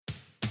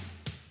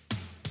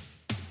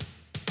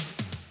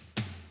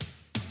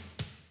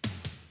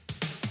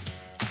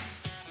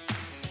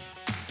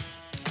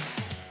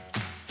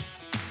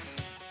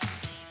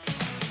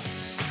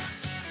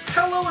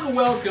and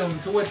welcome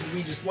to What Did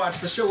We Just Watch,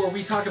 the show where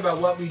we talk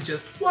about what we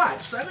just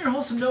watched. I'm your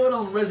wholesome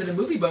know-it-all and resident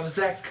movie buff,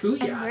 Zach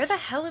Kuyat. And where the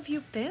hell have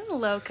you been,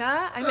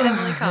 Loca? I'm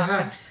Emily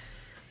Kaufman.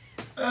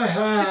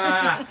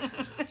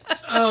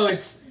 Oh,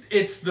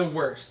 it's the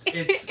worst.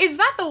 Is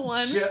that the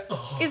one?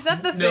 Is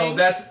that the thing?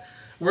 No,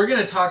 we're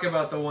going to talk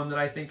about the one that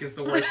I think is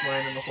the worst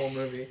line in the whole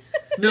movie.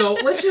 No,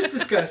 let's just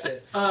discuss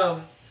it.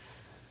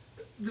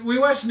 We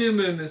watched New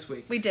Moon this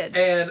week. We did.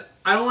 And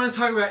I don't want to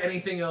talk about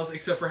anything else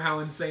except for how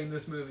insane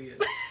this movie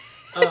is.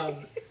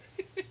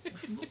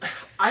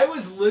 I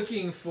was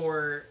looking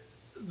for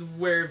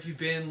Where Have You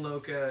Been,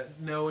 Loca,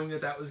 knowing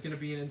that was going to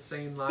be an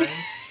insane line.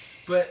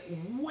 But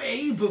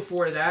way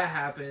before that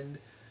happened,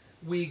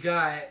 we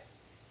got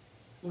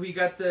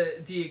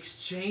the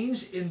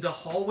exchange in the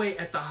hallway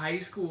at the high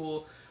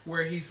school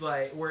where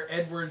where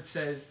Edward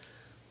says,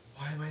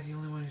 "Why am I the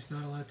only one who's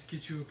not allowed to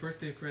get you a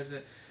birthday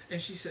present?"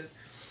 And she says,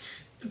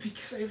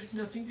 "Because I have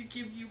nothing to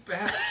give you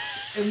back."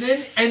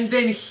 And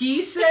then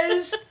he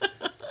says,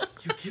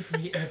 "You give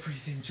me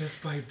everything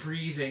just by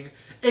breathing."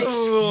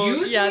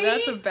 Excuse me? Yeah,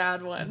 that's a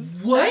bad one.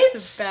 What?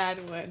 That's a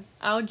bad one.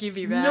 I'll give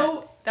you that.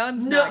 No. That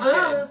one's not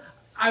good.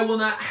 I will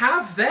not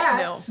have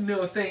that.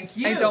 No, thank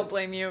you. I don't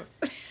blame you.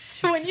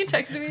 When you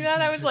texted me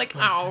that, I was like,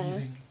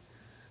 ow.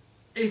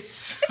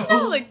 It's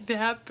not like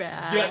that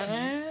bad.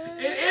 Yucky.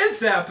 It is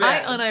that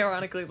bad. I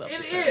unironically love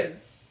this movie. It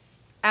is.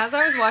 As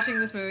I was watching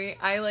this movie,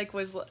 I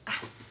was...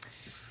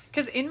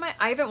 Because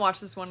I haven't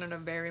watched this one in a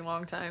very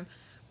long time,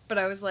 but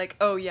I was like,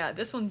 oh yeah,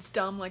 this one's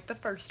dumb like the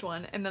first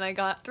one. And then I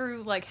got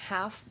through like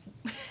half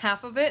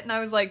of it, and I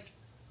was like,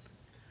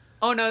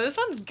 oh no, this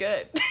one's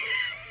good.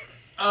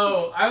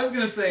 Oh, I was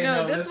going to say,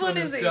 no, this one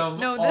is dumb.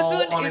 No,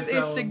 this one is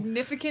a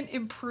significant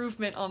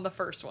improvement on the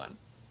first one.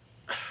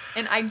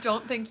 And I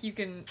don't think you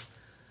can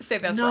say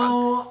that's wrong.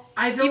 No,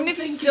 I don't. Even if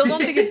you still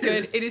don't think it's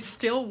good, it is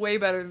still way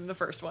better than the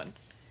first one.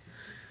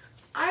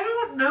 I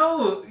don't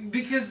know,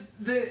 because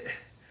the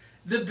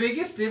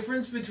biggest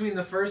difference between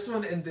the first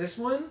one and this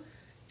one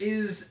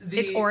is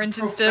it's orange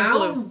instead of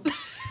blue.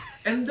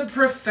 And the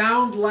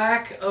profound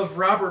lack of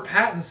Robert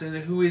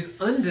Pattinson, who is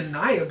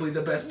undeniably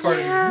the best part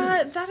of the movie.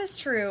 Yeah, that is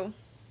true.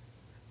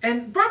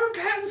 And Robert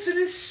Pattinson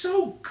is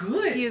so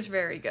good. He is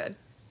very good.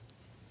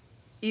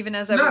 Even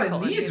as Edward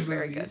Cullen, he is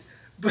very good.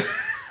 But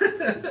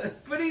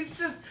he's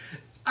just...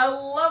 I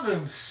love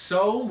him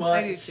so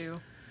much. I do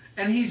too.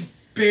 And he's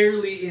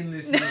barely in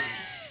this movie.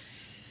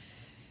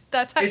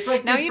 That's how, it's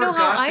like now you know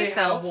how I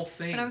felt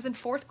when I was in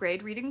 4th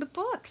grade reading the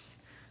books.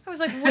 I was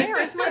like, where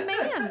is my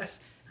mans?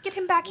 Get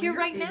him back here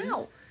right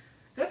now.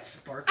 That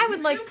sparkly I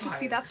would like vampire. to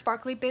see that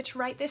sparkly bitch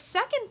right this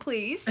second,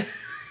 please.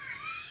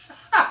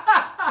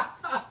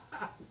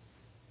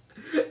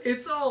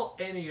 It's all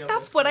any of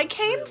That's us what I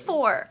came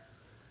for.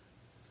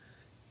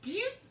 Do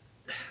you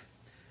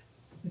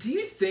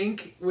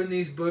think when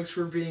these books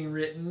were being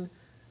written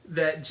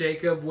that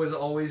Jacob was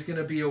always going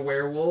to be a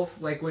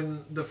werewolf? Like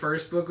when the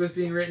first book was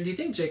being written, do you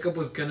think Jacob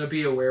was going to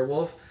be a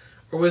werewolf?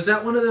 Or was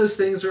that one of those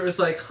things where it was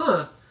like,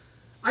 I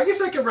guess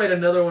I could write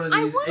another one of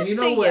these. And you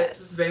know what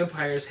yes.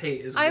 vampires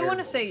hate is werewolves. I want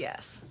to say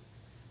yes.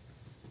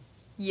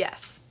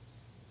 Yes.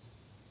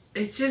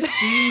 It just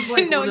seems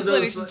like no one of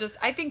those... just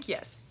I think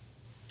yes.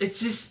 It's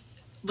just,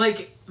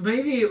 like,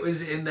 maybe it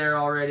was in there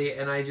already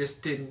and I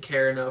just didn't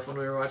care enough when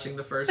we were watching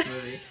the first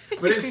movie.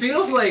 But it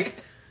feels like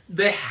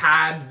they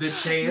had the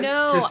chance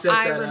to set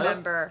that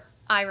up.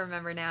 I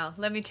remember now.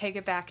 Let me take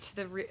it back to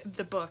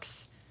the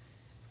books,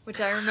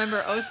 which I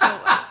remember oh so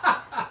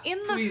well.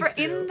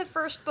 In the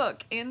first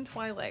book, in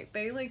Twilight,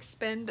 they,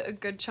 spend a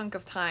good chunk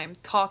of time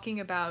talking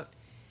about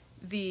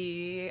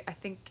I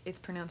think it's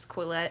pronounced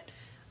Quillette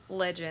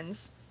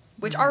legends,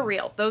 which are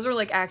real. Those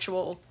are,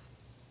 actual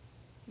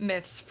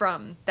myths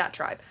from that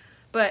tribe.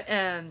 But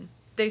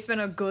they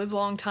spent a good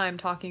long time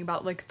talking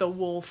about the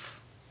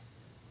wolf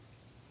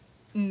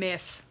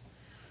myth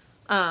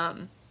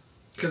in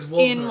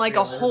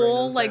a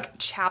whole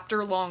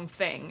chapter long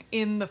thing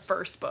in the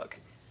first book.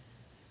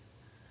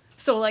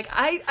 So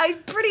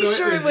I'm pretty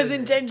sure it was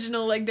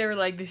intentional. They were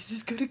like, this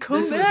is gonna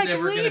come back later. This was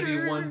never gonna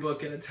be one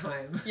book at a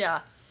time.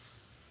 Yeah.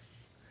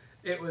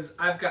 It was,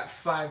 I've got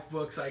 5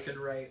 books I could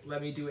write.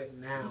 Let me do it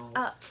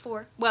now.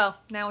 4. Well,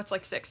 now it's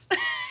 6.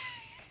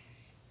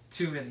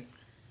 Too many.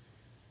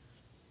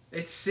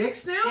 It's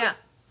 6 now? Yeah.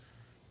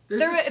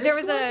 There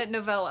was a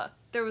novella.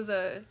 There was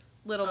a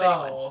little bitty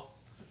one. Oh,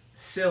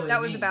 silly.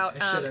 That was about.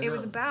 It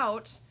was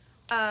about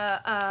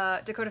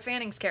Dakota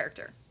Fanning's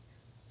character.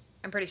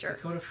 I'm pretty sure.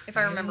 Dakota if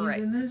I remember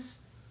right. In this?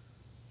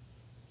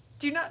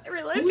 Do you not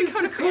realize Who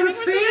Dakota Fanning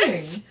was in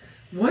this?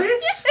 What?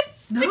 Yes,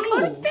 no.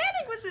 Dakota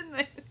Fanning was in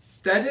this.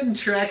 That didn't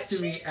track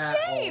to me at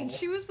all.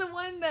 She was the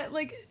one that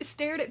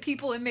stared at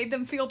people and made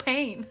them feel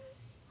pain.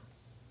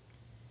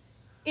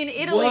 In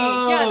Italy.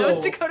 Whoa, yeah, that was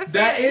Dakota Fanning.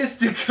 That is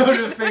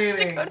Dakota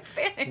Fanning. That's Dakota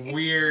Fanning.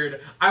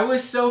 Weird. I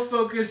was so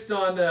focused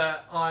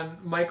on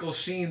Michael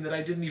Sheen that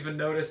I didn't even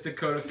notice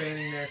Dakota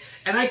Fanning there.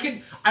 And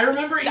I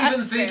remember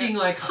even thinking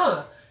like,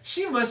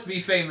 she must be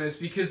famous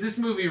because this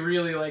movie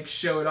really like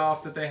showed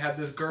off that they had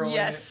this girl in it.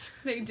 Yes,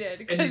 they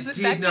did. And it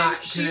did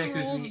not connect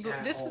with me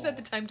This was at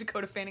the time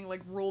Dakota Fanning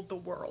like ruled the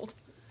world.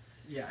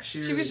 Yeah,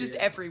 she was just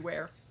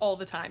everywhere all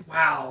the time.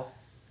 Wow.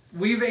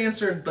 We've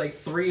answered like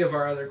 3 of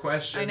our other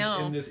questions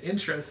in this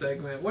intro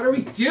segment. What are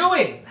we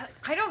doing?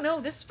 I don't know.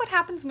 This is what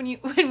happens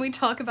when we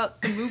talk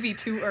about the movie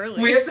too early.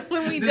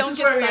 when we don't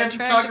get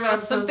sidetracked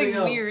about something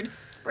weird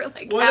for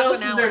like what half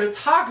else an hour. is there to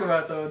talk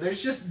about though?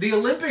 There's just the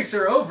Olympics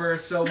are over,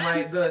 so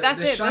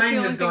the shine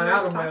has gone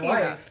out of my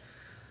life.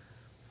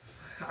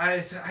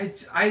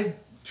 I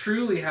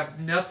truly have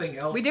nothing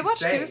else to say. We did watch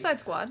Suicide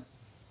Squad.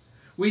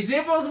 We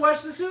did both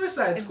watch the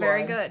Suicide Squad. It's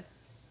very good.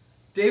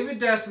 David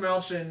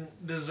Dastmalchian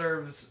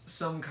deserves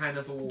some kind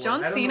of award.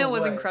 John Cena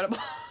was incredible.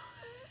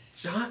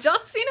 John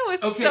Cena was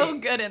so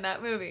good in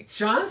that movie.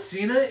 John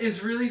Cena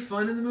is really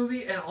fun in the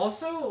movie, and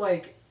also,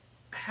 like,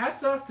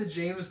 hats off to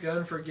James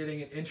Gunn for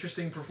getting an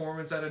interesting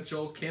performance out of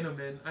Joel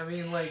Kinnaman. I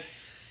mean, like,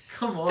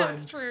 come on.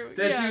 That's true.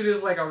 That dude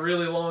is, like, a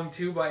really long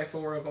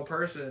 2x4 of a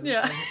person.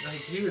 Yeah. And,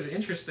 like, he was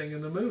interesting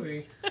in the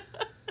movie.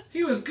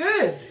 He was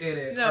good in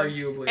it,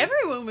 arguably.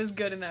 Everyone was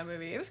good in that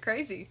movie. It was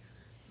crazy.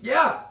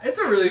 Yeah, it's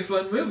a really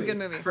fun movie. It was a good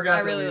movie. I forgot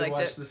I really that we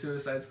liked watched the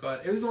Suicide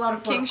Squad. It was a lot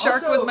of fun. King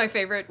Shark was my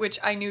favorite, which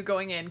I knew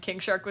going in. King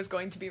Shark was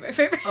going to be my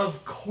favorite.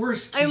 Of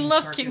course, I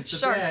love King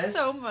Shark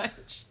so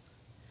much.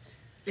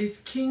 It's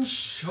King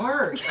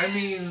Shark. I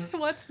mean,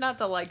 what's not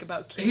to like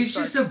about King Shark? He's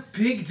just a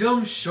big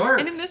dumb shark.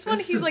 And in this one,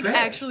 he's like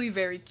actually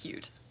very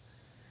cute.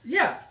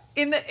 Yeah.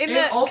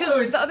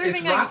 Also, the other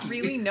thing Rocky. I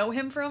really know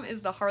him from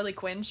is the Harley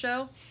Quinn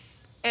show,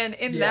 and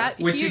in that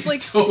he's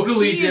like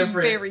totally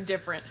different. Very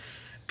different.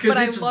 But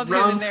I love him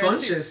in there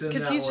too,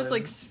 because he's just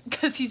like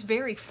because he's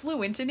very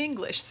fluent in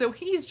English, so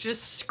he's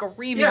just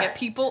screaming at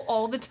people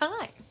all the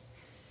time.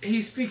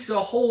 He speaks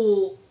a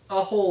whole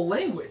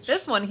language.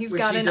 This one, he's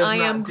got an I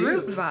Am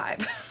Groot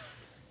vibe.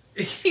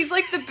 He's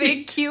like the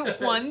big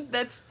cute one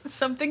that's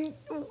something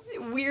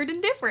weird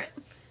and different.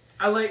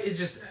 I like it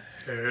just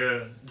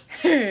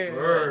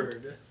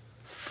bird.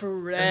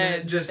 Friend.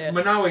 And then just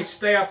Manawi,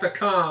 stay off the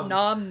comms.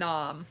 Nom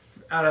nom.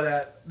 Out of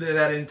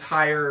that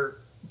entire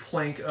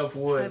plank of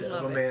wood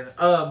of a man.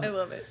 I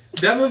love it.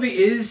 That movie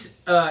is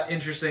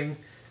interesting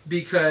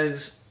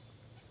because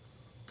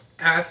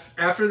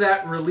after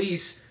that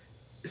release,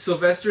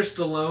 Sylvester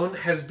Stallone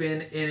has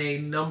been in a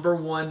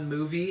 #1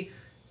 movie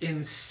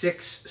in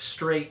 6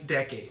 straight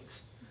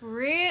decades.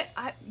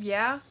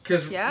 Yeah.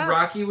 Because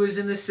Rocky was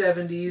in the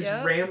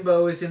 70s,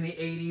 Rambo is in the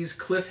 80s,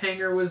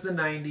 Cliffhanger was the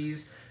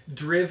 90s,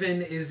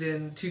 Driven is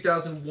in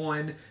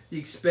 2001, The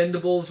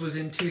Expendables was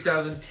in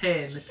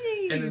 2010,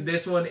 and then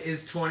this one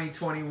is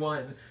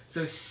 2021.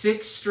 So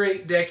 6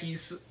 straight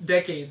decades. 6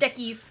 decades.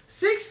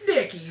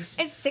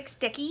 It's 6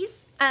 decades.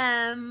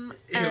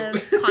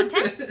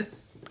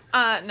 Content?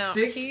 No.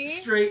 6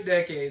 straight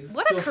decades.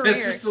 What a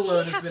Sylvester career.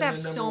 Stallone he has to have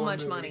so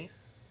much money.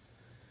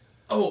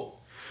 Oh,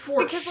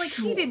 for because, like,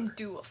 sure. he didn't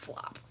do a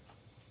flop.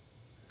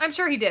 I'm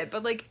sure he did,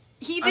 but, like,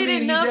 he did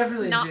enough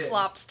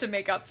flops to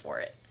make up for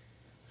it.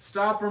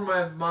 Stop or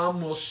My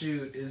Mom Will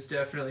Shoot is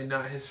definitely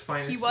not his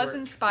finest He was work,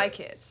 in Spy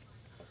Kids.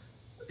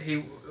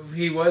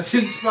 He was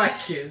in Spy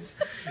Kids,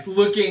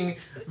 looking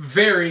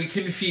very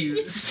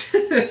confused.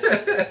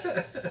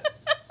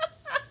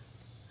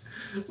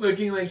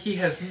 Looking like he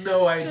has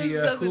no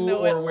idea who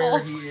or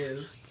where he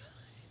is.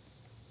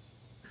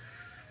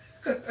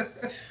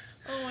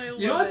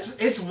 You know what's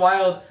it's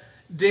wild.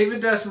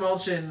 David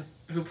Dastmalchian,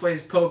 who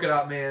plays Polka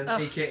Dot Man,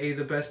 aka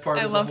the best part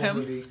of the whole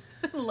movie.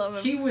 I love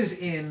him.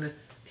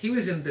 He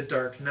was in The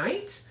Dark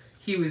Knight.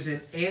 He was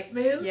in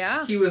Ant-Man.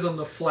 Yeah. He was on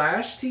the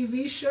Flash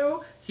TV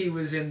show. He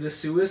was in the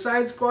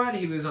Suicide Squad.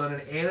 He was on an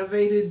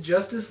animated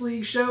Justice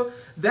League show.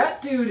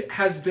 That dude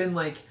has been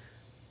like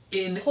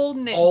in all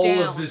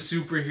of the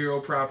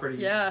superhero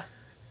properties. Yeah.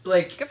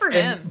 Like, good for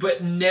him.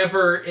 But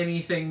never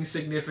anything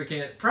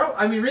significant.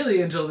 I mean, really,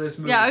 until this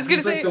movie. Yeah, I was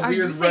gonna say, like the weird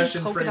are you saying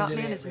Russian Polka Dot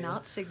Man is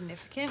not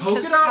significant?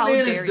 Polka Dot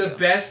Man is the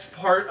best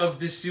part of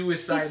the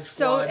Suicide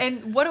Squad.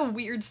 And what a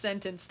weird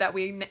sentence that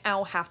we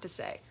now have to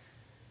say.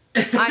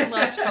 I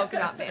loved Polka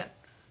Dot Man.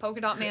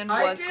 Polka Dot Man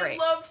was great. I did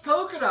love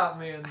Polka Dot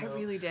Man, though. I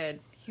really did.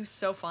 He was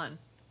so fun.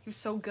 He was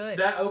so good.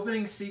 That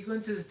opening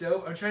sequence is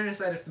dope. I'm trying to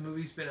decide if the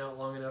movie's been out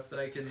long enough that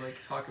I can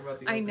like talk about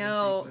the opening sequence. I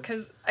know,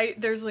 because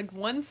there's like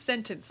one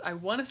sentence I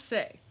want to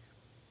say,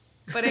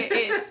 but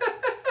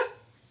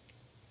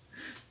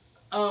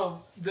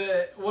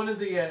one of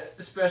the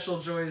special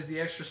joys, the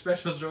extra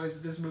special joys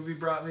that this movie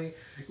brought me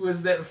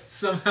was that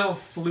somehow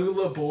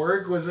Flula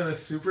Borg was in a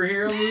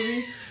superhero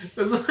movie. It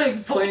was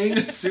like playing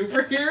a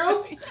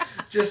superhero. Yeah.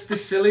 Just the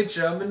silly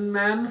German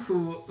man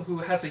who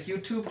has a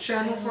YouTube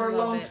channel for a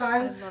long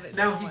time.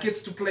 Now he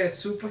gets to play a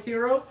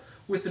superhero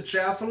with a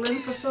javelin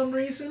for some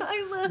reason.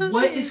 I love it.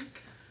 What is...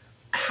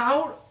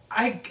 How...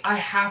 I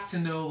have to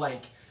know,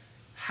 like...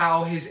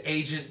 how his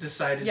agent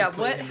decided to put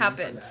what him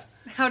happened? in for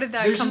that. How did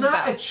that There's come not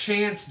about? a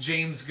chance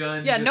James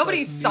Gunn Yeah, just, nobody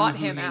knew sought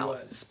who him he out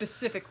was.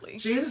 specifically.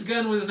 James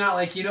Gunn was not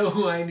like, you know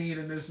who I need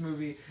in this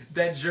movie?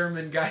 That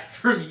German guy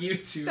from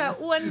YouTube.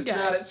 That one guy.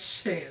 Not a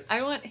chance.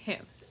 I want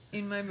him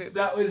in my movie.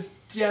 That was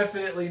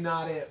definitely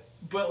not it.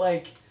 But,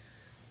 like,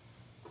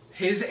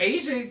 his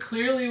agent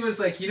clearly was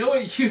like, you know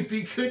what you'd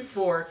be good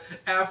for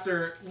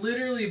after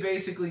literally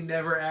basically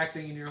never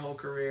acting in your whole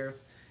career?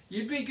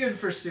 You'd be good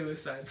for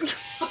Suicide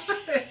Squad.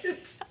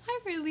 I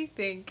really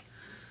think.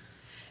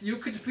 You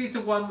could be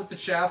the one with the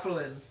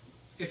javelin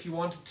if you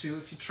wanted to.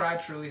 If you tried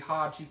really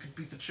hard, you could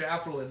be the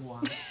javelin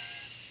one.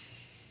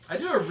 I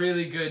do a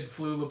really good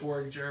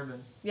Flula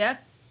German. Yeah?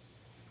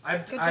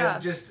 Good job.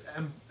 I'm just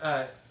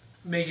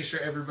making sure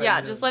everybody Yeah,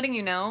 knows. just letting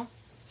you know.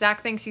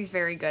 Zach thinks he's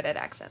very good at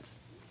accents.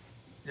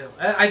 No,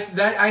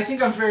 I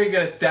think I'm very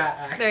good at that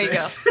accent.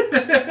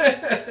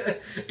 There you go.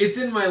 It's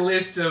in my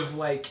list of,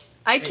 like...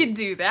 I can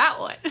do that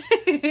one.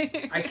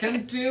 I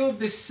can do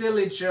the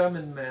silly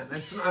German man.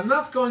 I'm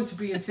not going to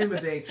be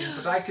intimidating,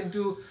 but I can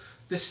do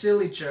the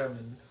silly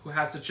German who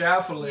has a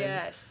javelin.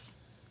 Yes.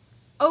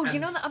 Oh, you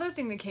know the other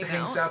thing that came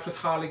hangs out with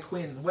Harley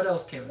Quinn. What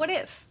else came out? What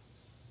If?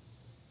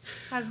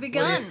 Has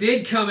begun. What If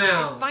did come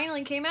out. It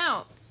finally came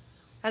out.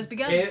 Has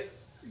begun. It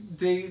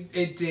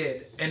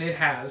did, and it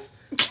has.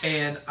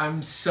 And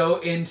I'm so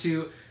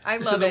into... I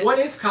love So the it. What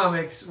If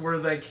comics were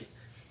like...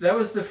 That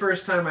was the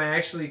first time I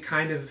actually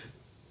kind of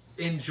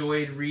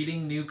enjoyed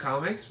reading new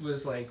comics,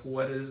 was like,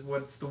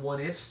 what's the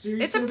What If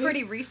series? It's a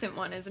pretty recent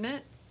one, isn't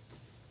it?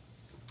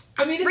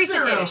 I mean, it's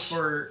been around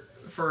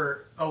Recent-ish.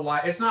 for a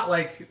while. It's not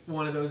like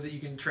one of those that you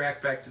can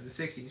track back to the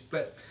 60s,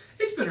 but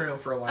it's been around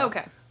for a while.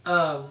 Okay.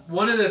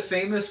 One of the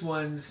famous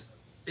ones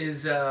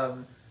is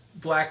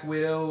Black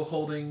Widow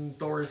holding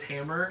Thor's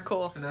hammer.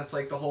 Cool. And that's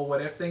like the whole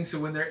What If thing. So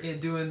when they're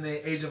doing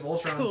the Age of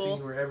Ultron Cool.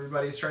 scene where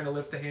everybody's trying to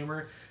lift the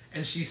hammer,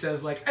 and she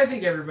says, like, I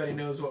think everybody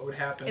knows what would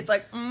happen. It's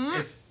like,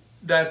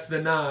 That's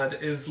the nod,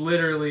 is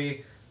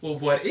literally, well,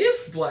 what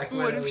if Black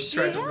What Widow if she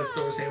tried to lift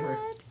Thor's hammer?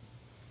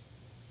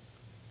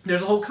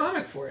 There's a whole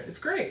comic for it. It's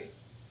great.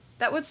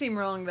 That would seem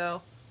wrong,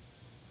 though.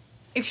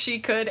 If she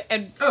could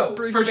and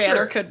Bruce for Banner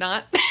sure. could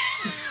not.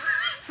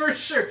 For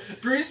sure.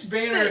 Bruce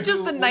Banner, Just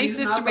who, the he's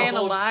nicest not the man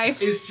Hulk,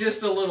 alive. is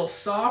just a little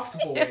soft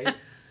boy. Yeah.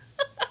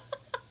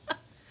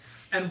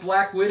 And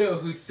Black Widow,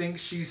 who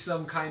thinks she's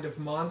some kind of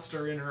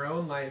monster in her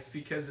own life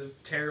because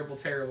of terrible,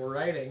 terrible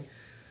writing.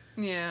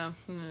 Yeah.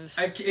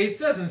 It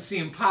doesn't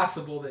seem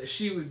possible that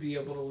she would be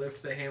able to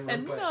lift the hammer,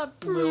 And but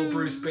not little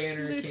Bruce Bruce,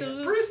 Banner little-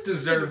 can't. Bruce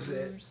deserves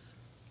little it. Bruce.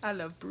 I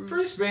love Bruce.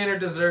 Bruce Banner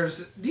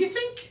deserves... Do you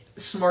think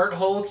Smart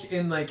Hulk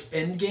in, like,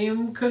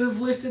 Endgame could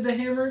have lifted the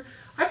hammer?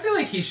 I feel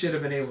like he should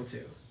have been able to.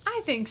 I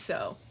think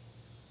so.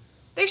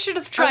 They should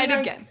have tried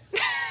again. They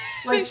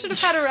like- should have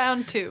had a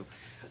round two.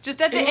 Just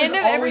at the It was end of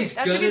every... always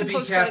That should be gonna the be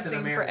post-credit Captain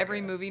scene for America.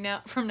 every movie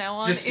now from now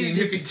on. Just is seeing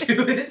who just, could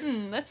do it.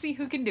 Let's see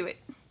who can do it.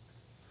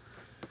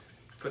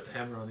 Put the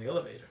hammer on the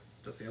elevator.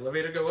 Does the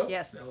elevator go up?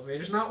 Yes. The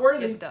elevator's not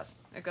worthy. Yes, it does.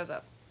 It goes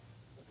up.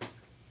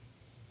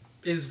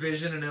 Is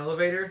Vision an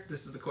elevator?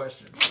 This is the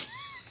question.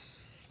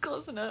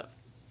 Close enough.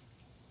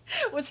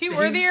 Was he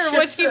worthy or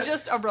was he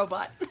just a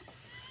robot?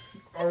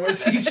 Or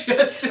was he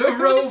just a Or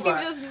robot? was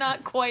he just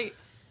not quite...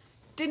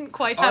 Didn't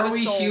quite have Are a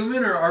we soul?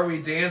 human or are we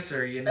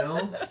dancer, you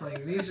know?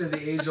 Like, these are the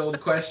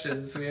age-old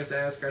questions we have to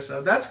ask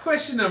ourselves. That's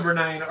question number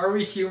 9. Are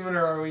we human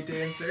or are we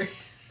dancer?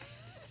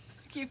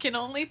 You can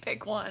only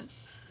pick one.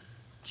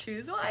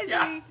 Choose wisely.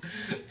 Yeah.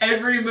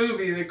 Every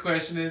movie, the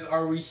question is,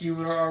 are we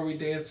human or are we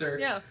dancer?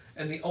 Yeah.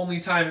 And the only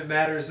time it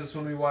matters is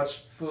when we watch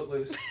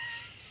Footloose.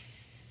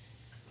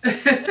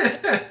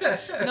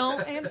 No,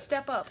 and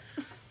Step Up.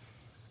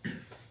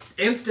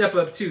 And Step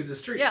Up 2, The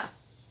Streets. Yeah.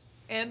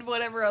 And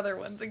whatever other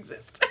ones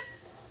exist.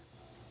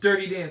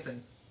 Dirty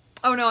Dancing.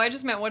 Oh no, I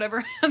just meant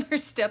whatever other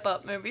Step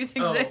Up movies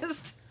Oh,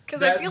 exist.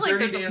 Because I feel like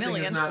Dirty there's a Dancing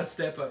million. is not a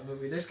Step Up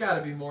movie. There's got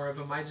to be more of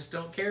them. I just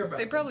don't care about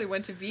They them. probably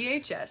went to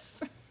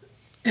VHS.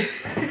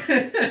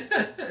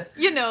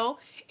 You know,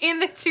 in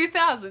the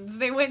 2000s,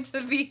 they went to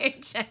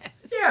VHS.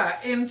 Yeah,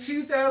 in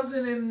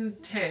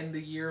 2010,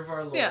 the year of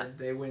our Lord, Yeah.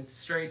 they went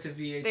straight to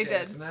VHS. They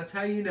did. And that's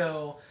how you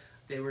know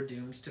they were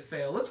doomed to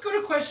fail. Let's go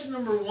to question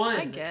number 1.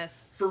 I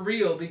guess. For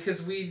real,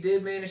 because we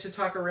did manage to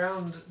talk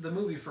around the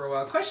movie for a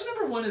while. Question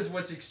number 1 is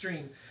what's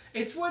extreme.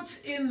 It's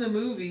what's in the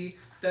movie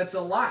that's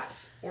a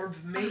lot, or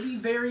maybe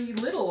very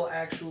little,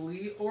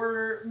 actually,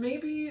 or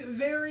maybe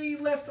very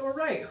left or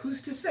right.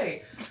 Who's to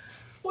say?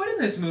 What in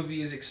this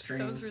movie is extreme?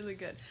 That was really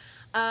good.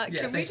 Can we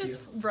thank just,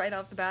 you. right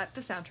off the bat,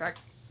 the soundtrack,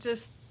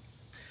 just...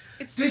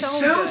 It's This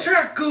so good.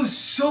 soundtrack goes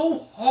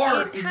so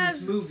hard It in has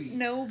this movie.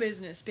 no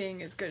business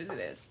being as good as it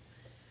is.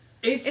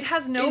 It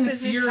has no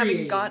business having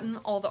infuriating. gotten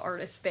all the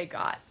artists they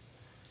got.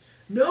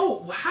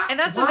 No, how, And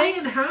that's the why thing.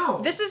 and how?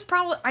 This is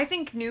probably... I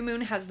think New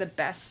Moon has the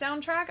best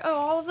soundtrack of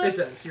all of them. It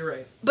does, you're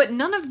right. But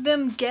none of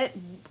them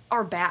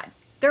are bad.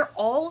 They're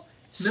all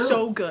No.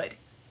 so good.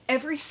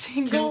 Every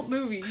single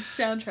movie's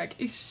soundtrack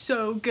is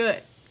so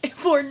good.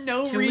 For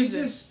no Can reason.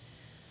 we just...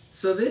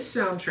 So this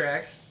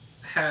soundtrack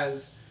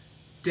has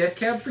Death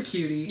Cab for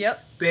Cutie,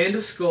 Yep. Band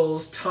of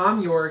Skulls,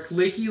 Tom York,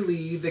 Licky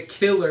Lee, The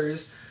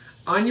Killers,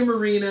 Anya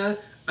Marina,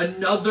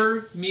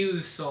 another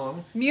Muse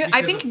song.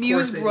 I think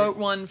Muse wrote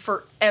one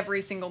for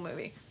every single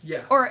movie.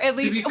 Yeah. Or at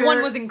least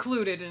one was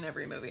included in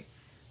every movie.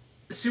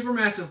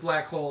 Supermassive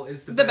Black Hole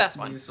is the best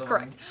Muse one. song.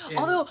 Correct. And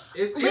Although,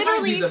 it literally,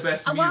 might be the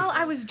best Muse while song.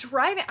 I was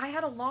driving, I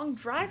had a long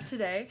drive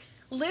today.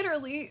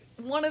 Literally,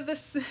 one of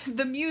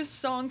the Muse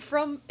song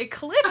from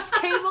Eclipse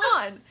came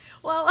on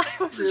while I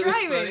was Really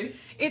driving. funny.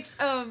 It's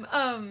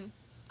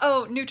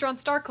Neutron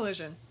Star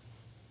Collision.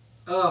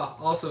 Oh,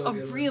 also A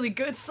good one. really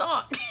good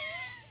song.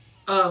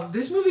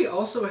 This movie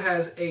also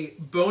has a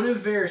Bon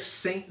Iver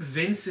St.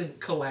 Vincent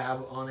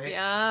collab on it.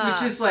 Yeah.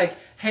 Which is like,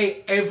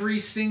 hey, every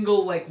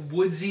single like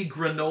woodsy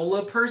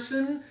granola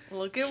person,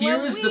 Look at here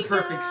what is we the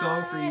perfect got.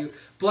 song for you.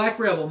 Black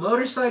Rebel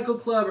Motorcycle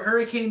Club,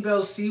 Hurricane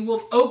Bell,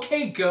 Seawolf,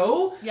 OK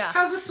Go Yeah.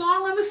 has a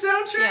song on the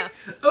soundtrack.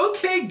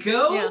 OK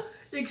Go? Yeah.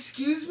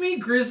 Excuse me?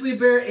 Grizzly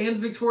Bear and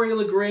Victoria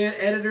LeGrand,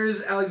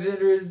 editors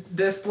Alexandra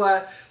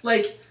Desplat.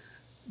 Like,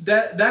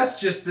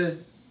 that's just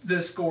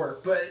the score.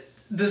 But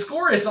the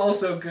score is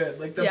also good.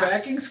 Like, the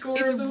backing score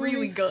it's of the really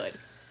movie, good.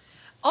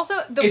 Also,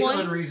 it's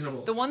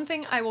unreasonable. The one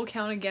thing I will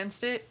count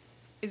against it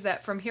is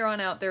that from here on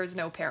out, there is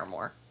no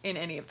Paramore in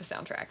any of the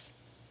soundtracks.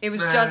 It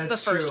was just the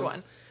that's first true.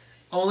 one.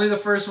 Only the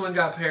first one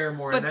got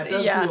Paramore, and that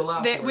does do a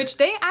lot for which it.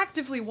 they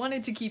actively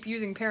wanted to keep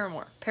using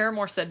Paramore.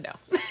 Paramore said no.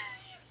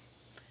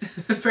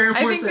 Paramore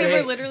I think said, they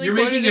hey, were literally you're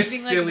quoted making a as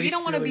being like, silly, we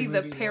don't want to silly be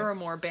the movie now."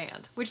 Paramore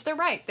band. Which they're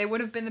right. They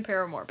would have been the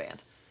Paramore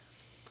band.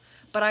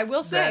 But I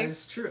will That say,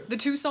 is true. the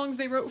two songs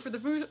they wrote for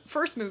the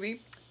first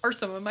movie are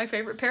some of my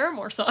favorite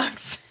Paramore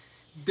songs.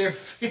 They're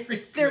very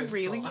good. They're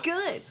really songs.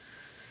 good.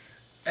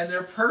 And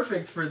they're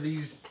perfect for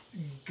these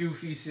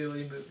goofy,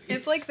 silly movies.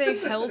 It's like they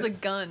held a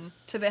gun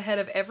to the head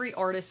of every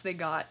artist they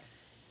got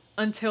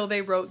until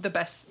they wrote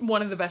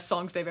one of the best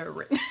songs they've ever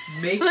written.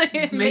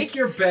 Make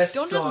your best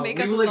don't song. just make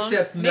we us will a song.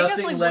 accept Make nothing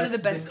us like less one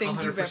of the best than things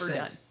 100%. you've ever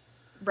done.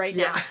 Right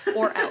Yeah. now.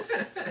 Or else.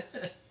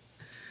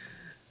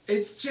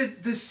 It's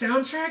just, the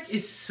soundtrack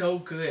is so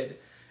good.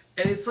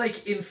 And it's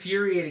like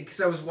infuriating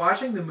because I was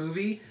watching the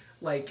movie,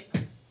 like,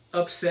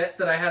 upset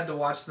that I had to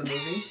watch the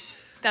movie.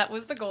 That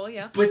was the goal,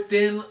 yeah. But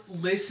then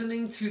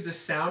listening to the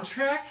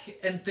soundtrack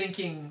and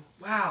thinking,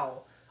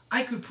 wow,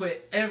 I could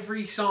put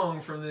every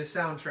song from this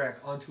soundtrack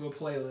onto a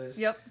playlist.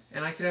 Yep.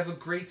 And I could have a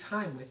great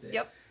time with it.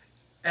 Yep.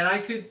 And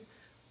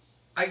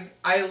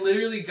I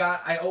literally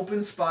I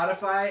opened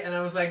Spotify and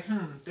I was like,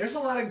 there's a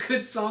lot of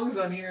good songs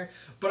on here,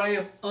 but I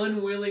am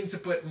unwilling to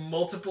put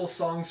multiple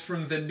songs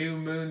from the New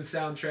Moon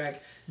soundtrack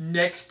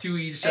next to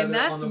each other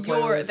on the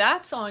playlist.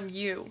 That's on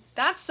you.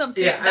 That's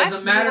something. Yeah, that's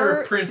as a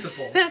matter of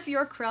principle. That's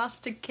your cross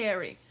to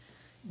carry.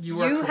 You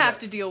have correct.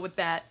 to deal with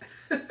that.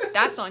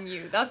 That's on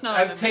you. That's not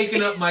on I've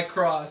taken up my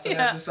cross and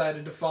Yeah. I've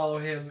decided to follow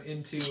him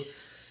into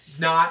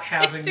not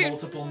having Into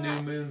multiple not.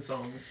 New Moon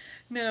songs.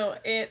 No,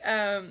 it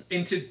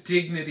Into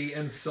dignity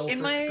and in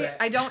self-respect.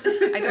 my I don't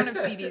have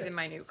CDs in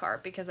my new car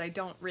because I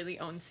don't really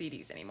own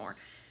CDs anymore.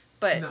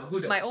 But No, who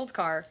does? my old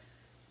car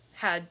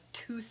had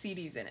 2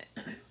 CDs in it.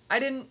 I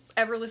didn't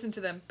ever listen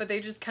to them, but they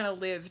just kind of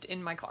lived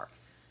in my car.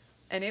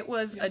 And it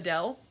was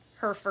Adele,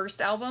 her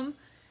first album,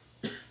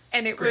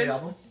 and it Great was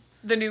album.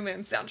 the New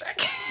Moon soundtrack.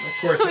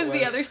 Of course It it was the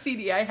was. other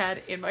CD I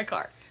had in my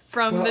car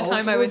from But the time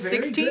also I was a very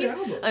good 16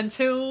 album.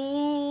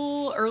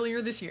 until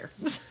earlier this year.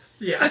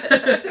 Yeah.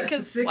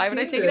 'Cause why would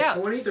I take it out?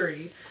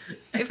 23.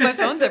 If my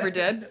phone's ever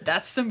dead,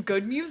 that's some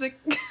good music.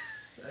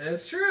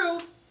 That's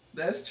true.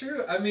 That's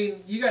true. I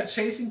mean, you got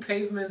Chasing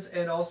Pavements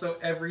and also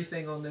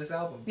everything on this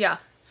album. Yeah.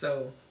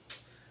 So,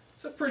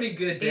 it's a pretty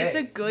good day. It's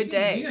a good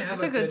day. You can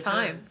have It's a good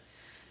time. time.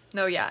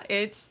 No, yeah,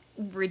 it's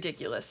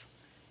ridiculous.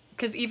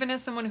 Because even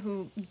as someone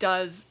who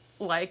does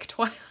like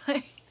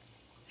Twilight,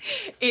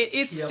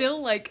 it's Yep.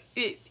 still like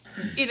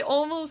it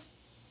almost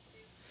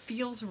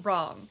feels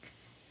wrong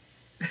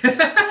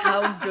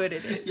how good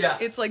it is. Yeah.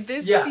 It's like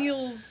this Yeah.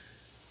 feels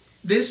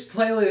This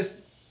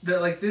playlist,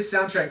 this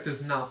soundtrack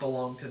does not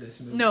belong to this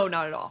movie. no,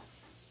 not at all.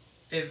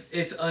 If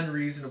it's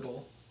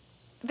unreasonable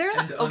There's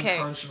and okay.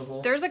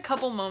 unconscionable. There's a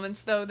couple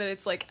moments though that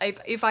it's like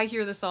if I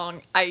hear the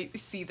song, I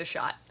see the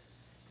shot.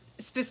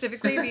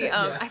 Specifically the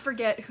Yeah. I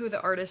forget who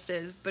the artist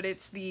is, but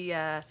it's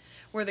the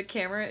where the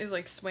camera is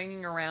like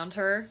swinging around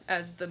her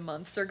as the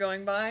months are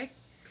going by.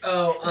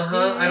 Oh,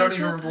 I don't even There's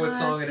a remember what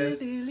song it is.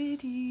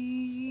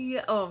 possibility.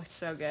 Oh, it's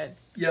so good.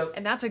 Yep.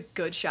 And that's a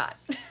good shot.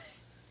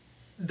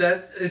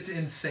 It's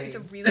insane. It's a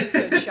really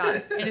good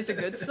shot. And it's a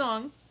good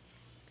song.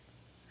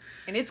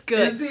 And it's good.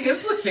 Is the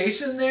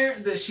implication there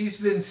that she's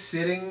been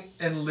sitting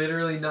and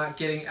literally not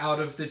getting out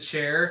of the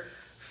chair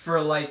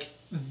for like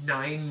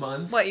 9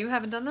 months? What, you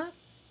haven't done that?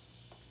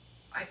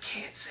 I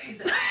can't say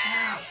that I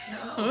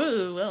have, no.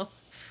 Ooh, well.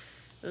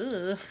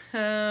 Ooh.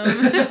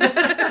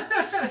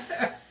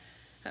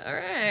 All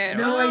right.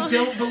 No, well. I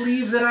don't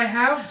believe that I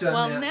have done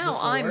Well, that now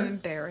before. I'm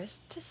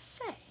embarrassed to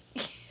say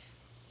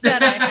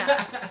that I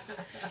have.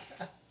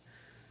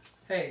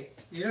 Hey,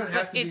 you don't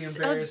have But to be it's a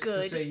embarrassed to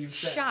good say you've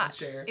sat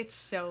shot. in a chair. It's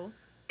so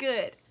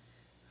good.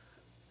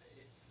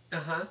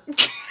 Uh-huh.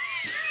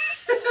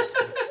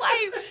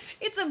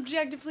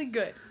 objectively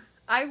good.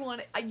 I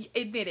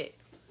admit it.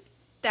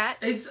 That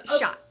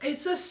shot.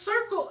 It's a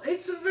circle.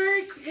 It's a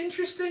very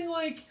interesting,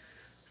 like,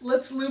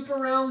 let's loop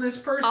around this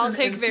person I'll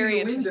take and very see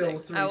the window interesting.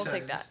 3 I will times.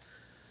 take that.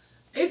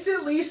 It's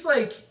at least,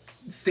 like,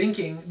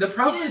 thinking. The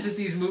problem is that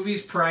these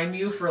movies prime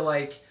you for,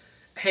 like,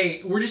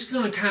 hey, we're just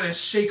going to kind of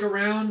shake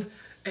around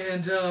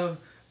and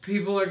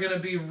people are going to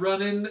be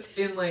running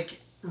in, like,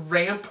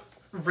 ramped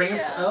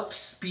up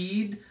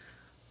speed.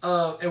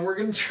 And we're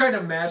going to try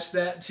to match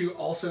that to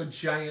also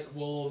giant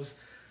wolves.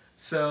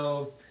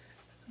 So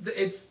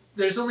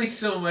there's only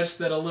so much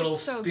that a little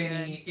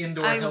spinny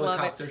indoor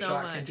helicopter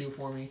shot can do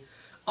for me.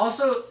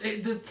 Also,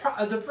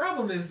 the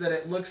problem is that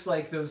it looks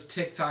like those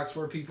TikToks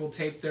where people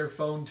tape their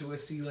phone to a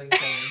ceiling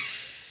fan.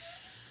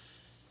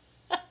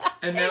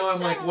 And now I'm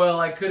like, well,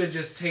 I could have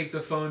just taped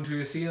the phone to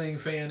a ceiling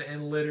fan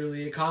and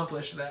literally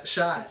accomplished that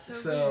shot.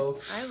 So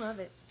I love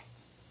it.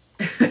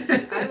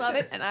 I love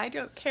it, and I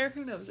don't care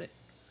who knows it.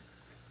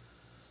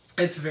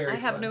 It's very I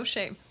have fun. no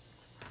shame.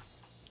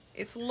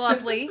 It's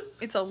lovely.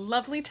 It's a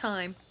lovely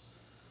time.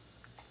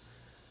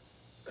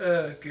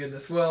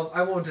 Goodness. Well,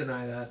 I won't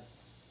deny that.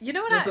 You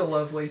know what? It's a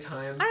lovely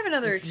time. I have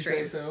another if extreme.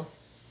 You say so.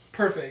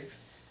 Perfect.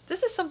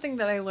 This is something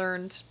that I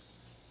learned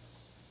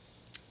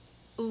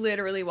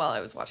literally while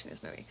I was watching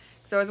this movie.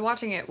 So I was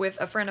watching it with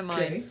a friend of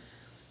mine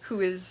who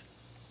is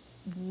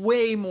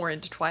way more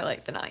into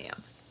Twilight than I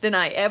am. Than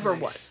I ever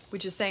was,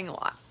 which is saying a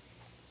lot.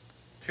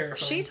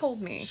 Terrifying. She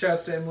told me...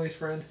 Shouts to Emily's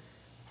friend.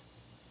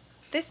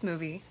 This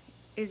movie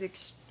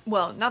is...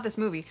 well, not this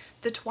movie.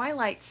 The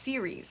Twilight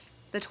series.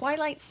 The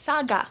Twilight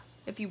saga,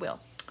 if you will.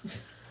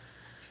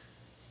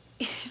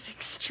 Is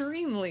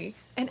extremely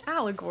an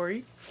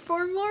allegory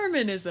for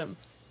Mormonism.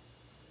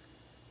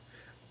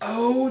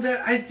 Oh,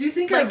 that I do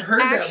think I've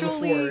heard that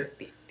before.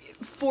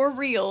 For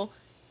real,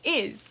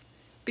 is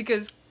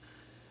because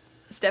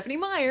Stephenie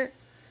Meyer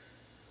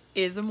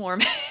is a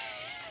Mormon.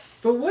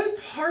 But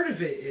what part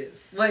of it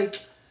is? Like,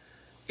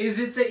 is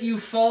it that you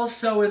fall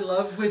so in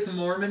love with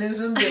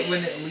Mormonism that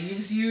when it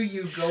leaves you,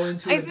 you go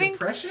into a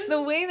depression?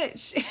 The way that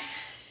she...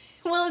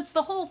 well, it's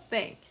the whole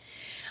thing.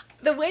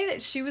 The way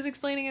that she was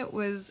explaining it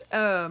was,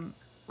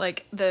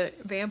 like, the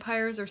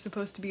vampires are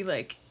supposed to be,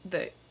 like,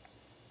 the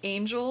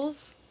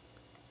angels.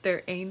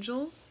 They're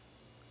angels.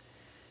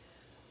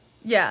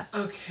 Yeah.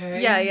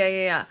 Okay.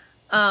 Yeah.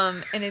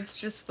 And it's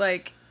just,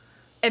 like...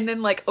 And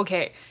then, like,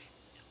 okay...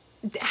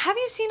 Have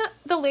you seen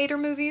the later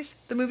movies?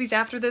 The movies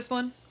after this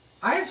one?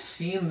 I've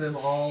seen them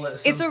all at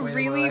some point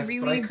in my life,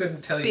 but I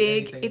couldn't tell you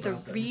anything about them. It's a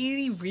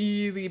really,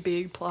 really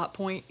big plot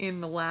point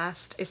in the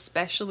last,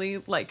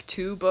 especially, like,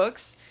 2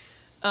 books,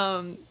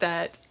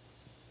 that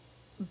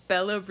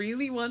Bella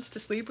really wants to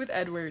sleep with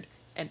Edward,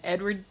 and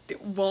Edward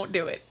won't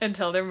do it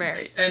until they're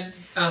married. And,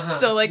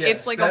 so, like, yes,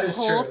 it's, like, a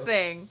whole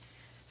thing.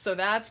 So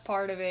that's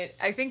part of it.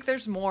 I think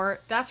there's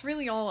more. That's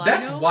really all I know.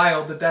 That's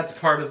wild that that's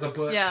part of the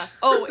books. Yeah.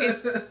 Oh,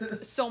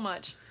 it's so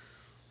much.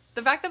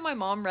 The fact that my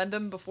mom read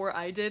them before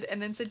I did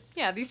and then said,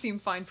 yeah, these seem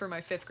fine for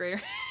my 5th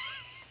grader.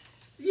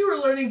 You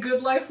were learning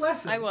good life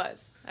lessons. I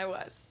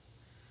was.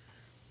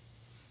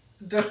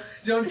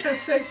 Don't have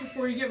sex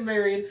before you get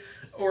married,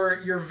 or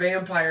your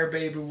vampire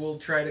baby will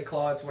try to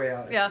claw its way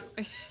out of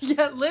you.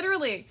 Yeah,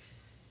 literally.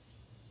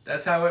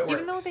 That's how it works.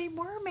 Even though they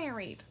were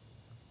married.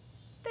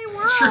 They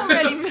were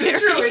already married.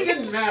 True, it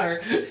didn't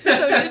matter.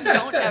 So just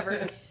don't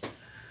ever.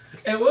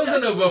 It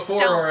wasn't a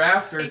before or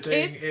after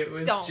thing. Kids, it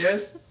was don't.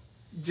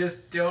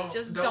 just don't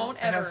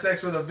ever have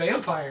sex with a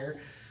vampire.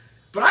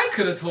 But I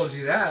could have told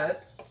you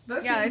that.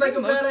 That yeah, seemed like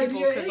a bad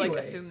idea could anyway. like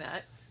assume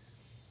that.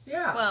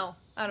 Yeah. Well,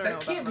 I don't know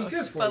that about can't be most,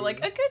 good for but you. like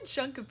a good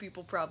chunk of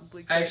people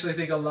probably could. I actually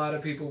think a lot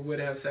of people would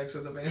have sex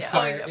with a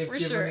vampire if for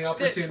given sure. the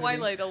opportunity. That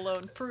Twilight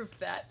alone proved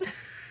that.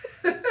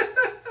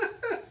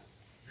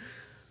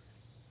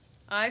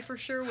 I for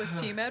sure was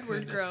Team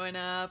Edward growing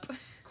up. Of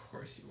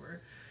course you were.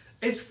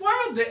 It's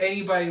wild that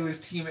anybody was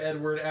Team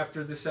Edward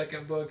after the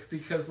second book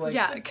because, like...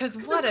 Yeah, because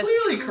what a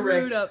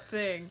screwed up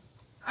thing.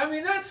 I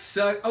mean, that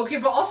sucks. Okay,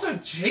 but also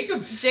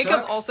Jacob sucks,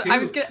 also... too.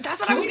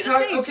 That's what I was going to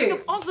say. Okay,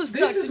 Jacob also sucks.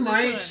 This is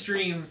my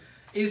extreme,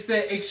 is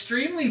that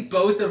extremely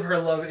both of her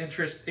love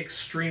interests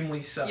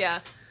extremely suck.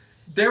 Yeah.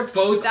 They're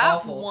both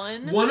awful.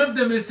 One of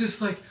them is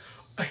this, like,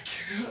 I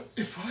can't,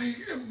 if I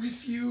am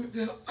with you,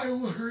 then I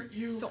will hurt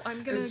you. So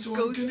I'm gonna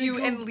ghost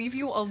you and leave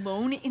you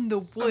alone in the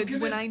woods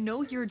when I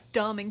know you're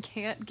dumb and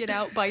can't get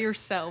out by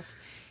yourself.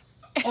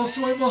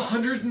 Also, I'm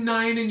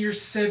 109 and you're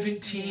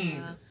 17.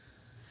 Yeah.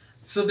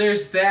 So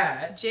there's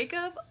that.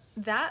 Jacob,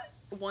 that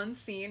one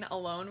scene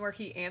alone where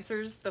he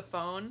answers the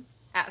phone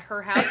at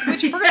her house,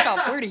 which first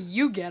off, where do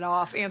you get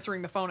off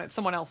answering the phone at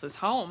someone else's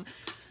home?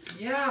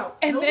 Yeah,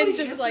 and nobody then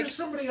just answers like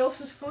somebody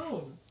else's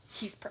phone.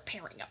 He's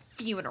preparing a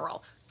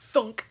funeral.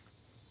 Thunk.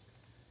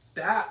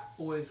 That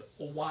was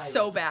wild.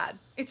 So bad.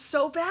 It's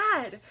so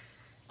bad.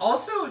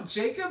 Also,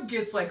 Jacob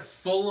gets like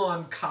full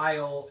on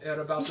Kyle at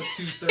about the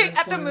 2/3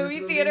 at the movie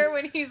theater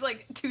when he's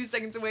like 2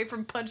 seconds away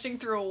from punching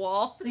through a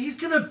wall. He's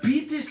gonna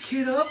beat this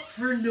kid up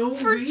for no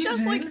reason. For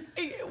just like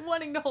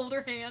wanting to hold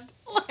her hand.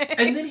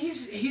 And then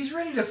he's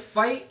ready to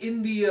fight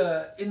in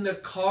the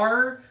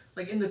car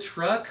like in the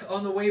truck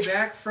on the way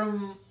back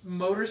from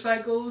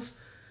motorcycles.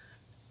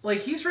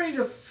 Like, he's ready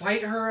to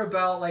fight her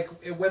about, like,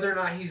 whether or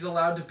not he's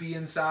allowed to be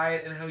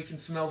inside and how he can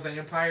smell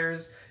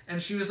vampires. And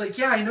she was like,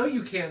 yeah, I know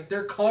you can.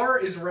 Their car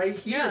is right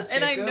here, Yeah, Jacob.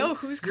 and I know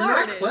whose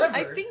car it is. Clever.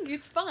 I think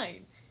it's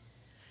fine.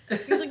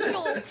 He's like,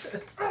 no.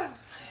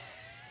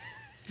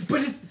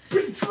 But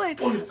it's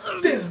one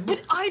of them.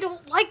 But I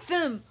don't like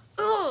them.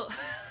 Ugh.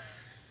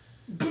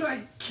 But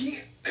I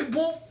can't. I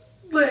won't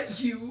let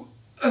you.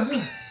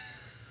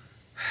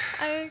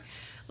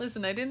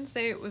 Listen, I didn't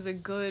say it was a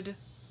good,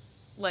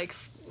 like,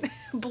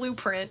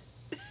 blueprint,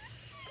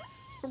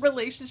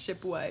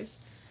 relationship-wise.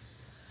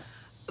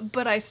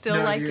 But I still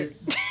like it.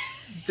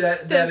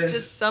 That There's is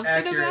just something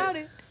accurate. about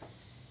it.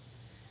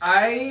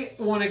 I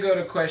want to go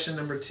to question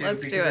number 2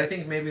 Let's do because it. I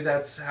think maybe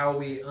that's how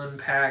we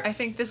unpack. I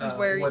think this is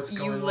where what's you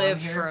going live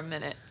on here. for a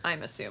minute,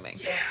 I'm assuming.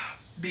 Yeah,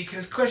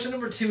 because question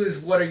number 2 is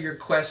what are your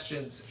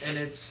questions, and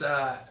it's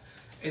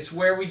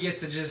where we get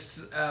to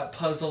just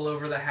puzzle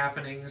over the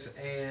happenings,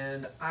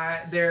 and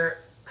there's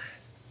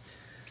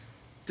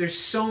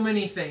so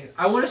many things.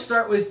 I want to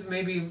start with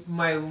maybe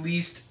my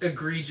least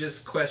egregious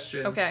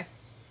question. Okay.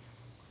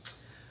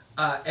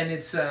 And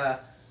it's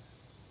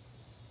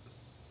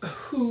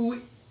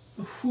who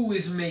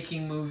is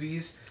making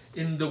movies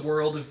in the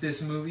world of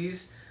this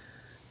movies,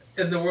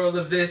 in the world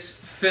of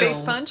this film.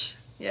 Face punch?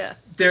 Yeah.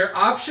 Their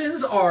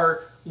options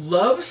are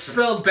love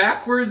spelled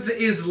backwards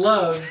is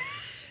love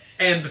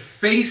and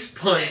face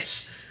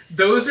punch.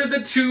 Those are the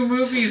 2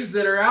 movies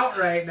that are out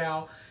right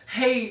now.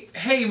 Hey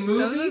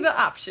movie. Those are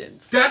the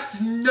options.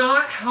 That's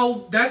not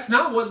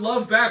what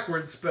love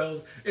backwards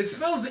spells. It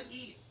spells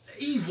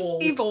evil.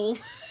 Evil.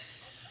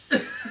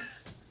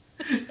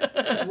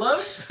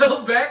 Love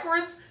spelled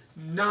backwards,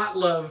 not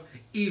love,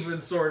 even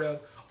sort of.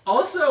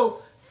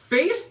 Also,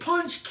 face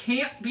punch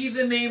can't be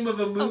the name of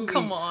a movie. Oh,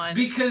 come on.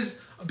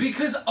 Because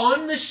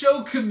on the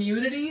show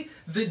Community,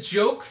 the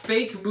joke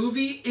fake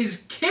movie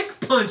is Kick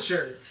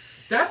Puncher.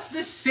 That's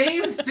the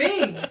same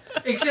thing.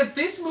 Except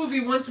this movie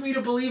wants me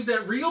to believe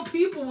that real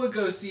people would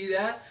go see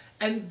that,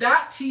 and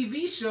that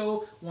TV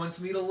show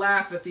wants me to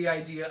laugh at the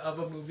idea of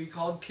a movie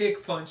called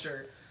Kick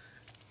Puncher.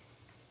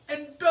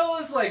 And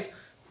Bella's like,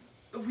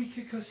 we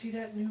could go see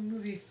that new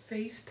movie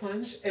Face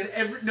Punch, and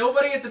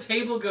nobody at the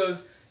table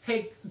goes,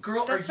 hey,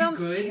 girl, That are you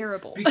sounds good?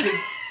 terrible. Because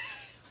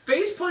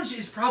Face Punch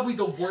is probably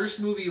the worst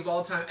movie of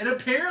all time, and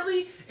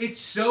apparently it's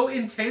so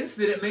intense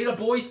that it made a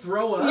boy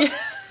throw up. Yeah.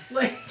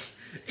 Like,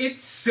 it's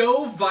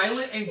so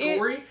violent and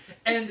gory,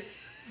 and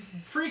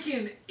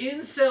freaking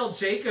incel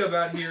Jacob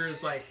out here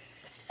is like,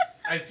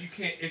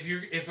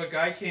 if a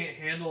guy can't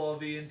handle all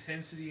the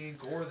intensity and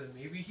gore, then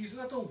maybe he's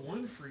not the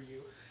one for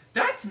you.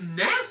 That's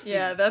nasty.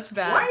 Yeah, that's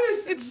bad.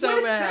 It's so what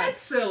is bad. that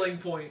selling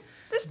point?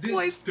 This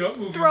boy's that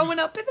movie throwing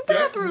up in the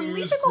bathroom. That movie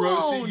Leave was him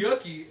gross alone. and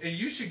yucky, and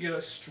you should get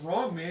a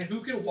strong man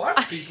who can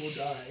watch people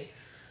die.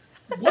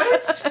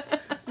 What?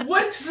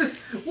 What's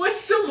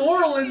the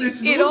moral in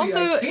this movie? It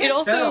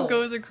also tell.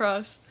 goes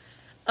across,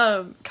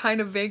 kind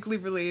of vaguely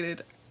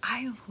related.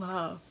 I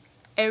love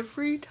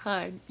every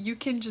time you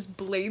can just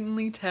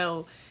blatantly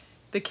tell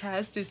the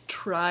cast is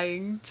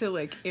trying to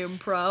like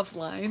improv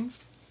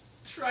lines.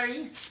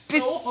 Trying so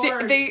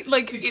hard. They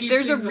like to keep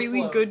there's a things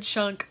really afloat. good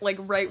chunk like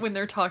right when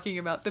they're talking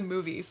about the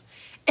movies.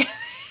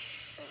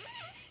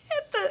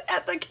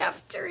 At the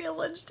cafeteria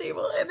lunch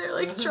table, and they're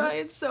like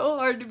trying so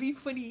hard to be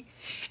funny,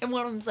 and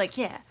one of them's like,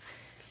 "Yeah,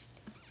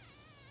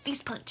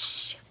 face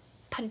punch,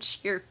 punch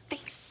your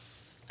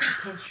face."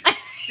 Punch your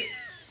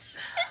face.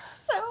 It's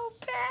so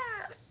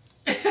bad.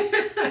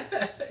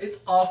 It's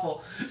awful.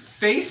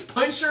 Face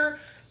puncher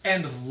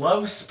and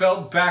love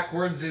spelled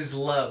backwards is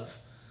love.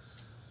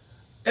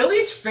 At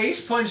least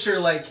face puncher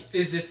like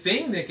is a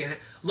thing that can.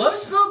 Love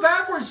spelled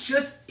backwards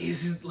just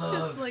isn't love.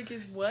 Just like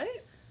is what?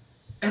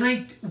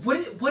 And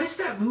what is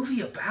that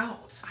movie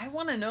about? I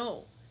want to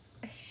know.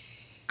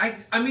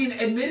 I mean,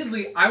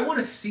 admittedly, I want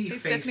to see Hey,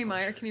 Face Stephanie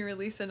Puncher. Meyer, can you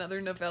release another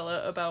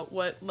novella about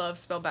what love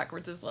spelled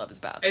backwards is love is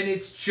about? And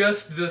it's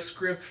just the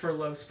script for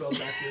Love Spelled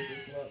Backwards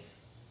is Love.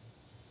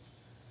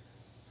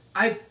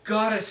 I've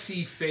gotta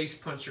see Face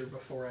Puncher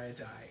before I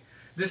die.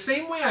 The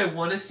same way I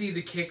want to see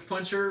the Kick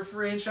Puncher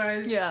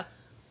franchise, Yeah.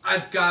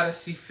 I've gotta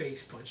see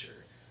Face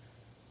Puncher.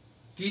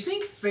 Do you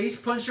think Face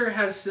Puncher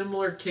has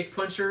similar Kick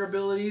Puncher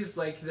abilities,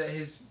 like that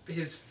his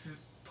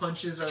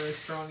punches are as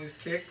strong as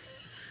kicks?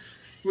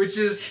 Which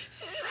is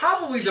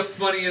probably the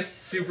funniest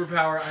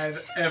superpower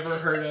I've ever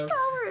heard of. His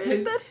power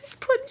is that his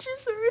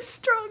punches are as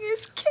strong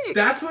as kicks.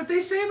 That's what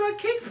they say about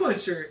Kick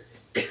Puncher.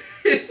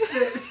 it's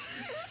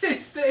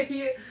that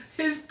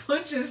his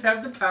punches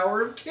have the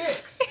power of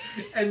kicks,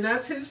 and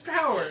that's his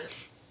power.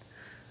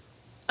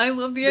 I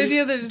love the There's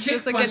idea that it's Kick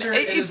just like Puncher and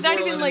it's his not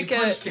Mortal even Enemy like a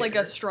Punch like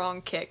Kicker. a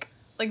strong kick.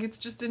 Like it's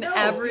just an No, it's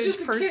average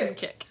just a person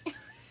kick. kick.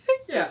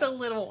 Yeah. Just a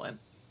little one.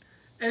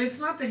 And it's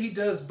not that he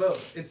does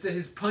both. It's that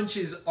his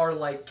punches are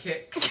like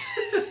kicks.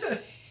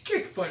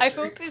 Kick Puncher. I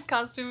hope his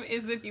costume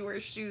is that he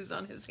wears shoes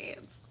on his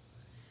hands.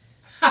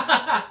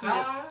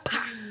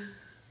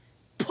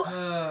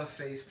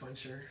 Face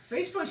Puncher.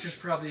 Face Puncher's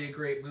probably a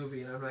great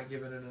movie, and I'm not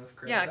giving it enough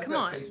credit. Yeah, come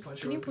on.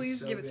 Can you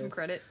please give it some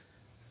credit?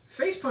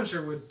 Face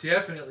Puncher would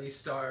definitely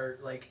star,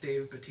 like,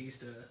 Dave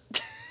Bautista.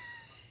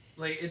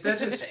 Like, that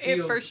just feels...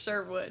 It for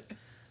sure would.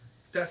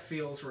 That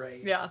feels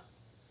right. Yeah.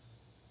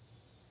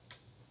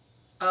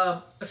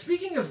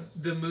 Speaking of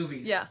the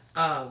movies... Yeah.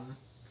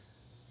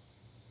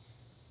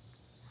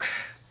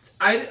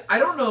 I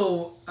don't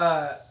know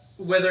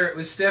whether it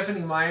was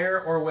Stephenie Meyer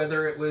or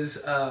whether it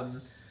was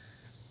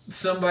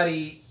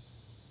somebody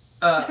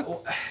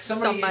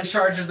in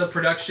charge of the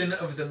production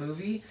of the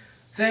movie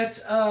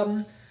that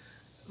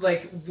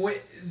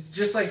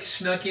just like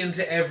snuck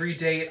into every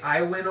date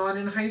I went on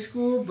in high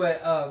school,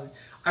 but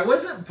I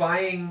wasn't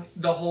buying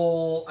the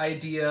whole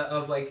idea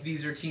of like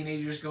these are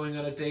teenagers going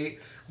on a date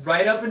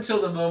right up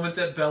until the moment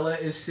that Bella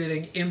is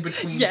sitting in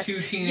between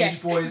two teenage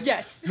boys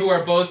who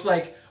are both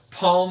like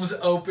palms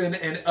open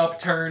and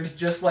upturned,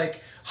 just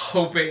like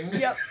hoping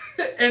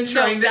and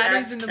trying to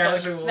act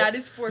casual. That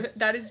is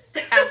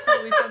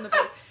absolutely from the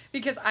book.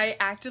 Because I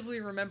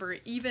actively remember,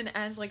 even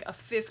as like a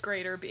 5th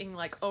grader, being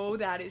like, "Oh,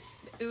 that is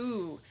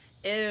ew,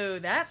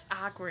 that's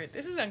awkward.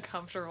 This is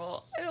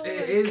uncomfortable." It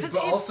is, but it's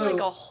also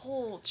like a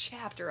whole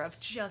chapter of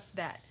just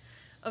that,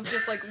 of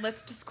just like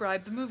let's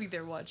describe the movie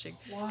they're watching.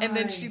 Why? And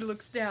then she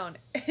looks down,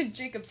 and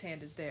Jacob's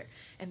hand is there,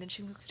 and then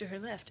she looks to her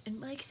left, and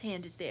Mike's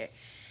hand is there,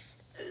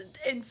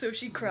 and so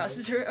she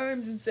crosses her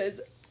arms and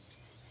says,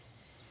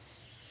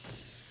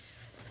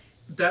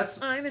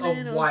 That's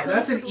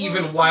an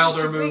even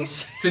wilder move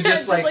to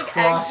just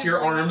cross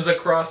your arms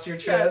across your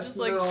chest.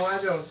 Yeah, no,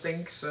 I don't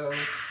think so.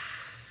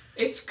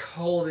 It's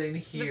cold in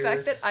here. The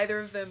fact that either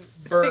of them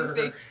think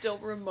they still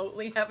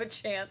remotely have a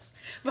chance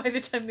by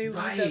the time they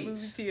leave that movie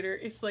theater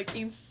is like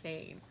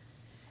insane.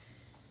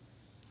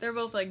 They're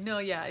both like, "No,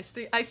 yeah,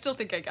 I still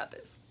think I got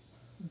this."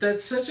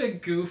 That's such a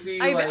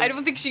goofy. I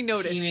don't think she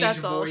noticed.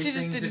 That's all. She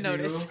just didn't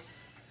notice.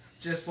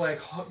 Just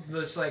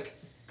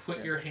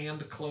put your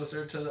hand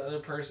closer to the other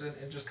person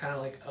and just kind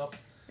of like up.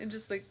 And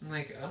just like...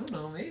 I don't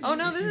know, maybe. Oh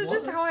no, this is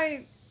just how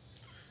I...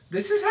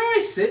 This is how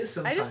I sit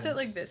sometimes. I just sit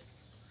like this.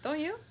 Don't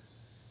you?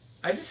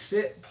 I just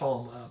sit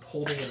palm up,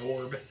 holding an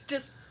orb.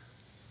 Just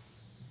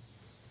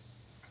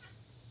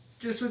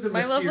with the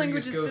mysterious My love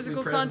language is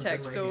physical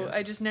contact, so hand.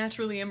 I just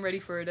naturally am ready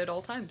for it at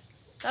all times.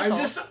 I'm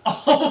just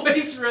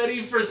always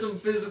ready for some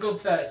physical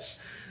touch.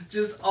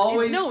 Just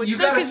always. No, it's you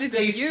not gotta because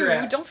stay it's you.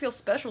 strapped. Don't feel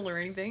special or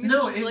anything. It's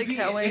no, just like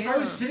how I am. If I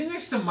was sitting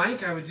next to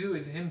Mike, I would do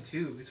it with him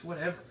too. It's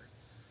whatever.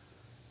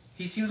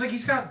 He seems like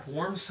he's got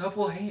warm,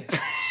 supple hands.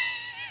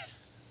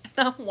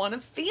 I want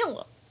to feel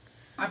them.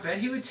 I bet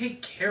he would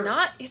take care of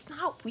it. It's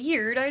not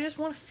weird. I just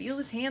want to feel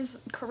his hands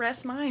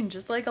caress mine,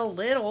 just like a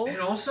little. And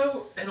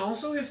also,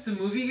 if the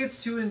movie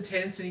gets too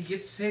intense and he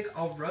gets sick,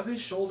 I'll rub his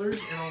shoulders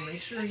and I'll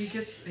make sure he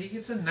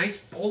gets a nice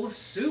bowl of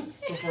soup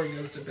before he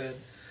goes to bed.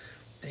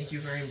 Thank you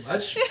very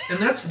much. And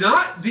that's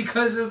not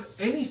because of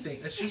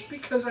anything. It's just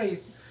because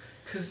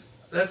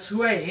that's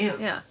who I am.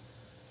 Yeah.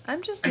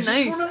 I'm just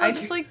nice. I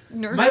just like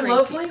nurturing My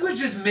love people. language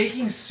is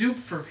making soup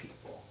for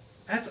people.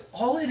 That's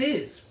all it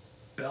is.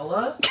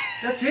 Bella,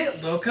 that's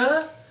it,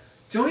 Loka.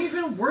 Don't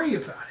even worry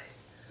about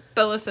it.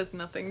 Bella says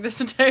nothing this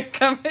entire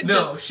comment.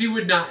 No, she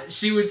would not.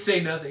 She would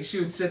say nothing. She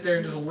would sit there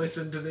and just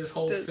listen to this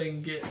whole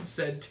thing get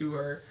said to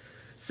her.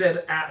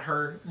 Said at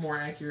her, more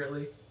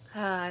accurately.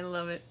 I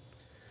love it.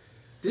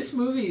 This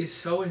movie is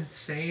so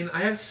insane.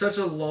 I have such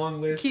a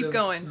long list of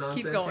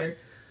nonsense here.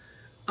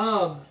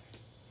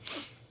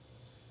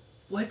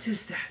 What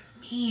does that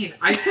mean?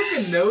 I took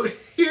a note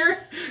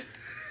here.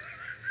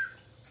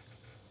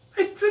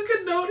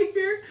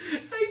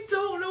 I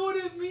don't know what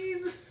it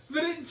means,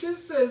 but it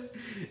just says,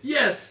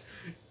 yes,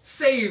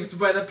 saved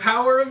by the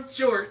power of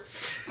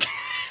jorts.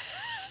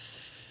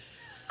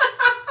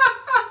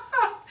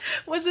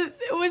 Was it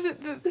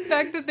the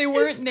fact that they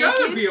weren't naked? It's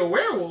gotta be a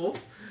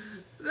werewolf.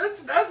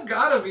 That's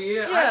gotta be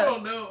it. Yeah. I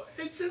don't know.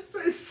 It just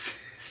says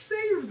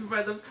saved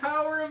by the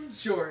power of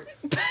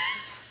jorts.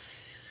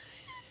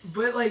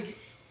 But like,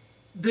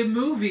 the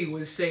movie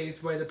was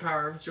saved by the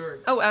power of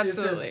jorts. Oh,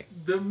 absolutely. It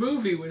says the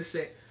movie was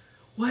saved.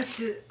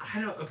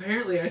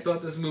 Apparently I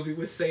thought this movie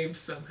was saved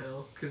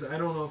somehow, because I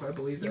don't know if I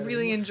believe that. You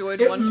really enjoyed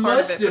one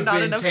part of it, but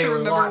not enough to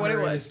remember what it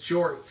was. His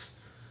jorts.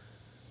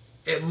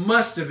 It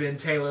must have been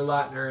Taylor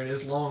Lautner and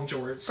his long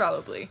jorts.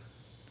 Probably.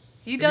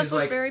 He does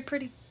look very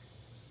pretty.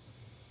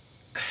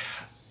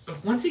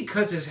 Once he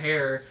cuts his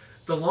hair,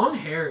 the long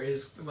hair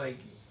is like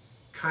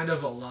kind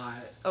of a lot.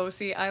 Oh,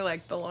 see, I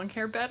like the long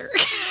hair better.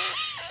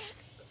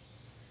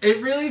 It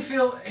really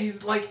feels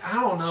like, I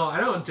don't know. I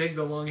don't dig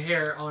the long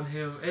hair on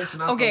him. It's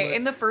not okay.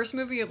 In the first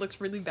movie, it looks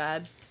really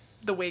bad.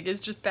 The wig is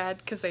just bad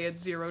because they had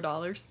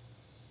 $0.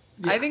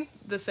 Yeah. I think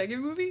the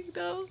second movie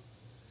though,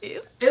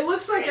 it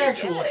looks like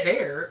actual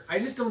hair. I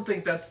just don't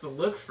think that's the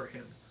look for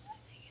him.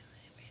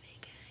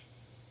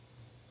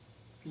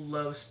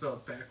 Love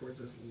spelled backwards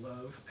is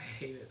love. I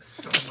hate it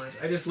so much.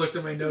 I just looked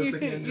at my notes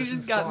again. You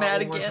just got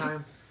mad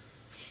again.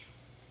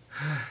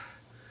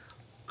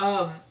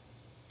 One time.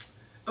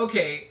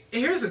 Okay,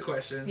 here's a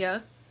question.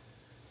 Yeah.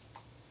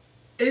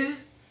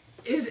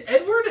 is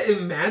Edward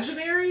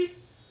imaginary?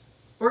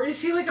 Or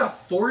is he like a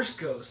force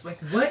ghost? Like,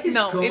 what is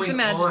going it's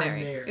imaginary.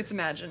 on there? It's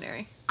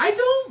imaginary. I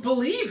don't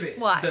believe it.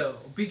 Why? Though,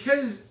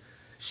 because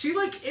she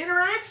like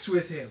interacts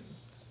with him.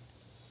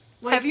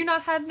 Like, have you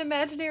not had an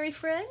imaginary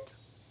friend?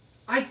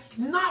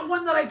 Not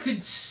one that I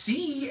could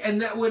see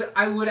and that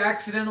I would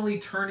accidentally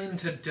turn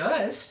into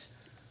dust.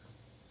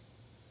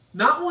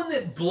 Not one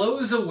that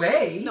blows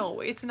away. No,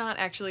 it's not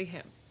actually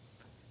him.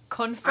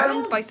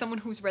 Confirmed by someone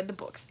who's read the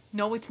books.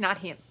 No, it's not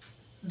him.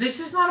 This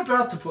is not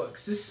about the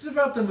books. This is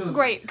about the movie.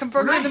 Great,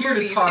 confirmed We're in the not here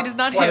movies. to talk It is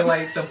not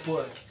Twilight him. the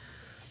book.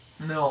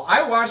 No,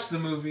 I watched the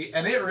movie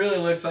and it really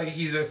looks like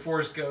he's a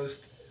force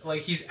ghost.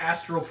 Like he's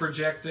astral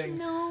projecting.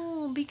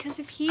 No, because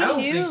if he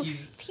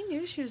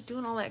knew she was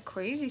doing all that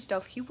crazy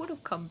stuff, he would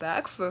have come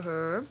back for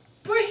her.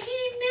 But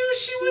he knew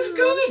she was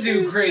gonna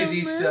do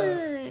crazy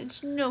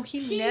stuff. No,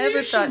 he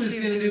never thought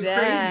she would do that.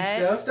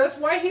 Crazy stuff. That's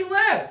why he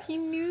left. He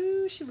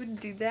knew she wouldn't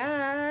do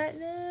that.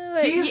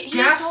 No, He's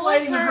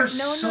gaslighting her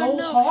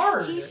so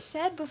hard. He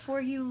said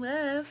before he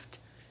left,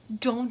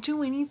 "Don't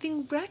do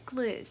anything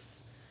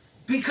reckless."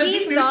 Because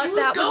he knew she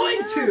was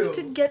going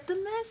to get the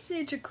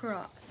message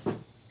across.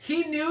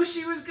 He knew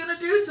she was going to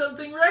do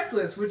something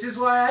reckless, which is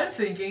why I'm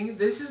thinking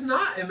this is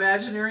not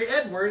imaginary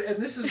Edward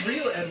and this is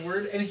real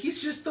Edward, and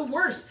he's just the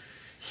worst.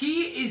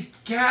 He is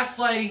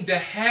gaslighting the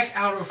heck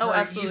out of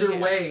her either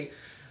way.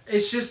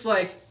 It's just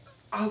like,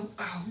 I'll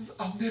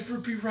never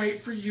be right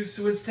for you,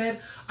 so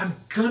instead I'm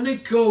gonna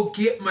go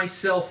get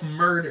myself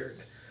murdered.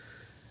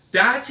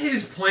 That's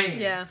his plan.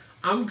 Yeah.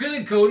 I'm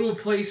gonna go to a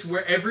place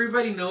where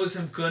everybody knows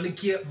I'm gonna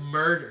get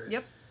murdered.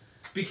 Yep.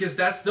 Because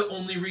that's the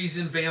only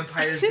reason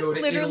vampires go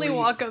to literally Italy,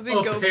 walk up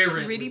and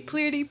apparently. go,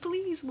 pretty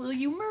please, will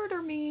you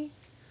murder me?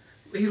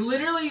 He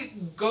literally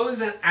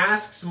goes and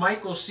asks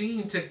Michael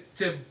Sheen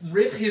to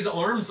rip his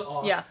arms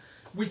off. Yeah.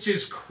 Which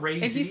is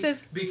crazy. And he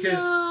says,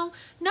 because no,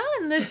 not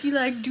unless you,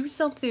 like, do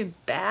something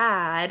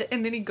bad.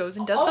 And then he goes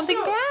and does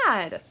something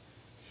bad.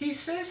 He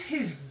says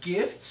his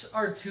gifts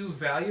are too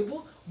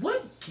valuable.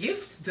 What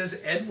gift does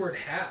Edward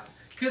have?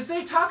 Because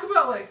they talk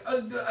about, like,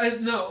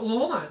 no,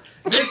 hold on.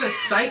 There's a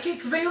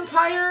psychic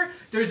vampire.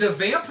 There's a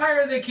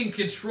vampire that can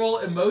control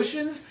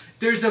emotions.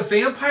 There's a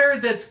vampire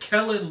that's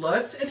Kellen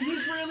Lutz, and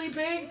he's really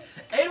big.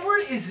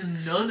 Edward is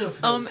none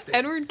of those things.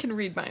 Edward can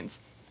read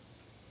minds.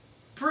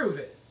 Prove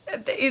it.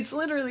 It's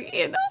literally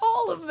in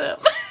all of them.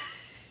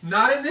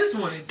 Not in this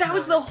one. That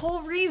was the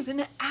whole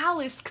reason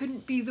Alice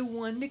couldn't be the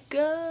one to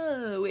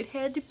go. It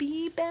had to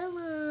be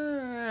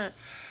Bella.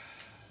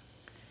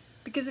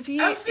 Because if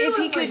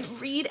he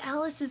could read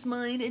Alice's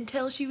mind and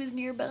tell she was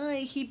nearby,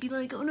 he'd be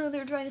like, "Oh no,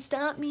 they're trying to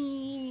stop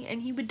me,"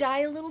 and he would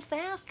die a little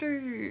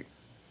faster.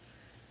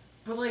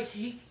 But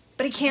he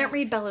can't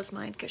read Bella's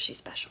mind because she's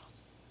special.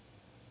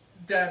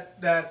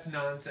 That's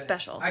nonsense.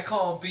 Special. I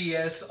call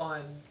BS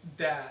on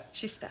that.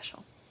 She's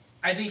special.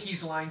 I think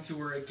he's lying to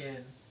her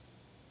again.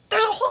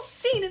 There's a whole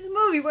scene in the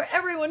movie where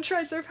everyone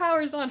tries their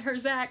powers on her,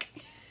 Zach.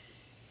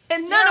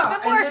 And none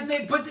of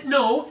them work.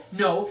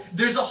 No.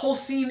 There's a whole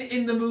scene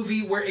in the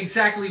movie where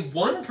exactly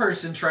one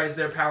person tries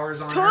their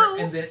powers on her,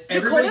 and then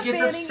everybody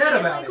gets upset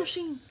about it.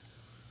 Sheen.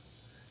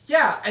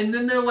 Yeah, and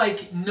then they're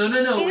like, no,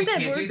 we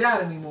can't do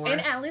that anymore.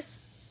 And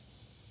Alice.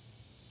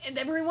 And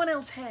everyone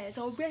else has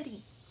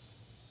already.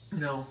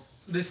 No,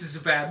 this is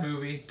a bad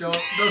movie. Don't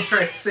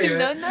try to save it.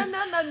 No.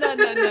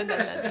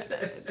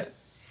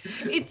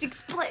 It's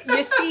explained.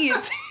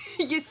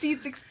 You see,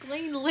 it's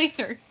explained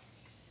later.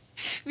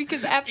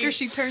 Because after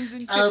she turns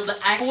into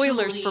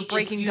spoilers for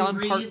Breaking Dawn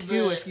Part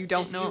 2, if you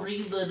don't know. If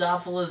you read the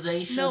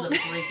novelization of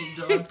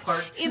Breaking Dawn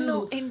Part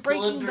 2, in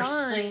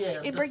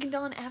Breaking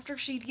Dawn, after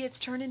she gets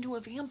turned into a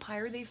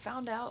vampire, they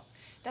found out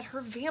that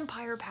her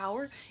vampire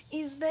power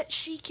is that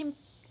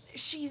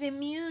she's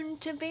immune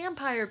to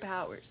vampire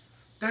powers.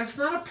 That's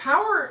not a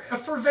power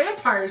for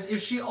vampires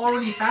if she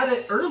already had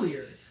it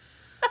earlier.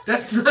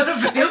 That's not a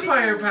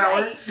vampire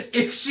power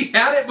if she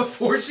had it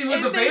before she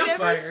was a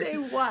vampire. They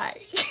never say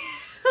why.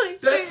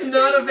 That's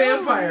not a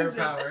vampire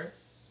power.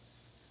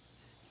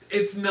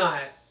 It's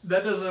not.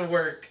 That doesn't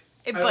work.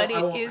 But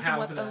it is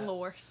what the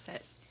lore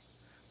says.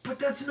 But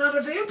that's not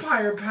a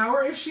vampire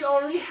power if she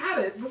already had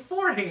it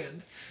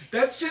beforehand.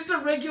 That's just a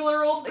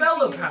regular old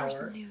Bella power. The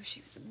universe knew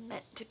she was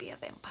meant to be a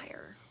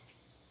vampire.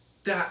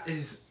 That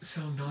is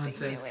so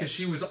nonsense because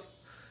she was.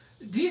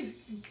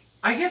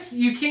 I guess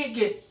you can't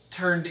get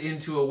turned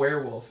into a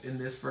werewolf in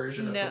this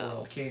version of the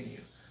world, can you?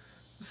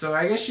 So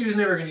I guess she was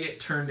never going to get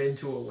turned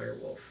into a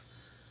werewolf.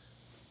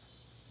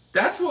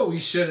 That's what we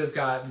should have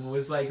gotten,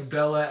 was like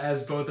Bella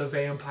as both a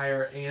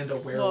vampire and a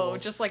werewolf. Whoa,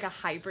 just like a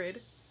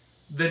hybrid.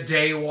 The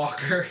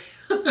Daywalker.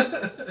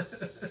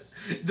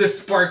 The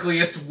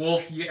sparkliest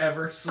wolf you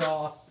ever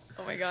saw.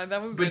 Oh my god,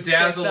 that would be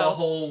bedazzle a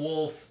whole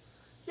wolf.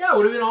 Yeah, it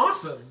would have been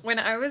awesome. When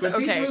I was but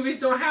these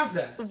movies don't have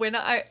that.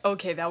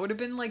 That would have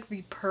been like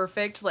the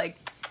perfect, like,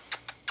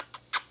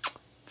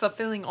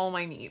 fulfilling all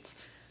my needs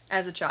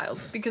as a child.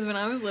 Because when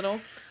I was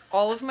little,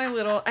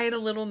 I had a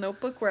little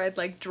notebook where I'd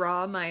like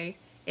draw my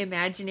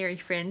imaginary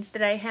friends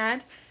that I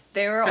had.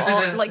 They were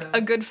all like a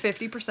good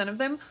 50% of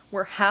them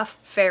were half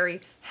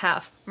fairy,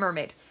 half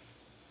mermaid.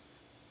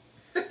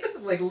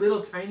 Like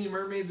little tiny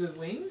mermaids with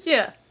wings?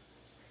 Yeah.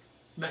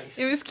 Nice.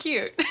 It was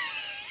cute.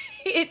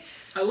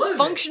 I love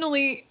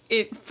functionally,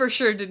 it for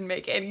sure didn't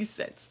make any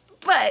sense.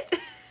 But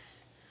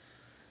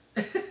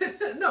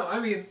no, I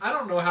mean, I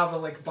don't know how the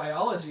like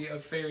biology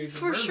of fairies and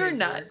for mermaids sure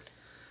not. works.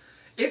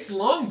 It's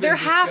long been they're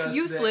discussed half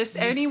useless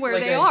that anywhere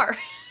like they are.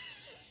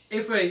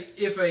 If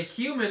a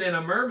human and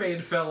a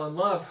mermaid fell in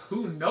love,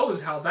 who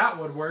knows how that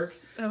would work?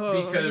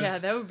 Oh, because yeah,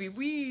 that would be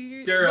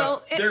weird. They're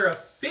a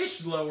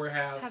fish lower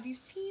half. Have you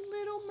seen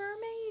Little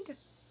Mermaid?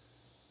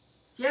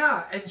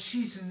 Yeah, and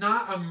she's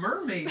not a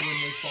mermaid when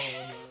they fall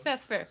in love.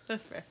 That's fair.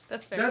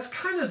 That's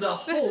kind of the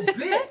whole bit.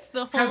 That's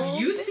the whole Have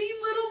you bit. seen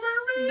Little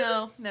Mermaid?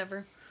 No,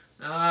 never.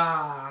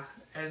 Ah,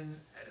 and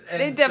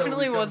it so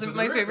definitely we come wasn't to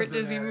my the root favorite of the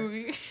Disney matter.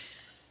 movie.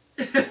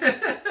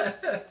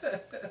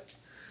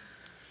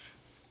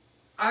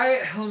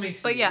 Let me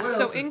see. But yeah, what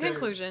so else in is there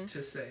conclusion,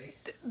 to say.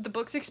 The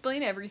books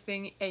explain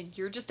everything, and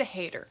you're just a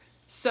hater.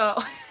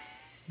 So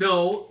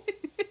No,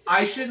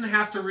 I shouldn't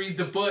have to read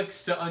the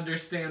books to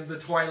understand the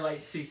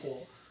Twilight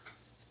sequel.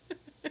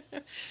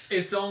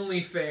 It's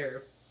only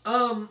fair.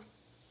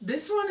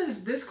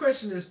 This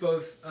question is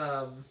both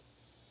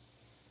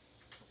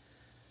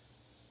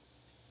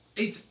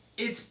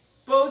it's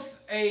both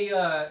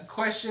a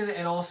question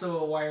and also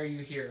a why are you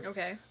here?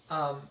 okay.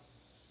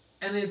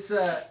 And it's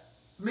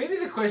maybe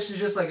the question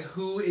is just like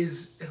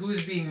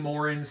who's being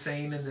more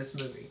insane in this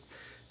movie,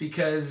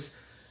 because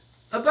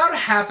about a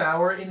half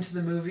hour into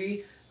the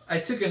movie, I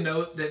took a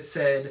note that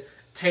said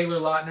Taylor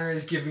Lautner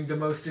is giving the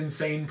most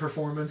insane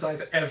performance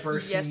I've ever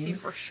seen. Yes, he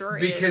for sure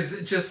is.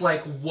 Because just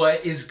like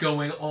what is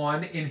going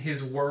on in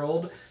his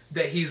world,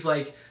 that he's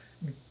like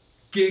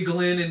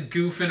giggling and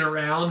goofing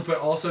around, but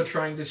also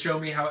trying to show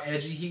me how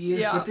edgy he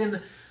is. Yeah. But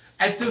then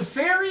at the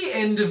very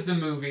end of the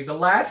movie, the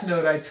last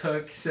note I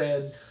took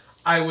said,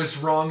 I was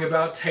wrong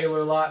about Taylor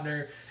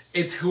Lautner.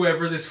 It's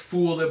whoever this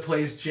fool that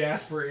plays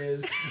Jasper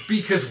is.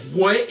 Because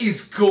what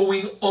is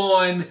going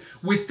on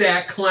with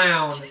that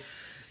clown?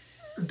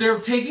 They're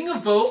taking a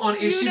vote on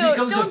if she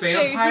becomes a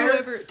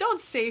vampire.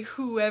 Don't say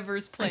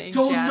whoever's playing I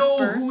don't know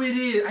Jasper. who it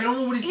is. I don't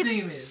know what his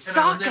name is. And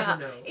Sokka. I'll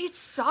never know.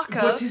 It's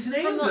Sokka. What's his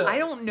name, though? I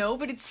don't know,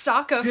 but it's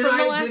Sokka Then from the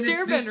then Last it's this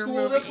Airbender fool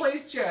movie. that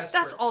plays Jasper.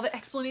 That's all the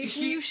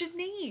explanation you should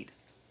need.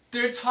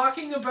 They're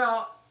talking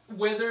about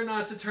whether or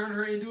not to turn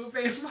her into a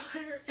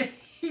vampire, and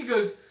he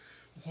goes,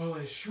 well,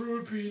 it sure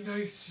would be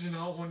nice to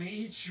not want to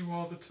eat you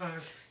all the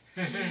time.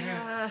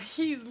 Yeah,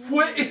 he's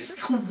What is...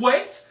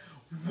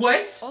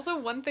 What? Also,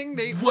 one thing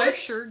they What? for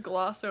sure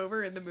gloss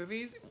over in the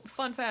movies,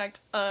 fun fact,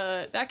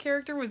 that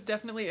character was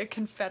definitely a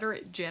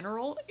Confederate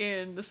general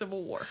in the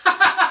Civil War.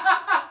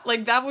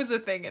 Like, that was a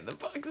thing in the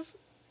books.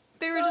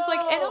 They were just like,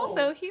 and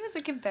also, he was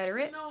a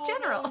Confederate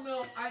general.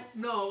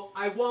 No,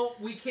 I won't.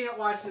 We can't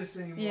watch this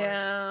anymore.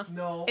 Yeah.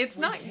 No, It's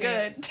we not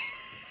can't. good.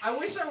 I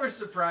wish I were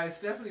surprised.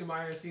 Stephanie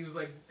Meyer seems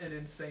like an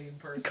insane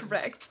person.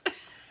 Correct.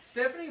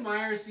 Stephanie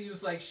Meyer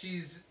seems like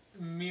she's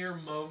mere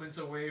moments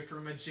away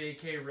from a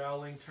J.K.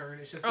 Rowling turn.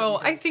 It's just that we Oh,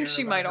 don't I think care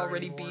she about might her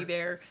already anymore. be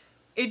there.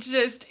 It's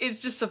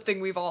just something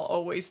we've all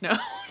always known.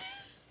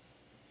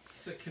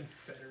 He's a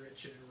Confederate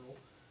general.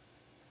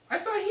 I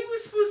thought he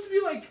was supposed to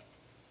be like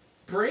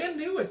brand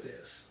new at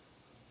this.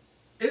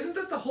 Isn't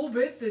that the whole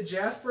bit that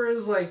Jasper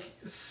is like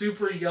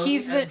super young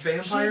at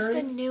vampiring?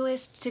 He's the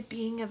newest to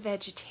being a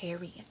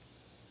vegetarian.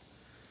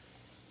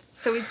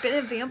 So he's been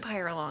a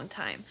vampire a long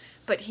time,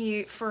 but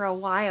he for a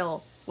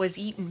while was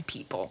eating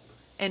people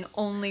and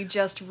only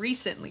just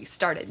recently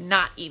started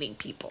not eating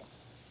people.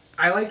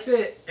 I like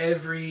that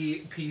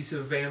every piece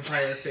of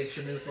vampire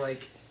fiction is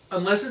like,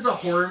 unless it's a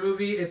horror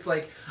movie, it's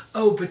like,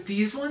 oh, but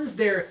these ones,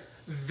 they're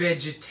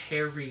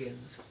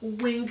vegetarians.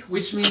 Wink,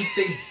 which means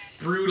they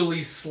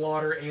brutally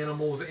slaughter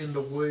animals in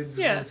the woods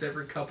once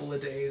every couple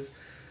of days.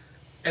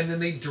 And then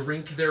they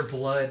drink their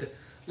blood.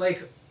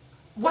 Like,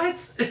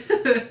 what?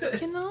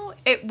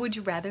 Would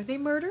you rather they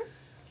murder?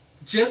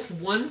 Just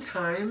one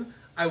time,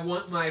 I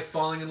want my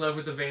falling in love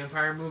with a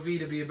vampire movie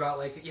to be about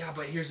like, yeah,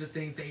 but here's the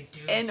thing, they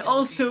do And kill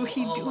also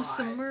people he do alive.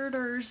 some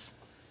murders.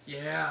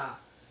 Yeah.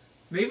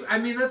 Maybe, I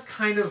mean, that's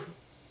kind of,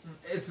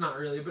 it's not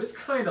really, but it's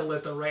kind of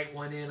let the right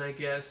one in, I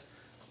guess.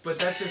 But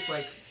that's just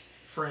like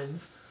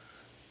Friends.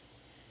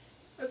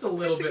 That's a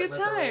little It's a bit good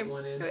let the right time.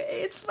 one in.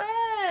 It's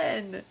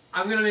fun.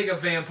 I'm going to make a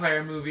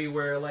vampire movie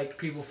where like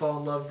people fall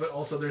in love, but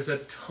also there's a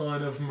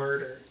ton of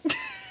murder.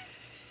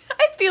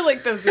 I feel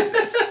like those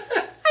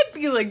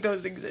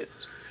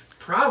exist.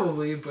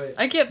 Probably, but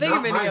I can't think not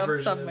of any my off the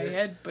version top of of my it.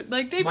 head, but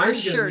like they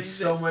Mine's for gonna sure be exist.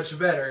 so much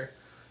better.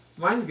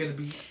 Mine's gonna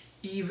be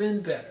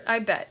even better. I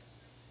bet.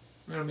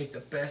 I'm gonna make the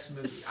best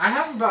movie. I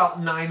have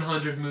about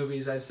 900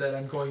 movies I've said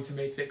I'm going to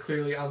make that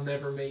clearly I'll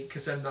never make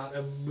because I'm not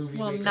a movie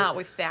maker. Well, not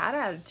with that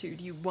attitude,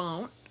 you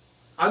won't.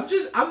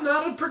 I'm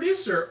not a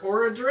producer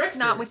or a director.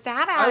 Not with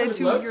that I would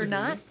attitude, love you're to be.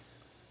 not.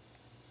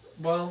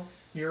 Well,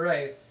 you're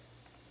right.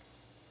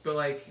 But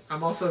like,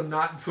 I'm also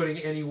not putting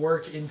any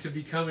work into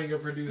becoming a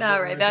producer. All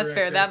or right, a that's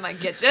fair. director. That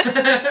might get you.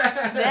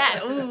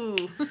 That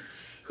ooh,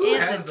 Who it's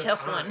has a the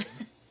tough time?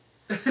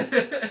 one.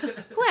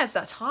 Who has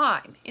the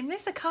time in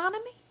this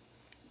economy?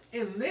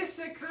 In this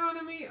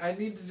economy, I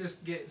need to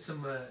just get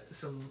some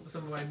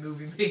of my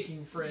movie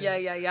making friends.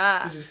 Yeah.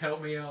 To just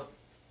help me out,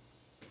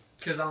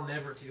 because I'll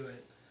never do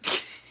it.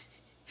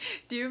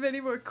 Do you have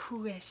any more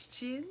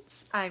questions?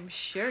 I'm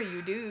sure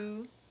you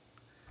do.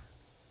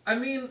 I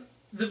mean,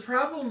 the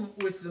problem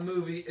with the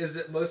movie is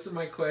that most of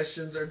my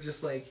questions are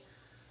just like,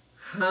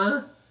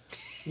 huh?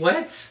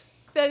 What?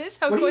 That is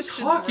how what questions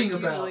are you talking work,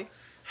 about? usually.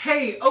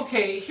 Hey,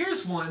 okay,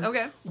 here's one.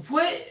 Okay.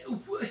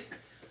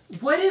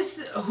 What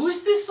is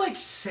who's this like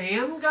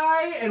Sam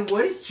guy, and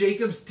what is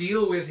Jacob's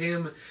deal with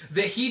him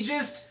that he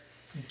just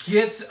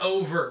gets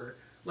over?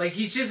 Like,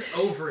 he's just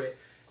over it.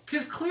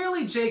 Because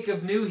clearly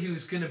Jacob knew he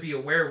was going to be a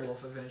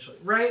werewolf eventually,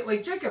 right?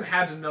 Like, Jacob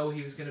had to know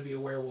he was going to be a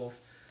werewolf.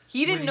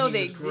 He didn't know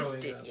they was growing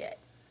existed up. yet.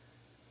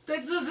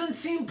 That doesn't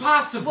seem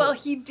possible. Well,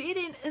 he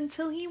didn't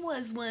until he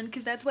was one,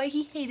 because that's why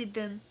he hated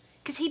them.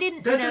 Because he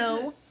didn't That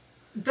know.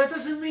 That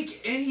doesn't make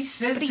any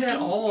sense he at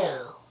didn't all.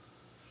 know.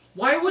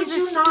 Why would He's a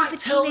you not stupid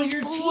tell teenage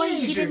your boy.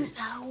 He teenagers? didn't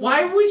know.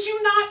 Why would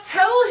you not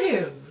tell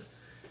him?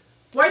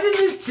 Why didn't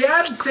his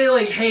dad say,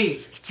 like, hey,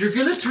 you're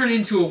going to turn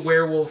into a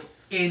werewolf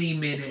any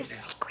minute It's a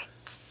now? secret.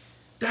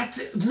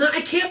 No,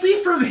 it can't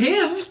be from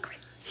him. Secret.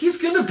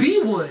 He's going to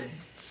be one.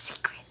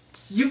 Secret.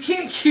 You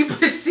can't keep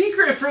a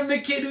secret from the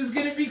kid who's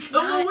going to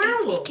become a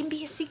werewolf. It can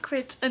be a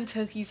secret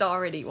until he's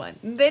already one.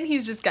 And then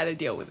he's just got to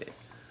deal with it.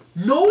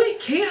 No, it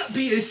can't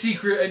be a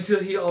secret until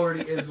he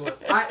already is one.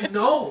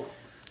 No,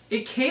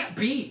 it can't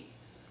be.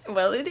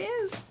 Well, it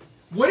is.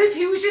 What if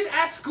he was just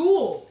at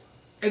school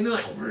and they're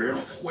like,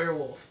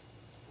 werewolf?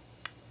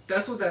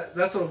 That's what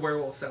a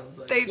werewolf sounds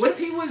like. What if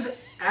he was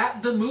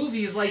at the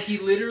movies like he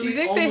literally? Do you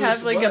think they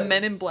have like a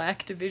Men in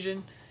Black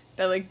division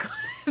that like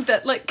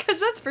because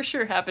that's for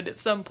sure happened at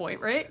some point,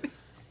 right?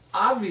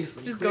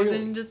 Obviously, Just clearly. goes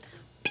in and just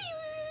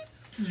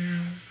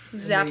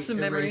zaps some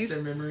memories.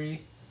 Their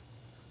memory.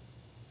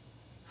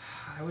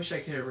 I wish I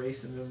could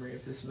erase the memory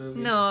of this movie.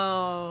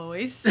 No,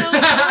 it's so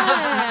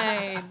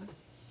fine.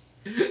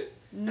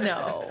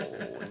 No.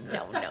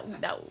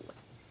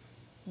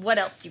 What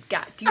else you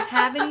got? Do you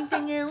have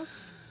anything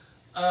else?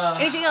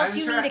 Anything else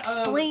you need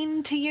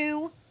explained to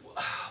you?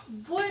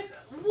 What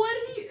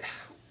do you...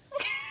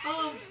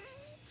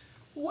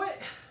 what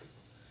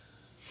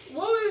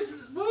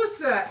was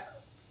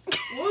that?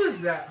 What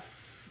was that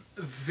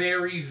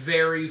very,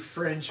 very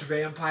French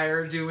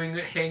vampire doing,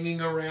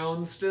 hanging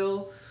around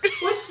still?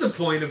 What's the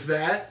point of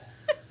that?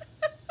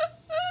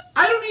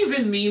 I don't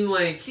even mean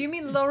like... Do you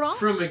mean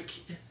Laurent?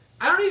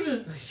 I don't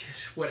even...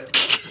 Whatever.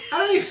 I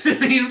don't even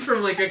mean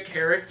from like a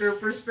character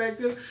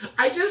perspective.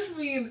 I just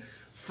mean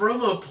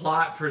from a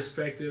plot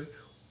perspective.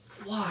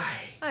 Why?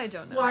 I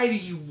don't know. Why do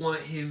you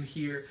want him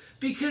here?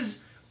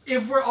 Because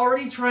if we're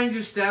already trying to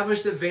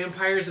establish that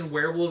vampires and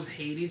werewolves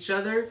hate each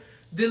other,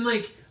 then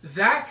like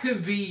that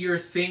could be your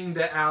thing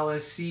that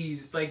Alice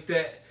sees, like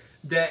that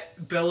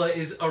Bella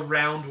is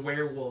around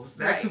werewolves.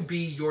 That Right. could be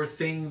your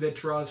thing that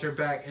draws her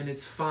back, and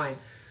it's fine.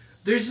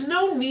 There's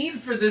no need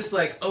for this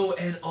like, oh,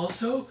 and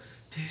also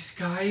this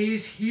guy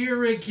is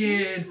here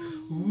again.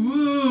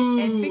 Ooh,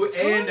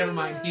 and never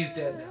mind, he's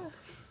dead now.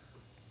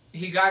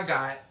 He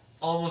got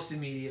almost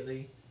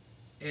immediately.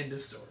 End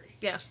of story.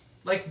 Yeah.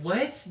 Like,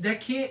 what? That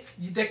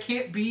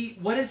can't be.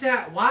 What is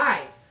that?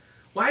 Why?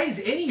 Why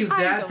is any of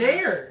that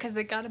there? Because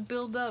they gotta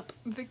build up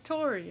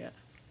Victoria.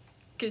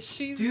 Because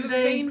she's Do the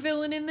they? main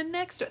villain in the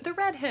next... The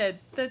redhead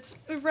that's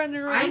running I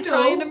around know.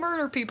 trying to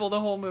murder people the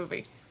whole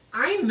movie.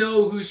 I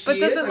know who she But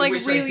is. doesn't, I like,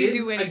 wish I really didn't.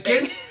 do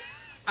anything.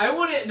 I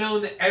want it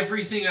known that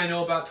everything I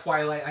know about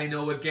Twilight, I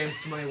know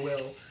against my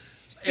will.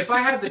 If I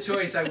had the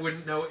choice, I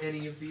wouldn't know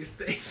any of these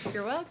things.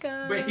 You're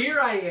welcome. But here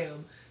I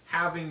am,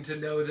 having to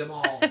know them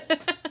all.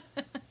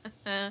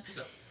 There's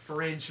a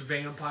French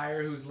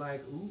vampire who's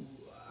like, ooh,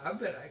 I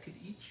bet I could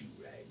eat you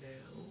right now.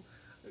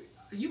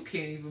 You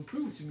can't even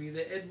prove to me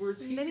that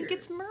Edward's here. And then he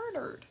gets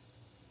murdered.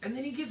 And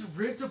then he gets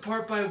ripped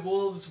apart by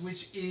wolves,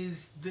 which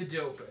is the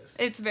dopest.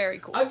 It's very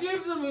cool. I'll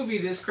give the movie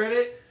this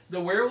credit. The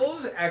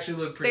werewolves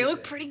actually look pretty They look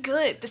sick. pretty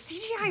good. The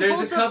CGI There's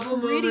holds a couple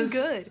up pretty moments-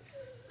 good.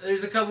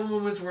 There's a couple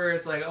moments where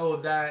it's like, oh,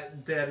 that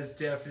is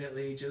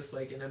definitely just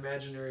like an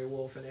imaginary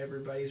wolf and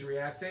everybody's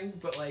reacting.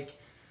 But like,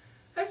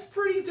 that's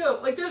pretty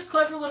dope. Like, there's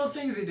clever little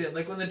things he did.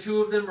 Like when the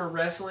two of them are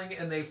wrestling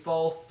and they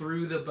fall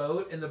through the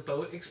boat and the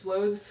boat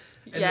explodes.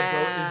 And the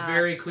boat is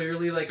very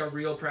clearly like a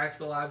real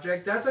practical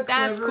object. That's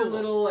clever cool.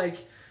 little like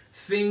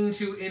thing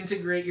to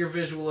integrate your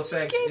visual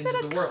effects gave into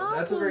it the a world.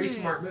 That's a very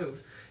compliment. smart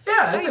move.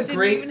 Yeah, that's I a didn't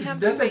great even have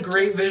to that's a make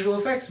great visual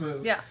effects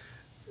move. Yeah.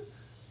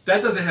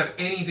 That doesn't have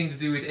anything to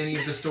do with any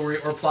of the story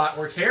or plot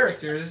or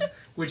characters,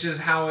 which is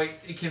how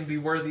it can be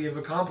worthy of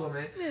a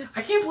compliment. Yeah.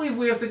 I can't believe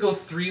we have to go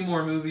 3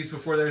 more movies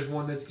before there's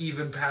one that's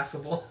even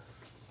passable.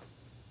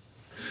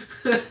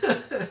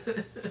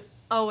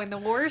 Oh, and the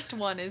worst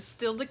one is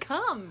still to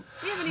come.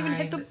 We haven't even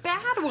hit the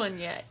bad one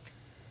yet.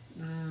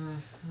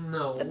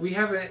 No, we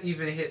haven't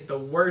even hit the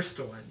worst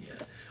one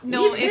yet.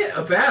 No, We've it's hit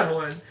a bad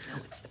one.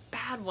 No, it's the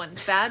bad one.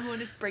 Bad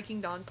one is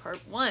Breaking Dawn Part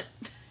 1.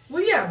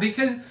 Well, yeah,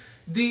 because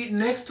The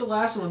next to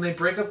last one, they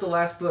break up the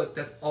last book.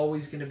 That's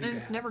always going to be And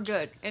bad. it's never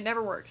good. It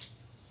never works.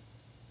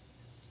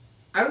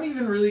 I don't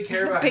even really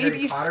care about Harry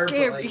Baby's Potter,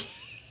 scary. but like,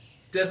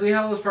 Deathly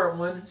Hallows Part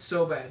 1,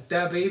 so bad.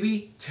 That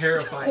baby,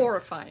 terrifying.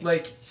 Horrifying.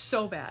 Like,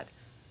 so bad.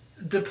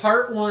 the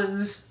Part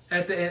 1s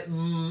at the end,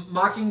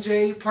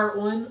 Mockingjay Part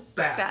 1,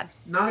 bad. Bad.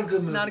 Not a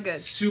good movie. Not a good.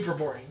 Super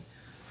boring.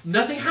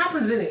 Nothing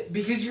happens in it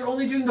because you're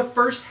only doing the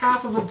first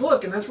half of a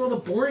book, and that's where all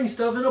the boring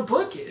stuff in a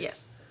book is.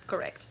 Yes,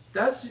 correct.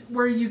 That's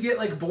where you get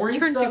like boring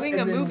You're stuff. doing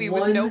and a then movie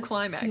one with no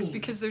climax scene.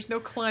 because there's no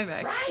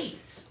climax.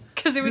 Right.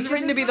 Because it was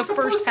Because written to it's be the not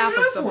supposed first to half of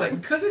have something. one,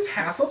 because it's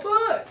half a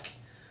book.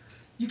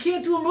 You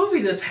can't do a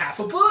movie that's half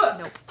a book.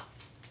 Nope.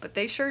 But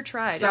they sure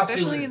tried, Stop doing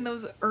especially it. in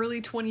those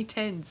early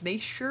 2010s. They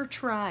sure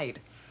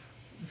tried.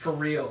 For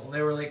real.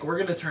 They were like, we're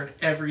going to turn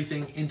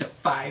everything into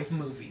 5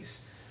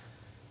 movies.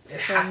 It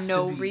For has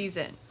no to be.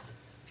 reason.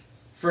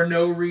 For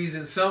no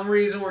reason. Some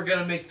reason we're going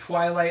to make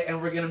Twilight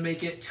and we're going to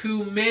make it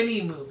too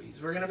many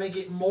movies. We're going to make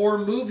it more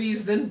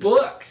movies than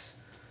books.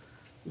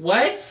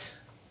 What?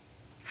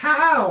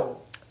 How?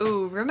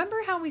 Ooh, remember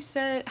how you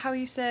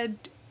said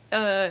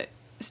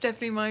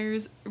Stephanie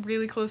Meyer's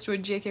really close to a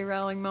J.K.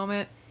 Rowling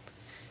moment?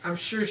 I'm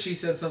sure she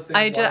said something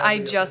I wildly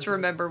just offensive.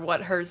 remember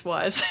what hers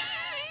was.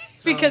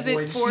 Because Oh,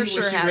 boy. it for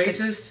sure was she happened.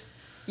 racist?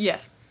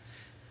 Yes.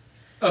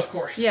 Of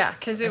course. Yeah,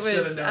 because it I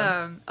should've was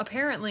known.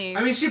 apparently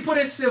I mean, she put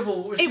it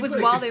civil. She it was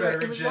put while they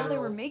Confederate were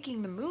general.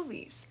 making the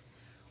movies.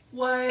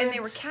 What? And they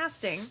were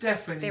casting.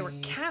 Stephanie. They were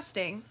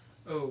casting.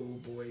 Oh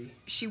boy.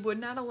 She would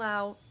not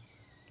allow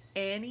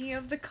any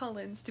of the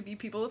Cullens to be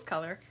people of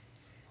color.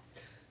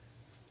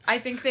 I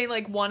think they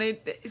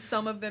wanted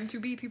some of them to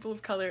be people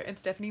of color, and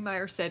Stephanie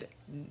Meyer said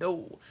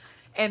no.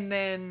 And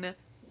then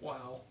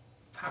Wow.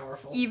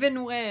 Powerful.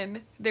 even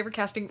when they were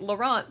casting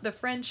Laurent, the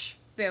French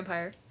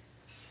vampire,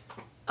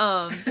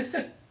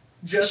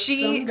 Just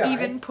she some guy.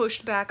 even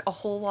pushed back a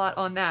whole lot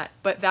on that.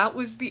 But that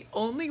was the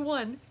only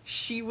one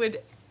she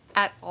would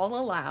at all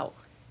allow.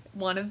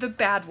 One of the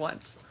bad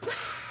ones.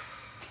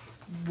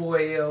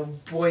 Boy, oh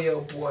boy,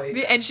 oh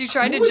boy. And she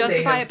tried Who to would they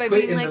justify have it by put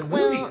being in like, the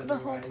movie well, the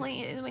whole otherwise?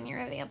 point is when you're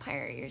a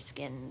vampire, your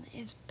skin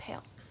is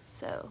pale.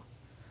 So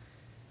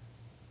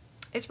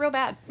it's real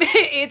bad.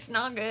 It's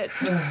not good.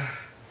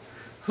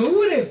 Who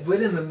would have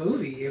been in the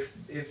movie if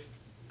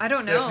I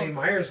don't Stephanie know.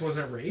 Myers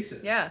wasn't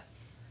racist? Yeah.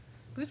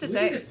 Who's to Who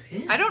say? would it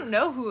have been? I don't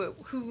know who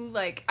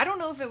I don't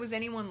know if it was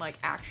anyone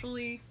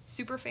actually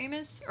super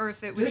famous or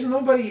if it was There's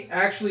nobody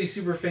actually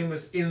super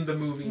famous in the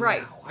movie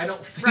Right. now. I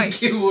don't think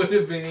Right. it would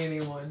have been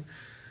anyone.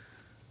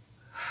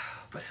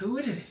 But who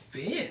would it have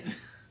been?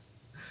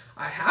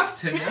 I have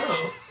to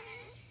know.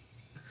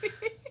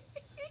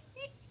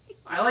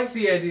 I like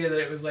the idea that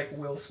it was like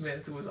Will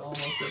Smith who was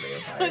almost a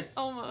It vampire. was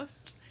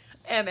almost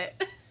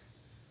Emmett.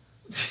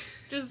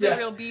 Just the Yeah.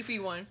 real beefy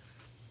one.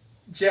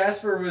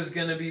 Jasper was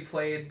gonna be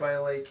played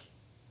by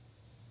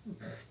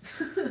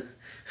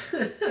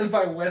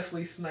by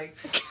Wesley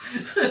Snipes.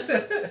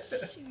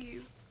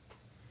 Jeez.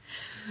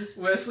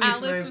 Wesley Alice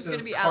Snipes was as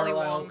gonna be Ali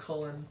Carlisle Wong.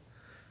 Cullen.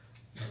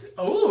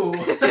 Oh.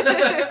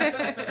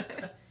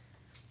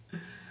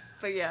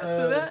 But yeah, Oh,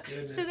 so that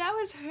goodness.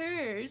 was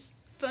hers.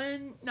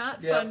 Fun,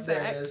 not Yep, fun there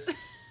fact. it is.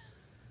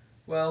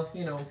 Well,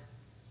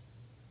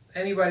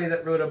 anybody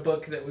that wrote a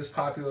book that was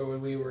popular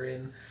when we were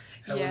in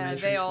Yeah, elementary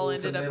they all school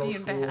to ended up middle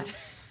being school.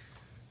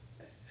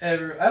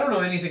 bad. I don't know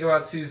anything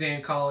about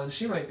Suzanne Collins.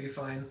 She might be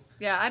fine.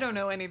 Yeah, I don't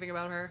know anything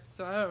about her,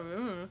 so I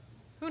don't.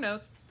 Who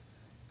knows?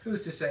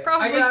 Who's to say?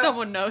 Probably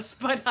someone knows,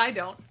 but I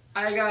don't.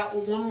 I got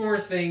one more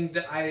thing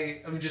that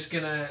I'm just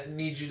gonna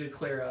need you to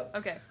clear up.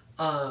 Okay,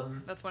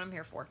 Um, that's what I'm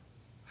here for.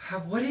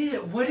 what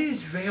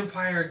is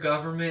vampire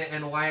government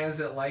and why is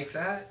it like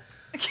that?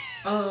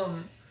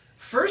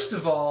 First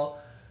of all,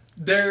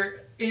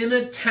 they're in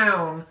a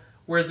town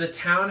where the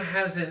town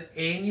has an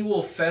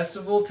annual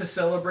festival to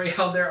celebrate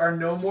how there are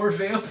no more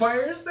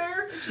vampires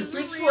there,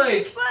 which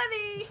really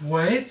funny.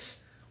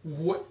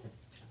 what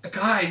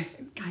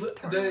guys,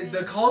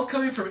 the calls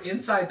coming from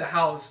inside the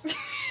house.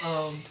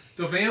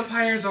 The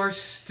vampires are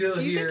still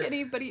Do you here. think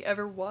anybody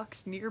ever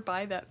walks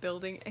nearby that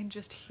building and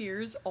just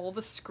hears all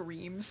the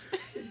screams?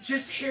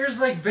 Just here's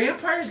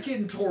vampires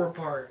getting tore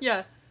apart.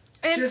 Yeah.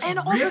 And, Just and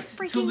all the ripped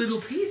freaking to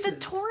little pieces. the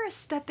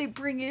tourists that they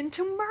bring in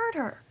to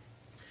murder.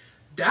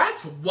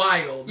 That's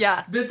wild.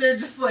 Yeah. That they're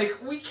just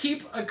we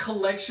keep a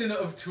collection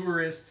of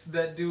tourists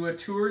that do a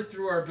tour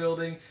through our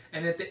building,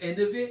 and at the end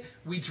of it,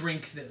 we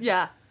drink them.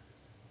 Yeah.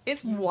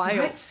 It's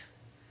wild.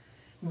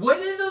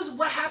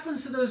 What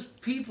happens to those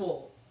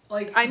people?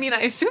 I mean,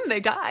 I assume they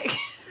die.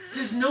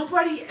 Does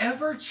nobody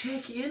ever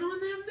check in on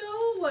them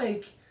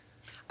though?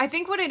 I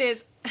think what it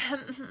is.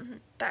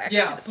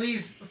 Yeah,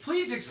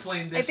 please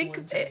explain this I think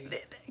one to me.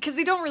 because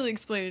they don't really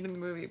explain it in the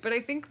movie, but I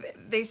think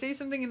they say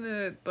something in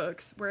the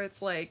books where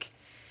it's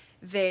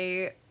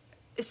they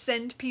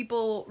send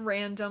people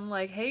random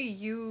hey,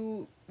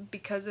 you,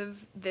 because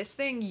of this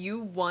thing, you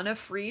won a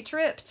free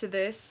trip to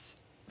this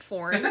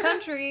foreign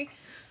country.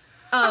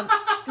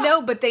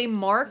 No, but they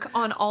mark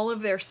on all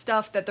of their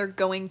stuff that they're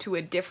going to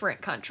a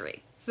different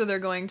country. So they're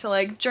going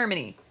to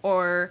Germany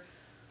or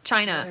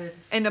China,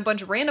 Yes. and a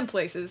bunch of random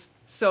places.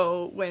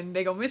 So when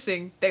they go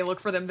missing, they look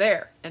for them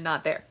there and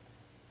not there.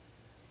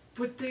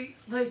 But they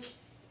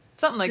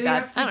Something like they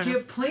that. have I to don't know.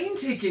 get plane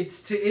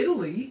tickets to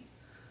Italy.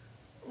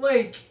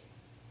 Like,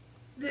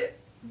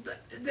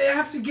 they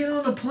have to get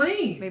on a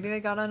plane. Maybe they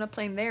got on a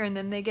plane there and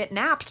then they get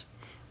napped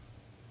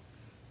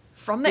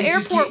from the They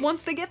just airport get-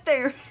 once they get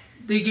there.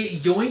 They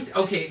get yoinked.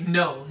 Okay,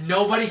 no,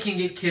 nobody can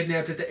get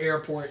kidnapped at the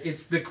airport.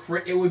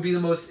 It would be the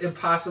most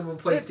impossible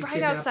place It's to right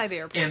kidnap outside the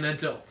airport. an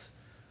adult.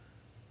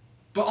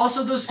 But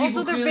also, those people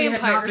Also, they're clearly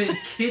had not vampires. been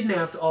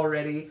kidnapped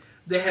already.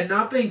 They had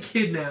not been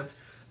kidnapped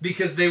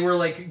because they were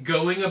like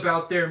going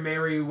about their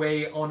merry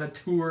way on a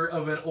tour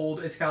of an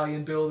old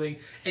Italian building,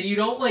 and you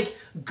don't like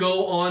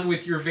go on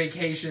with your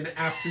vacation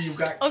after you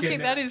got kidnapped. Okay,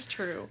 that is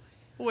true.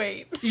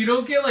 Wait. You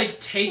don't get like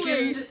taken,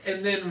 Wait.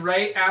 and then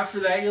right after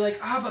that you're like,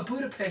 but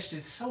Budapest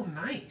is so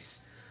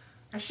nice.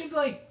 I should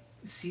like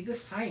see the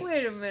sights.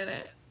 Wait a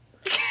minute.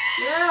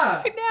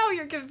 Yeah. Now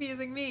you're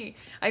confusing me.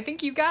 I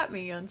think you got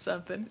me on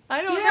something.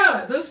 I don't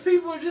Yeah, know. those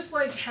people are just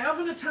like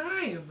having a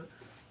time.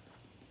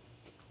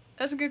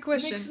 That's a good It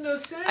question. makes no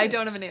sense. I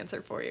don't have an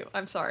answer for you.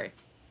 I'm sorry.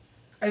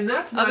 And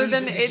that's not Other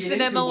than even to it's get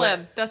an into MLM.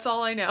 what- That's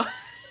all I know.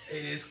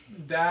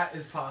 That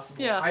is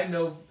possible. Yeah. I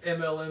know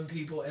MLM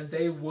people, and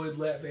they would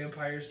let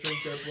vampires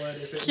drink their blood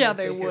if it Yeah, meant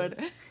they could-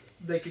 would.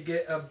 They could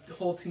get a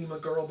whole team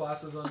of girl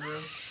bosses on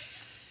them.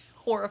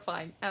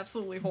 Horrifying.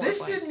 Absolutely horrifying.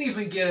 This didn't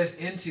even get us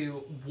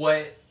into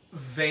what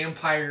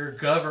vampire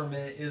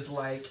government is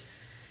like,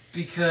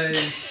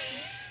 because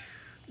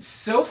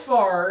so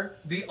far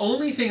the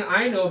only thing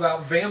I know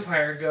about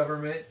vampire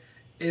government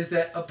is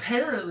that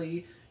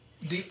apparently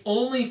the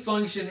only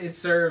function it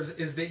serves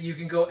is that you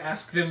can go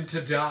ask them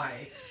to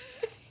die.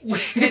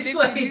 It's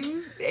like,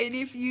 and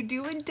if you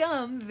do it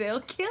dumb,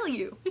 they'll kill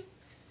you.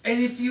 and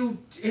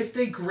if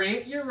they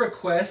grant your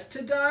request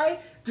to die,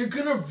 they're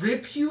gonna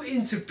rip you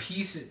into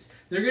pieces.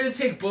 They're gonna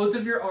take both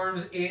of your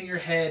arms and your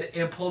head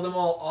and pull them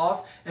all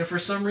off, and for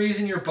some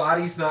reason your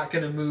body's not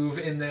gonna move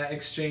in that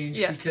exchange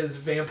because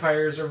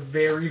vampires are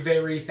very,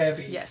 very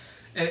heavy. Yes.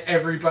 And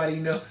everybody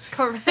knows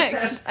Correct.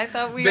 that. I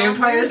thought we all knew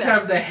Vampires that.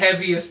 have the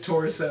heaviest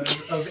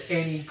torsos of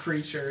any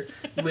creature,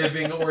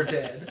 living or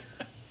dead.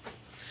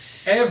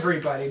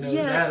 Everybody knows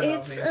that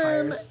about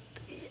vampires.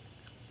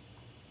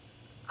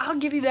 I'll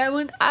give you that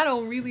one. I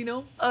don't really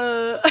know.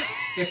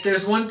 If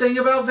there's one thing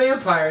about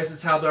vampires,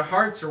 it's how their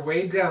hearts are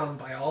weighed down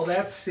by all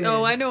that sin.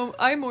 Oh, I know.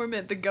 I more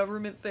meant the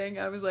government thing.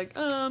 I was like,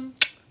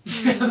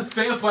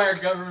 Vampire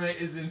government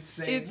is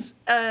insane. it's,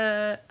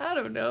 I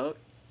don't know.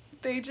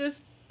 They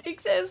just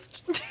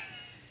exist.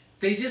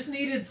 They just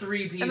needed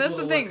 3 people. And that's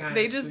to the thing. look kinda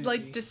They just, spooky.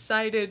 like,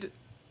 decided...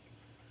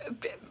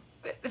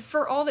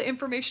 For all the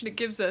information it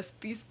gives us,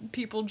 these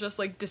people just,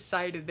 like,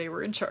 decided they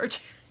were in charge.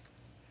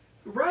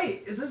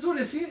 Right. That's what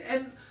it seems.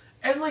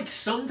 And like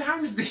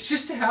sometimes they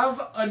just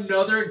have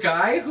another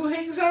guy who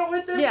hangs out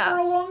with them Yeah. for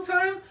a long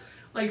time.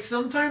 Like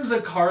sometimes a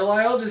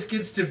Carlisle just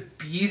gets to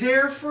be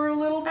there for a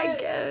little bit. I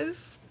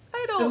guess.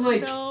 I don't And,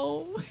 like,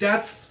 know.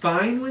 That's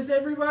fine with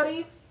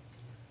everybody.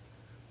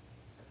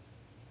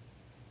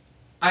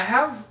 I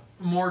have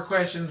more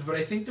questions, but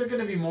I think they're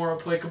going to be more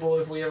applicable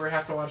if we ever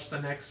have to watch the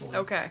next one.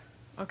 Okay.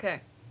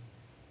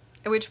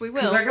 Which we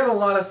Because will. I got a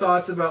lot of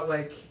thoughts about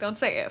like Don't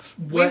say if.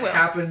 We what will.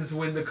 happens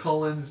when the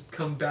Cullens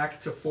come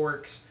back to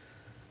Forks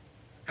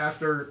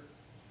after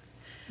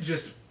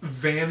just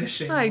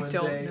vanishing I one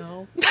don't day.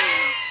 know.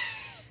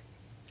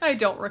 I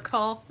don't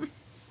recall.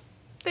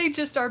 They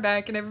just are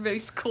back and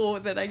everybody's cool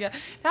with it, I guess.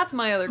 That's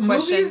my other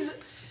question. Movies,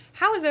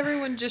 How is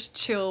everyone just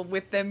chill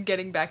with them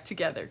getting back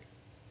together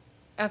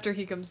after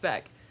he comes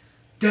back?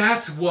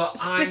 that's what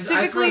that's what I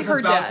Specifically was her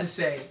about dad. to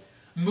say.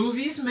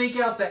 Movies make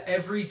out that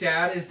every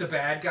dad is the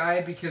bad guy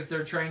because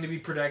they're trying to be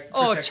protective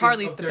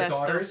Charlie's of the their best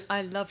daughters. though.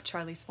 I love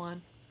Charlie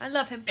Swan. I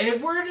love him.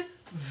 Edward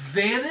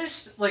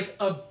vanished, like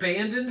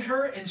abandoned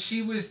her, and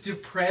she was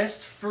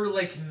depressed for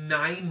like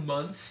 9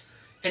 months.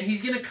 And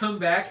he's gonna come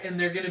back, and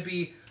they're gonna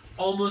be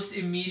almost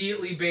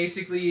immediately,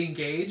 basically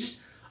engaged.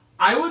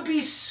 I would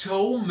be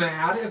so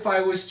mad if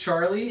I was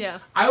Charlie. Yeah.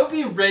 I would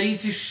be ready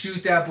to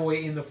shoot that boy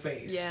in the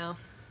face. Yeah.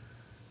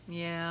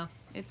 Yeah.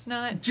 It's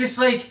not. Just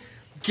like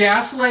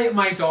gaslight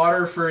my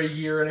daughter for a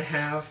year and a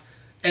half.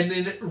 And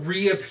then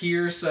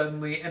reappear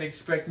suddenly and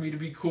expect me to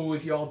be cool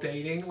with y'all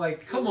dating?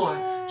 Like, come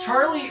on.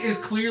 Charlie is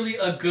clearly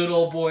a good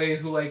old boy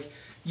who, like,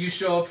 you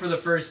show up for the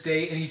first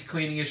date and he's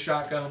cleaning his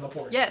shotgun on the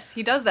porch. Yes,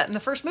 he does that in the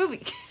first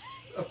movie.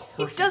 Of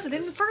He course does it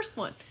in the first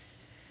one.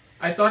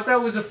 I thought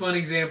that was a fun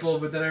example,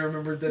 but then I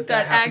remembered that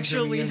That happened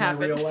actually to me in happened.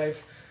 my real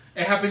life.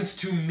 It happens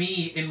to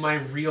me in my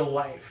real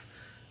life.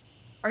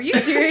 Are you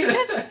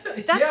serious?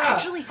 That's Yeah.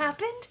 actually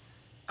happened?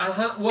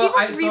 Uh-huh. Well, People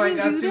I really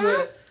got do to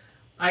that?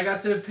 I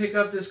got to pick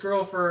up this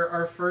girl for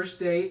our first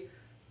date,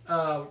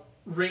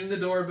 ring the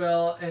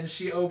doorbell, and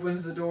she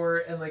opens the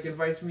door and like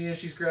invites me in.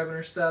 She's grabbing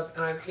her stuff,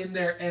 and I'm in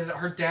there, and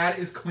her dad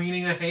is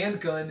cleaning a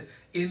handgun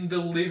in the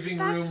living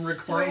room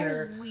That's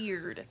recliner. so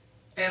weird.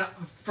 And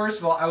first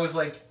of all, I was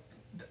like,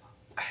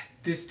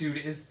 this dude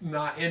is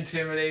not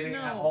intimidating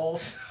at No. all.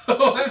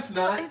 So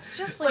It's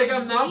just like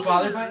I'm not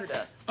bothered by it.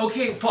 weird.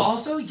 Okay, but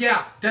also,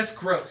 yeah, that's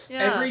gross. Yeah.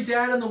 Every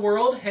dad in the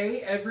world,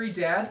 hey, every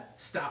dad,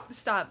 stop.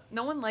 Stop.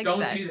 No one likes Don't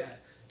that. do that.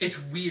 It's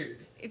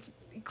weird. It's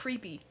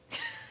creepy.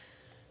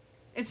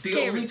 It's The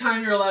scary. only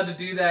time you're allowed to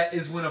do that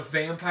is when a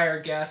vampire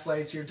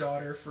gaslights your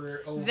daughter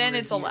for over Then a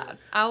it's year. allowed.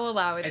 I'll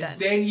allow it And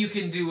then. you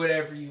can do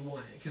whatever you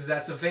want, because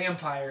that's a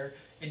vampire,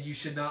 and you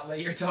should not let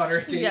your daughter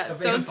date Yeah, a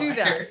vampire. don't do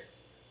that.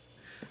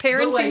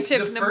 Parenting But, like, tip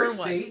the number first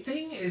 1. date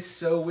thing is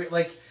so weird.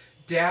 Like,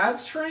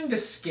 dads trying to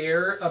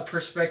scare a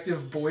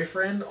prospective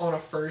boyfriend on a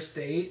first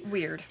date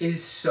Weird.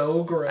 is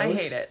so gross. I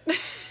hate it.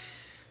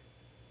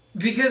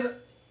 Because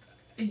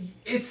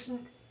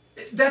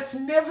that's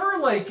never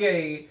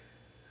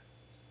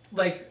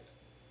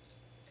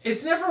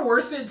it's never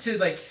worth it to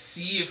like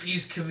see if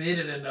he's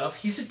committed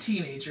enough. He's a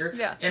teenager.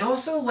 Yeah. And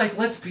also, like,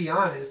 let's be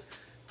honest,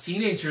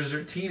 teenagers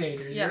are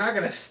teenagers. Yeah. You're not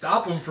gonna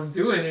stop him from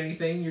doing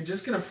anything. You're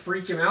just gonna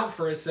freak him out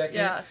for a second.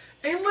 Yeah.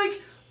 And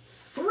like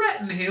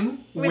threaten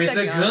him with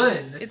a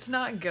gun. It's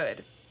not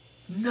good.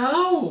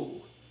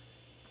 No.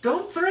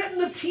 Don't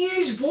threaten a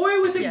teenage boy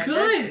with a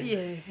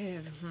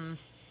gun.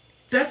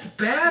 That's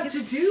bad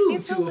to do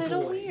It's to a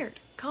little boy. weird.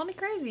 Call me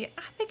crazy.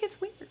 I think it's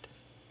weird.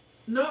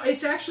 No,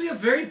 it's actually a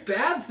very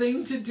bad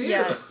thing to do.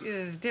 Yeah.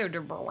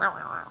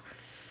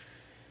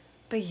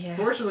 But yeah.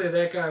 Fortunately,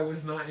 that guy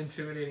was not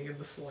intimidating in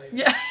the slightest.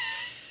 Yeah.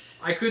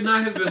 I could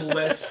not have been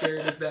less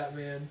scared of that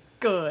man.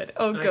 Good.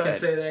 Oh, And I good. can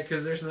say that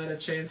because there's not a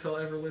chance he'll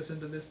ever listen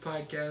to this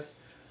podcast.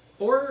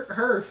 Or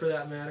her, for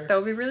that matter. That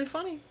would be really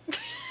funny.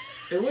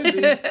 It would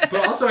be.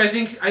 But also, I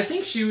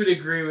think she would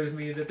agree with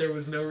me that there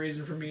was no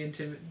reason for me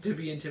to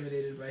be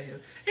intimidated by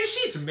him. And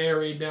she's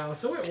married now,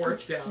 so it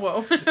worked out.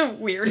 Whoa.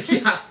 Weird.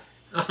 Yeah.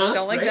 Uh-huh,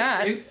 Don't like right?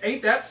 that.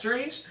 Ain't that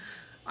strange?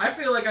 I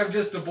feel like I'm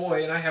just a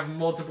boy and I have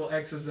multiple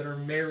exes that are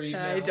married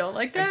now. I don't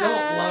like that. I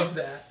don't love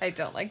that. I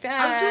don't like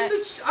that.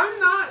 I'm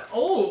not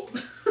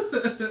old.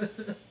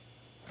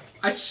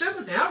 I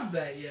shouldn't have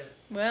that yet.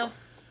 Well,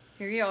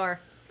 here you are.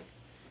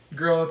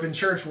 Grow up in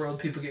church world,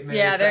 people get married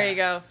Yeah, there fast. you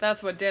go.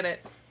 That's what did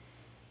it.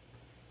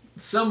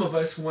 Some of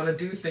us want to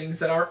do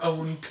things at our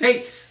own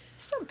pace.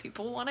 Some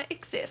people want to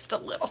exist a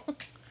little.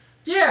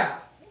 Yeah.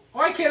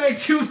 Why can't I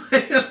do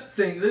my own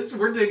thing?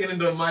 We're digging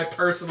into my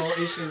personal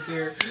issues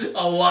here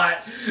a lot.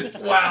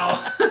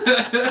 Wow.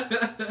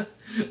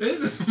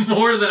 This is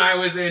more than I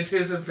was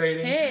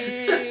anticipating.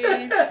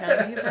 Hey,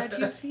 tell me about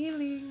your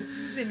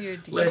feelings and your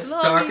deep Let's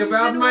talk longings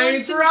about and my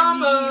wants and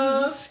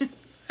drama. dreams.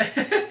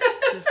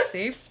 It's a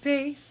safe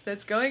space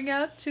that's going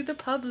out to the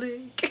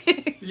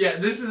public. Yeah,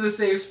 this is a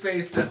safe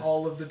space that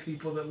all of the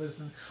people that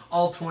listen,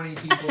 all 20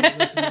 people that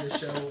listen to the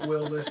show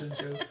will listen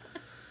to.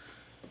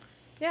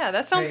 Yeah,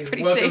 that sounds Hey,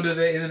 pretty welcome safe. to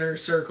the inner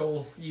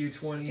circle, you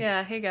 20.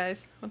 Yeah, hey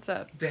guys, what's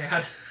up?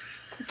 Dad.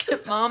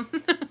 Mom.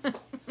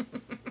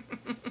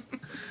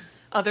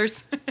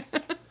 Others.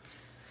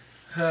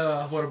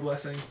 What a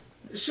blessing.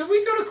 Should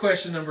we go to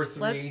question number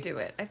 3? Let's do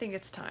it. I think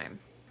it's time.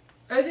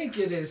 I think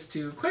it is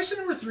too. Question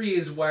number 3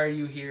 is why are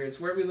you here? It's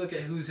where we look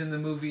at who's in the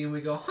movie and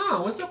we go,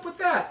 what's up with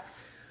that?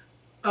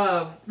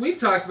 We've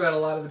talked about a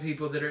lot of the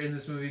people that are in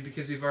this movie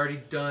because we've already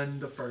done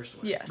the first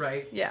one. Yes.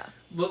 Right? Yeah.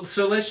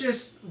 So let's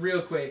just,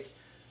 real quick,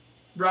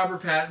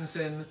 Robert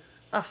Pattinson.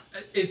 Ugh.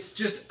 It's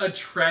just a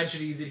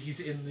tragedy that he's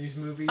in these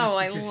movies. Oh,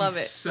 I because love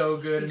he's it. so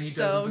good and he He's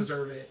doesn't so-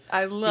 deserve it.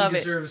 I love he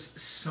it.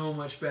 deserves so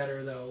much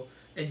better, though.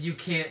 And you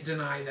can't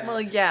deny that.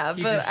 Well, yeah,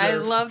 He but I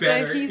deserves love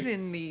better. that he's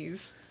in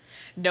these.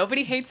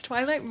 Nobody hates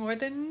Twilight more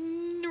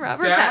than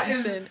Robert That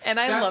Pattinson, is- and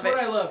I love That's it.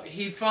 what I love.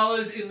 He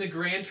follows in the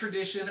grand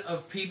tradition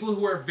of people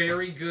who are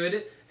very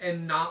good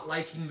and not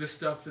liking the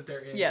stuff that they're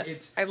in. Yes,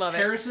 it's I love it.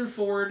 Harrison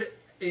Ford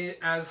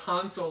as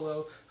Han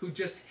Solo, who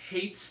just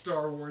hates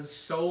Star Wars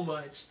so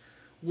much.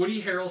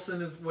 Woody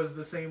Harrelson was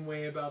the same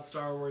way about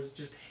Star Wars,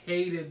 just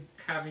hated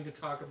having to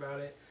talk about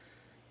it.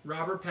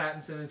 Robert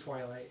Pattinson in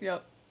Twilight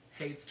Yep.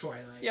 hates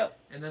Twilight. Yep.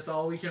 And that's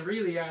all we can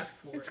really ask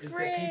for, It's is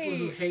that people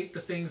who great. hate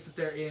the things that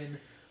they're in,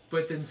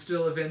 but then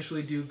still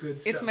eventually do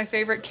good stuff. It's my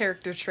favorite also.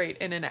 character trait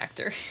in an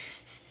actor.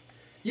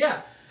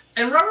 Yeah.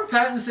 And Robert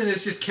Pattinson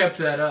has just kept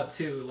that up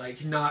too,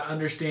 like not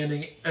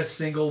understanding a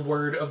single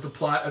word of the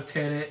plot of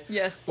Tenet.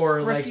 Yes.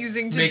 Or like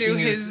refusing to do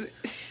his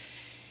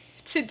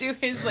to do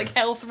his like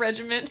health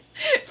regimen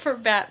for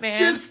Batman.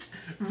 just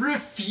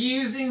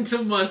refusing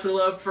to muscle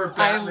up for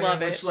Batman.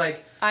 love it. Which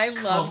like I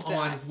come loved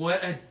on, that.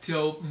 what a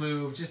dope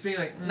move! Just being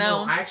like,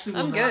 No, no, I actually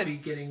will I'm not good. be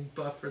getting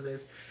buff for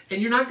this, and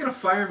you're not gonna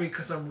fire me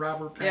because I'm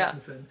Robert Yeah.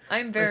 Pattinson.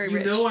 I'm very like, you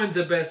rich. know I'm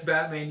the best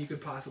Batman you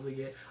could possibly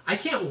get. I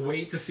can't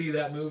wait to see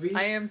that movie.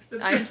 I am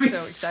It's I gonna am be so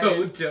so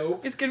excited.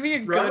 dope. It's gonna be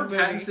a Robert good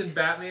movie. Pattinson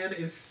Batman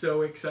is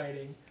so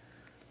exciting.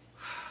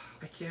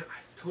 I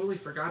totally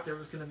forgot there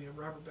was gonna be a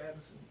Robert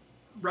Pattinson.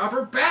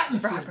 Robert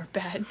Pattinson. Robert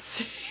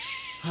Pattinson.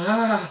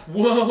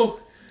 Whoa!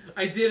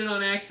 I did it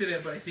on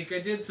accident, but I think I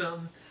did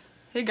something.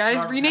 Hey guys,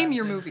 Robert rename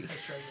your Pattinson, movie. a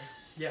treasure.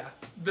 Yeah,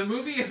 the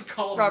movie is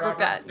called Robert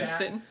Bat.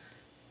 Pattinson.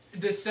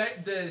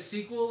 The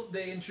sequel,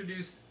 they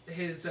introduced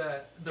his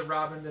the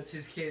Robin that's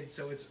his kid,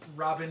 so it's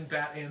Robin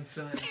Bat and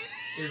Son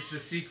is the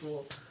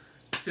sequel,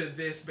 to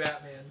this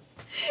Batman.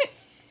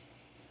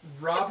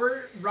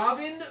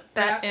 Robin,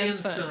 Bat and and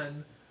Son.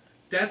 Son.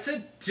 That's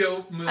a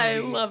dope movie. I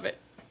love it.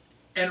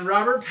 And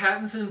Robert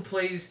Pattinson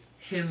plays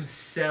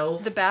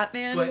himself. The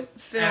Batman but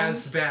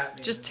films as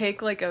Batman. just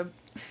take like a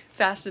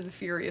Fast and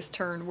Furious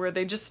turn where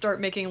they just start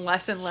making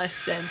less and less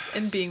sense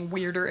and being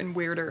weirder and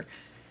weirder.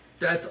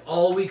 That's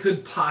all we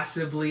could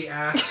possibly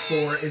ask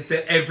for is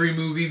that every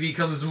movie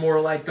becomes more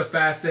like the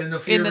Fast and the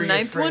Furious In the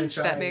ninth franchise.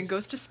 one, Batman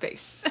goes to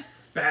space.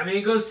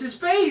 Batman goes to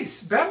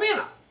space.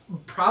 Batman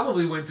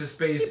probably went to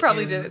space. He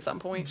probably in did at some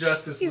point.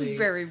 Justice League. He's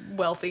very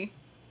wealthy.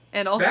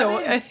 And also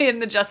Batman- in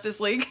the Justice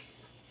League.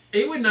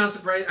 It would not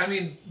surprise. I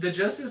mean, the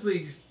Justice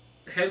League's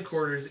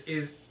headquarters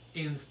is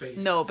in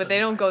space. No, but they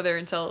don't go sometimes. there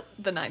until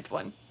the ninth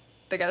one.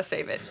 They gotta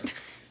save it.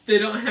 They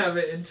don't have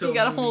it until. You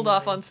gotta movie hold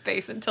off 9. on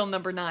space until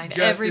number 9.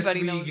 Justice Everybody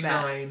League knows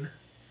that. 9.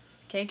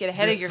 Can't get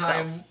ahead This of yourself.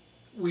 time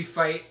we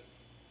fight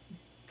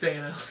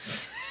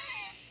Thanos.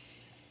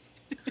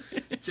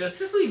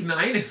 Justice League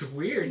 9 is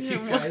weird, you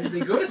guys. They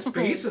go to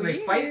space and they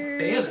fight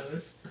Weird.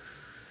 Thanos.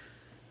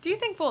 Do you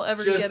think we'll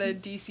ever Just- get a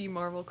DC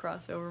Marvel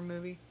crossover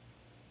movie?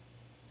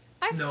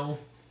 No.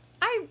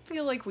 I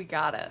feel like we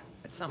gotta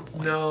at some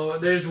point. No,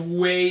 there's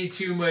way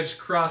too much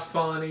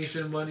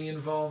cross-pollination money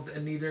involved,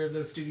 and neither of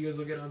those studios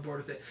will get on board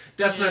with it.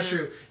 That's not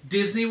true.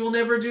 Disney will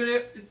never do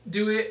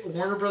it.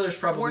 Warner Brothers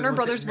probably Warner wants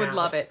Brothers it would now.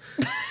 love it.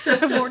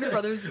 Warner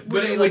Brothers would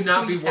But be it like, would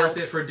not be "Please worth help.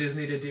 it for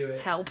Disney to do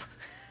it. Help.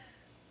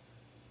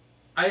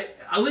 I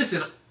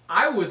listen.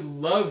 I would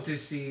love to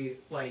see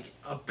like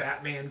a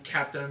Batman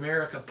Captain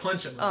America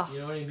punch him up. Oh. You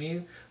know what I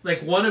mean?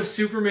 Like one of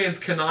Superman's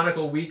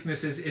canonical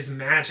weaknesses is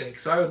magic.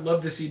 So I would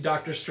love to see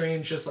Doctor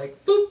Strange just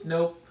like boop,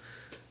 nope,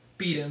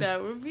 beat him.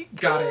 That would be cool.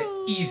 Got it,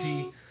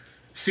 easy.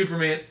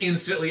 Superman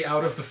instantly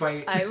out of the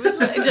fight. I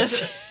would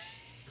just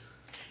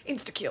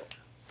insta kill.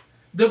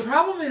 The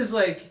problem is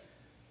like.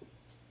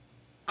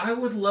 I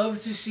would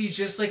love to see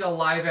just like a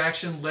live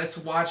action, let's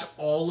watch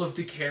all of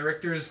the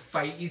characters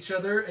fight each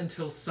other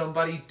until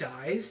somebody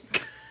dies.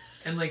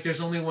 And like there's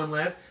only one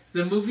left.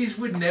 The movies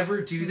would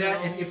never do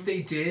that. And if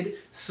they did,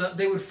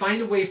 they would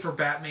find a way for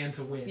Batman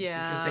to win.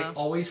 Yeah. Because they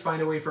always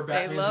find a way for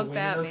Batman to love win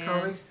in those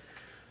Batman. comics.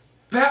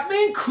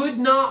 Batman could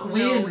not No,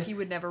 win he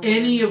would never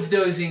any win. of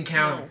those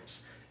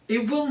encounters.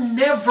 It will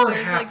never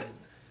There's happen.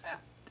 like,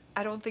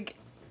 I don't think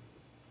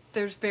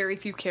there's very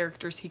few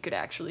characters he could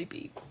actually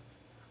beat.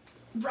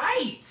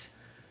 Right.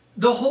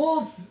 The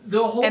whole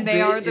And they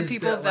bit are the is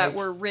people that like,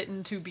 were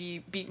written to be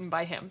beaten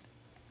by him.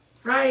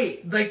 right.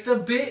 Like the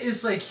bit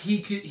is like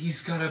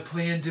he's got a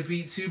plan to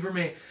beat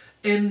Superman.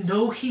 And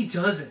no, he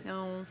doesn't.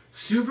 No,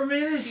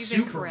 Superman is he's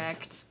Superman.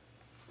 incorrect.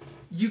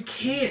 You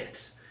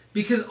can't.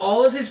 Because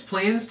all of his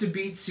plans to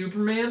beat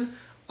Superman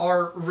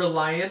are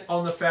reliant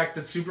on the fact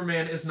that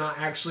Superman is not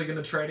actually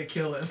going to try to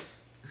kill him.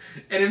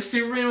 And if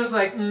Superman was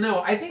like,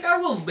 no, I think I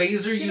will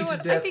laser you, You know to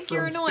what? death I think from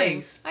you're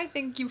annoying. space. I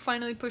think you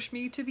finally pushed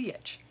me to the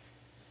edge.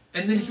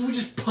 And then he would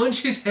just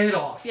punch his head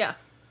off. Yeah.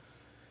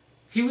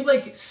 He would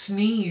like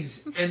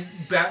sneeze and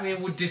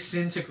Batman would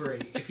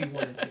disintegrate if he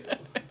wanted to.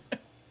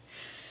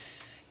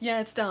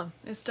 Yeah, it's dumb.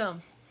 It's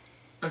dumb.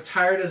 I'm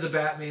tired of the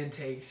Batman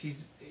takes.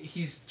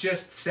 He's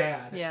just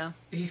sad. Yeah.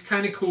 He's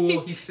kind of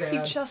cool. He's sad. He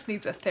just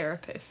needs a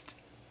therapist.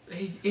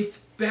 If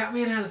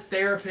Batman had a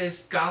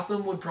therapist,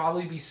 Gotham would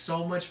probably be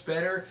so much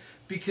better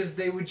because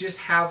they would just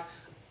have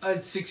a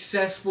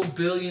successful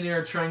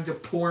billionaire trying to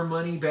pour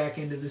money back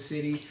into the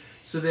city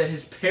so that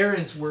his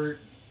parents were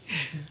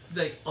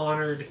like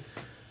honored.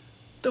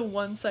 The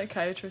one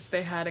psychiatrist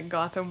they had in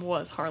Gotham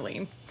was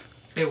Harleen.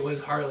 It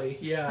was Harley,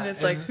 yeah. And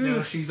it's like, no,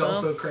 "Ooh, she's well."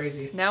 also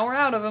crazy. Now we're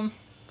out of him.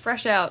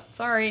 Fresh out.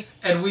 Sorry.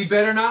 And we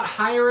better not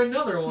hire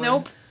another one.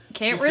 Nope.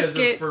 Can't because risk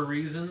it. for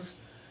reasons.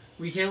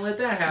 We can't let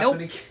that happen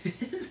Nope.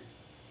 again.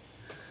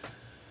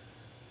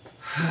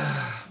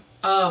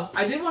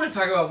 I did want to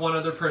talk about one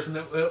other person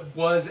that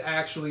was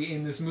actually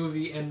in this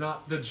movie and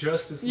not the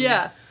Justice League.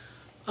 Yeah.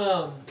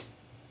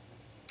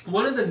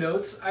 One of the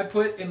notes I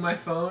put in my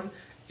phone,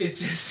 it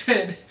just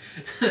said,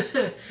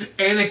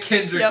 Anna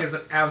Kendrick Yep. is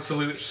an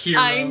absolute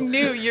hero. I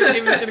knew your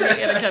name was going to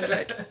be Anna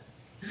Kendrick.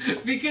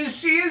 Because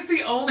she is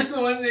the only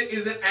one that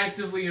isn't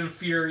actively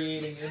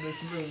infuriating in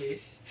this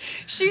movie.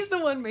 She's the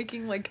one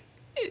making, like,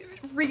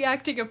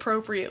 reacting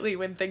appropriately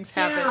when things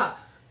happen. Yeah.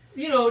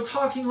 You know,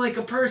 talking like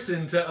a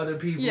person to other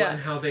people Yeah. and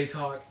how they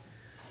talk.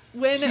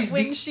 When She's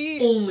when the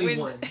she only when,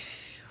 one.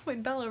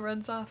 When Bella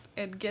runs off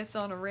and gets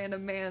on a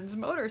random man's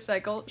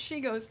motorcycle, she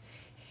goes,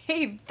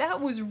 "Hey,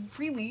 that was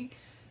really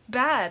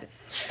bad,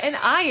 and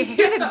I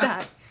hated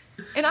that,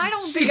 and I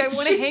don't think I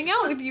want to hang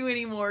out with you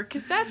anymore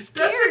because that's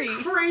scary."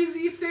 That's a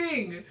crazy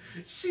thing.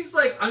 She's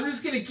like, I'm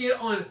just gonna get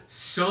on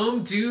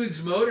some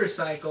dude's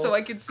motorcycle, So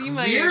I could see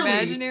my clearly-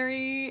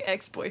 imaginary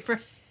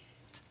ex-boyfriend.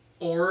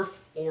 or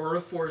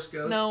a force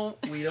ghost. No,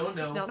 we don't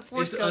know. it's not a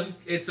force it's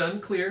ghost. It's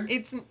unclear.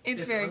 It's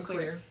very unclear.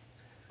 clear.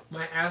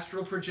 My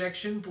astral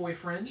projection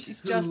boyfriend, She's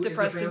who just is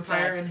depressed a and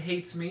vampire sad. and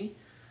hates me,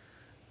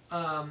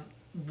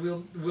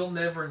 we'll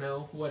never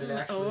know what it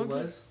actually okay.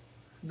 was.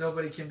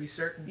 Nobody can be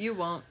certain. You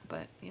won't,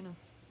 but you know.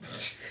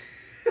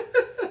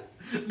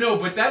 No,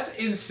 but that's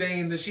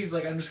insane that she's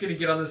like, I'm just gonna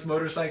get on this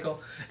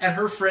motorcycle, and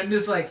her friend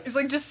is like, it's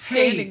like just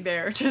hey, standing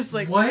there, just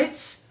like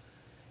what?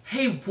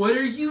 Hey, what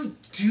are you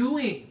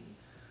doing?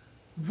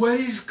 What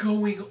is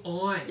going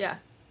on? Yeah.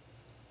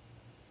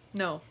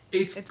 No.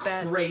 It's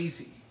bad.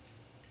 crazy.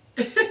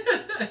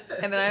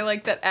 And then I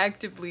like that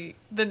actively,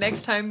 the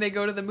next time they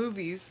go to the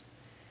movies,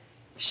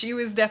 she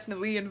was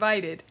definitely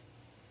invited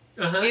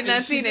in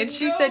that scene. And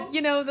she said,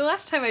 you know, the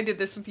last time I did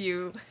this with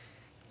you,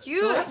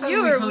 you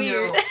were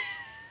weird.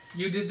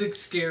 You did the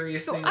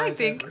scariest so thing I I've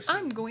think ever seen.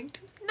 I'm going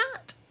to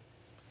not,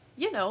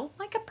 you know,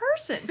 like a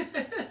person.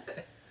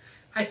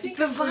 I think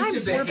the I'm going to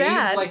vibes were behave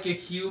bad. like a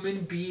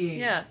human being.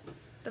 Yeah.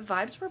 The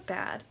vibes were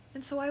bad,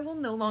 and so I will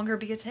no longer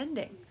be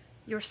attending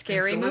your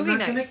scary And so I'm movie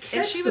not gonna nights.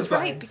 And catch she the was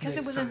right, vibes because it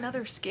next was time.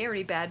 another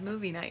scary bad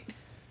movie night.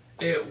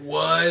 It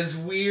was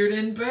weird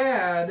and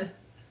bad.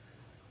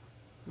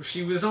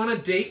 She was on a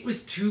date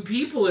with two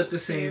people at the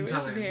same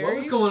time. What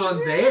was going on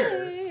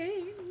there?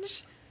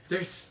 strange.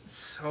 There's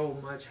so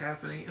much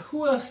happening.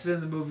 Who else is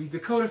in the movie?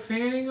 Dakota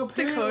Fanning,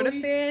 apparently? Dakota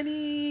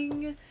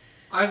Fanning.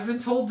 I've been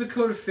told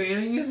Dakota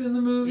Fanning is in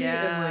the movie.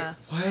 Yeah.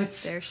 I'm like, what?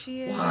 There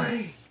she is.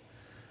 Why?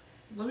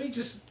 Let me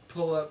just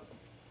pull up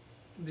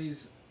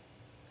this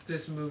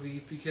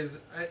movie because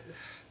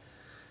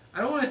I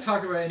don't want to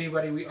talk about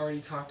anybody we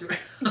already talked about.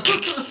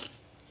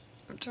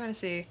 I'm trying to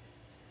see.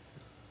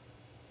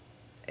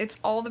 It's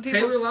all the people.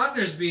 Taylor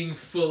Lautner's being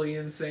fully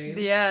insane.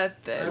 Yeah,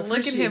 I look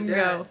at him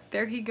appreciate go. that.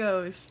 There he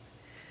goes.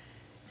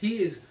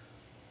 He is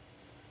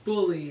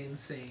fully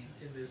insane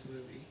in this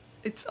movie.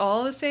 It's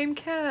all the same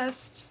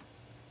cast.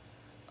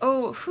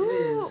 Oh, who?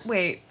 It is.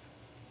 Wait.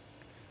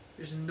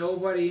 There's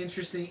nobody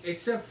interesting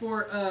except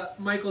for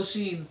Michael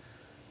Sheen,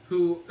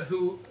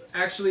 who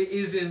actually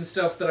is in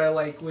stuff that I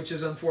like, which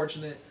is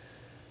unfortunate.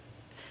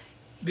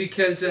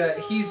 Because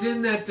he's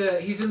in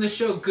the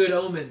show Good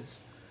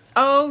Omens.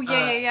 Oh,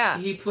 yeah.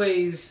 He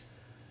plays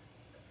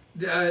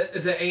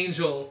the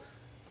angel,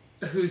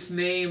 whose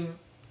name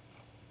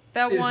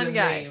That is one a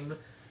guy. name.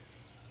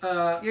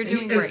 You're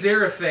doing great.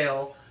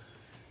 Aziraphale.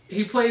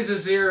 He plays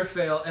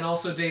Aziraphale, and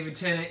also David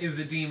Tennant is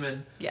a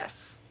demon.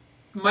 Yes.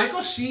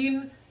 Michael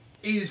Sheen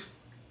is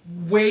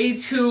way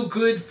too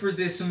good for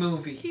this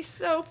movie. He's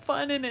so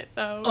fun in it,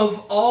 though. Of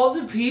all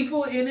the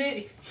people in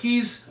it,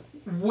 he's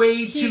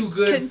way too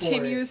good for it. He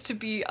continues to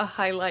be a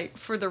highlight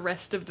for the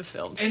rest of the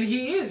films. And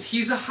he is.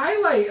 He's a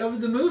highlight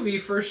of the movie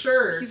for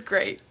sure. He's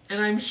great.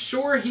 And I'm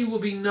sure he will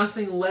be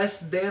nothing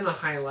less than a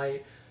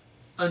highlight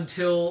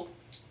until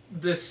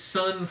the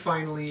sun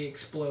finally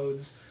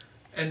explodes.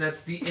 And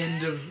that's the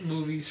end of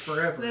movies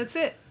forever. That's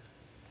it.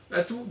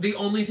 That's the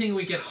only thing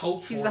we can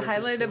hope for. He's the at this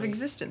highlight of point.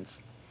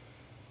 existence.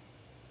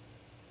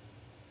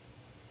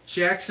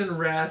 Jackson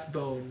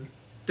Rathbone.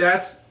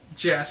 That's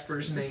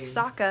Jasper's name.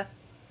 Sokka.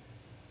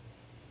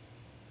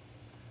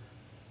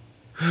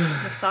 The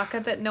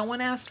Sokka that no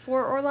one asked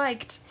for or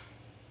liked.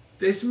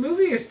 This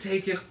movie has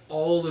taken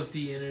all of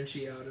the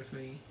energy out of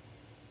me.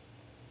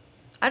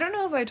 I don't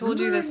know if I told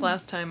you this Remember-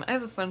 last time. I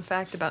have a fun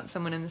fact about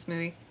someone in this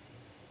movie.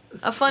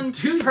 A fun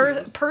Do you?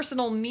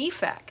 personal me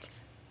fact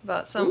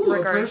about Ooh,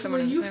 regarding a someone personal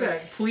in this you movie.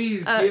 fact.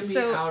 Please Uh, get me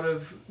so out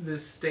of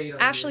this state.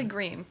 I'm Ashley in.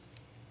 Greene,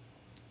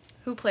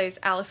 who plays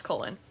Alice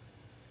Cullen,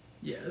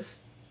 Yes.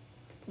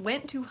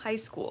 went to high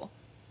school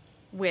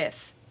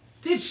with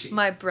Did she?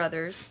 my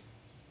brother's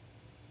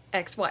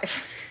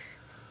ex-wife.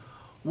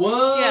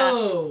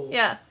 Whoa.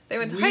 Yeah, they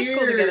went to high school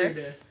together.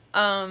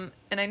 Weird.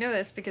 And I know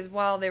this because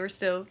while they were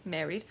still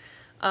married,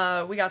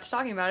 we got to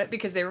talking about it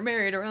because they were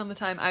married around the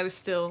time I was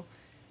still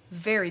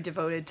very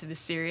devoted to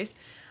this series.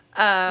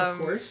 Of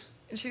course.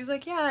 And she was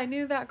like, yeah, I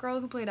knew that girl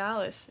who played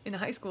Alice in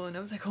high school. And I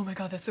was like, oh my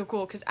God, that's so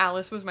cool. Because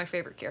Alice was my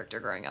favorite character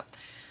growing up.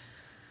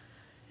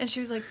 And she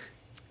was like,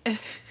 and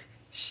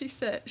she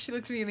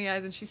looked me in the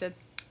eyes and she said,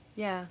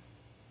 yeah,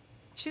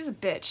 she's a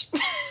bitch.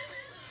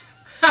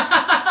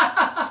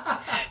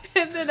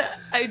 And then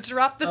I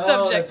dropped the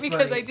subject that's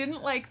because funny. I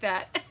didn't like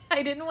that.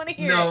 I didn't want to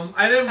hear it. No,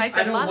 I don't. I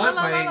said, don't "La, want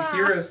la, la, my la, la."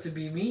 heroes to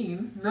be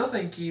mean. No,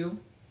 thank you.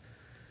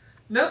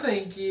 No,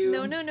 thank you.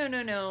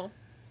 No.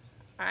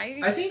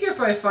 I think if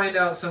I find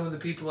out some of the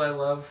people I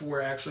love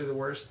were actually the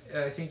worst,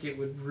 I think it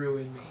would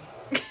ruin me.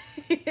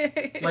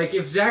 Like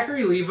if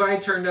Zachary Levi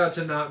turned out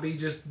to not be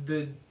just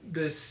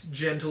this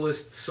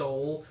gentlest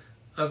soul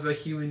of a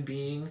human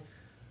being,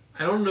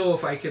 I don't know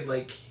if I could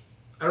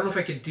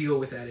deal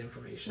with that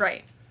information.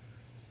 Right.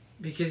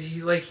 Because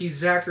he's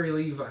Zachary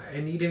Levi. I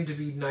need him to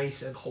be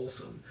nice and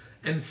wholesome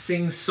and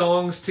sing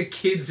songs to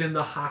kids in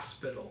the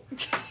hospital.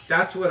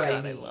 That's what I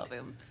God, need. I love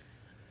him.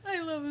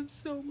 I love him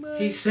so much.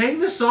 He sang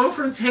the song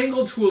from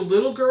Tangled to a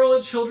little girl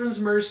at Children's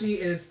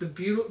Mercy, and it's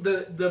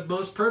the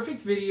most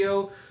perfect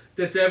video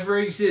that's ever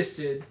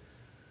existed.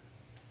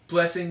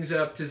 Blessings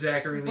up to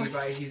Zachary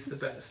Levi. He's the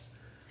best.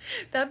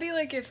 That'd be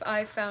like if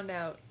I found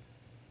out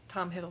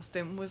Tom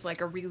Hiddleston was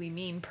like a really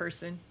mean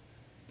person.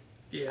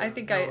 Yeah, I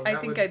think no,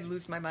 I'd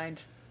lose my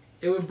mind.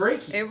 It would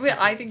break you.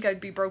 I think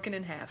I'd be broken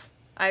in half.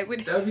 I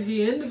would. That would be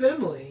the end of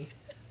Emily.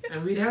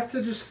 And we'd have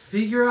to just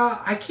figure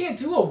out... I can't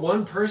do a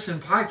one-person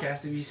podcast.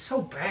 It'd be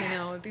so bad. I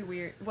know, it'd be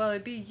weird. Well,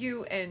 it'd be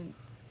you and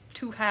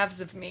two halves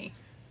of me.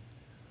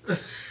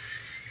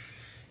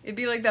 It'd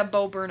be like that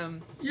Bo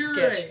Burnham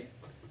sketch.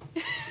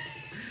 Right.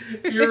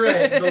 You're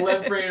right. The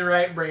left brain,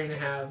 right brain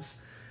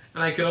halves.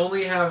 And I could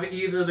only have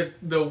either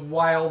the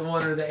wild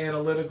one or the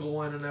analytical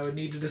one, and I would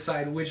need to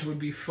decide which would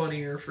be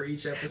funnier for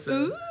each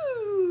episode.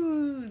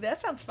 Ooh,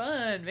 that sounds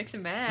fun. Mix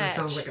and match. That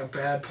sounds like a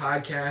bad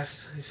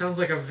podcast. It sounds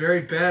like a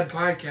very bad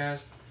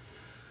podcast.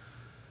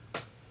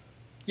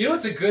 You know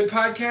what's a good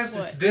podcast?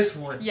 What? It's this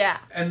one. Yeah.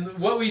 And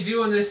what we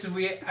do on this is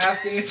we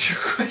ask and answer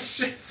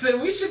questions. And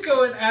we should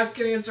go and ask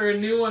and answer a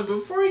new one. But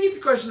before we get to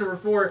question number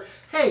 4,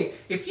 hey,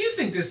 if you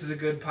think this is a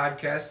good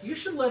podcast, you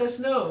should let us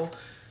know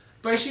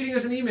by shooting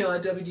us an email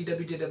at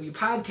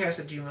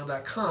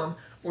wdwjwpodcast@gmail.com,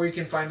 or you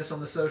can find us on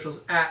the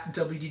socials at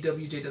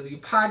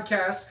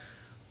wdwjwpodcast.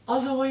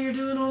 Also, while you're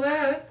doing all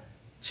that,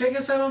 check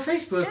us out on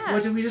Facebook. Yeah.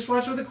 What did we just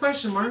watch with a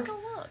question mark? Take a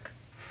look.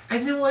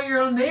 And then while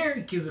you're on there,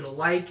 give it a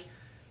like.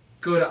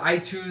 Go to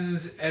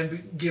iTunes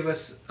and give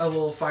us a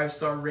little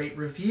 5-star rate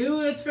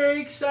review. That's very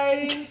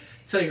exciting.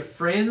 Tell your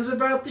friends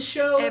about the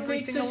show. Every It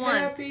makes single us one.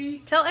 happy.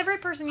 Tell every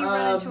person you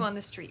run into on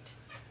the street.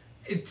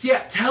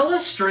 Tell a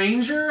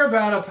stranger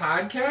about a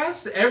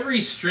podcast. Every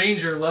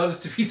stranger loves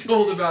to be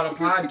told about a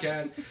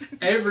podcast.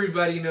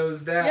 Everybody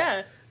knows that.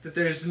 Yeah. That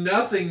there's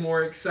nothing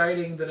more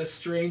exciting than a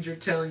stranger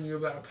telling you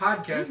about a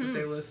podcast that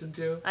they listen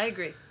to. I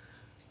agree.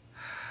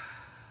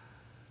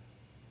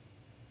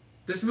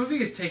 This movie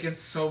has taken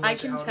so much I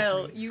can out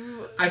tell of me.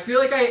 you. I feel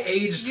like I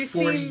aged You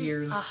 40 seem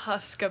years. a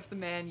husk of the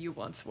man you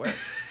once were.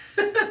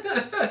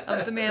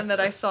 Of the man that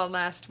I saw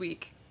last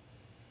week.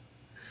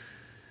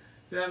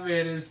 That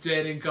man is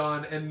dead and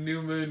gone, and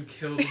New Moon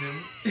killed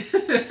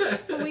him.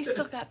 But we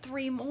still got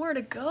 3 more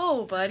to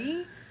go,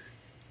 buddy.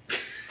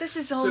 This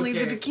is only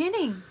the okay.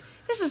 beginning.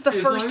 This is the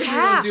As first long as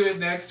half. we don't do it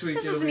next week,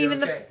 This it'll isn't be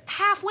even okay. the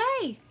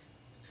halfway.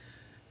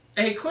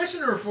 Hey, question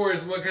number 4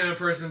 is what kind of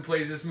person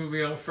plays this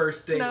movie on a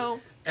first date?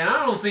 No. And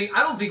I don't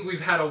think we've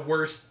had a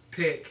worse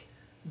pick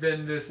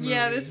than this movie.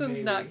 Yeah, this one's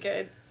maybe. not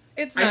good.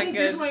 It's I not think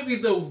good. this might be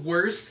the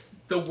worst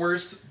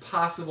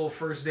possible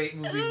first date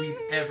movie we've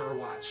ever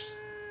watched.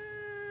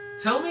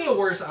 Tell me a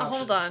worse option.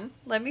 Hold on.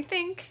 Let me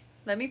think.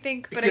 But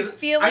Because I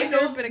feel like I know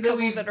there have been a couple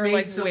we've that are made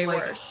like some, way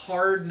like, worse.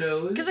 hard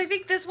nose. Because I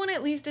think this one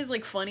at least is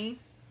like funny.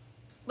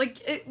 Like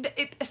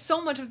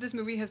so much of this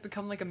movie has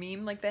become like a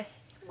meme. Like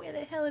where the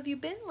hell have you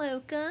been,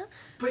 Loca?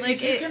 But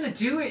like if you're gonna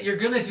do it, you're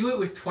gonna do it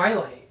with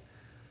Twilight.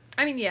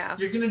 I mean, yeah.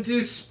 You're gonna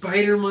do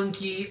Spider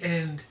Monkey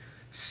and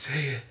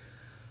say it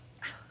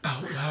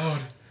out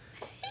loud.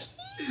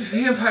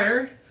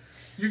 Vampire.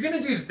 You're gonna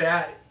do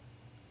that,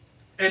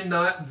 and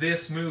not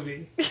this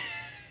movie.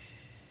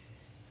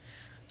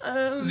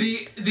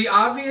 The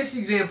obvious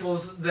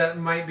examples that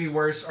might be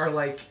worse are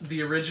like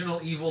the original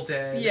Evil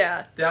Dead.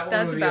 Yeah, that one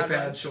that's would be a a bad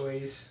bad one.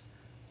 choice.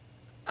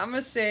 I'm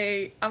gonna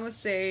say.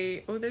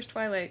 Oh, there's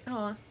Twilight.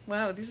 Oh,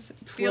 wow. This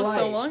feels so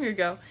Twilight. long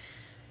ago.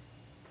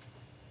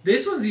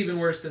 This one's even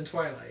worse than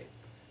Twilight,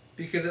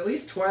 because at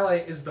least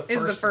Twilight is the first.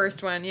 Is the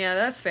first one? Yeah,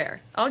 that's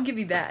fair. I'll give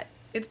you that.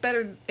 It's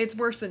better. It's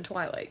worse than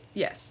Twilight.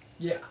 Yes.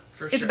 Yeah,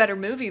 for sure. It's a better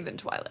movie than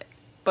Twilight,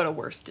 but a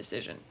worse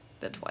decision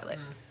than Twilight.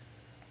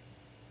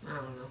 I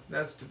don't know.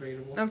 That's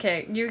debatable.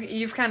 Okay,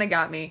 you've kind of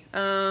got me.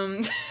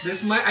 I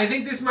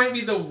think this might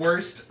be the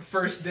worst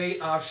first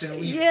date option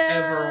we've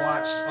ever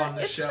watched on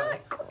the show.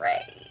 It's not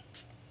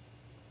great.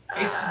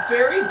 It's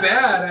very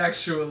bad,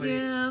 actually.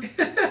 Yeah.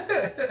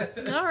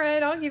 All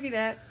right, I'll give you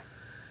that.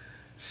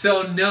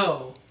 So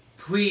no,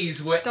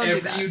 please, whatever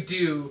that. you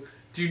do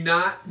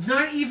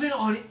not even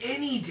on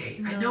any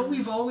date. I know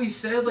we've always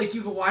said like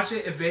you can watch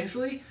it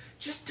eventually.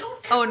 Just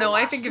don't. Ever Oh no,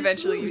 I watch think this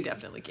eventually movie. you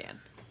definitely can.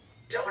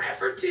 Don't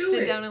ever do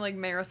Sit it. down and like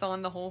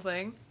marathon the whole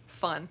thing.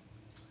 Fun.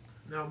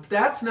 No,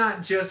 that's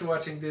not just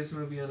watching this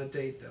movie on a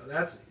date though.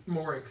 That's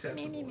more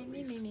acceptable. At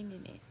least.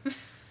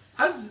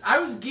 I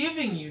was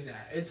giving you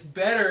that. It's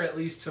better at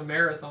least to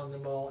marathon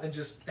them all and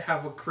just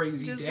have a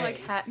crazy Just day.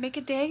 like make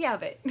a day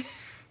of it.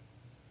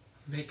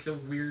 Make the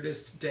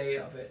weirdest day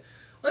of it.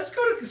 Let's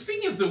go to,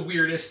 speaking of the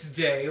weirdest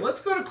day,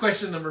 let's go to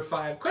question number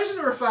 5. Question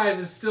number 5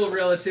 is still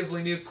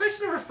relatively new.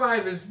 Question number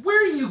 5 is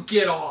where do you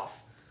get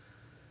off?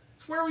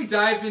 It's where we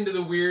dive into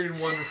the weird and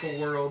wonderful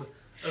world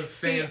of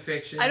fan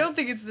fiction. I don't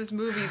think it's this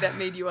movie that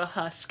made you a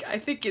husk. I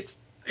think it's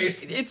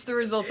the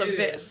results of it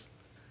this.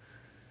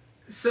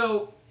 is.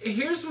 So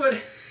here's what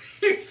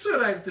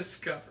I've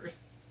discovered.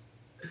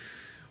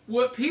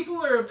 What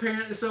people are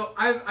apparently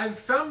I've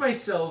found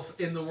myself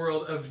in the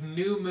world of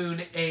New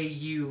Moon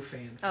AU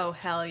fan. Oh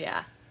hell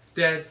yeah.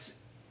 That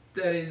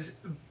is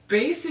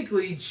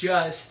basically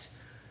just,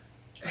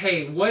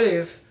 hey, what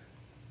if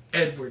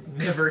Edward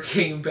never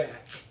came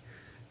back,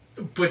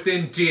 but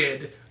then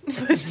did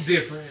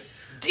different.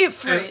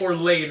 Or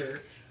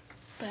later.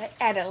 But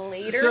at a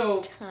later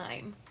So-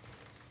 time.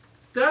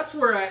 That's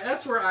where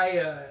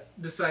I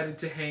decided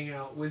to hang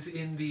out, was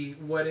in the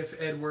What If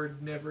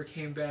Edward Never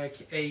Came Back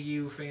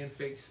AU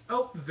fanfics.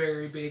 Oh,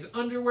 very big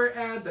underwear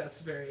ad.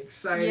 That's very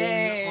exciting.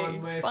 Yay,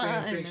 on my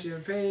fun.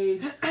 fanfiction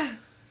page.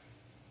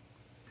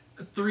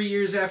 3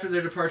 years after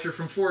their departure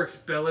from Forks,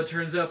 Bella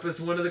turns up as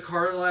one of the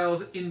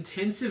Carlisle's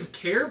intensive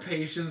care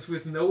patients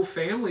with no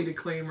family to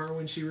claim her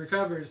when she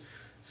recovers.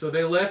 So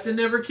they left and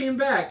never came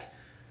back.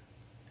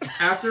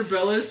 After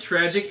Bella's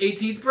tragic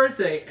 18th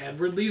birthday,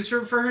 Edward leaves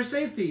her for her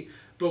safety.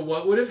 But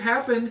what would have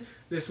happened?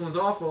 This one's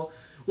awful.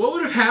 What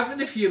would have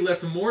happened if he had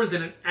left more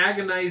than an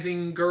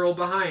agonizing girl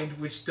behind?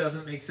 Which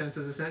doesn't make sense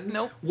as a sentence.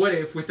 Nope. What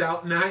if,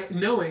 without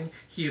knowing,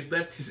 he had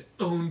left his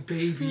own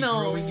baby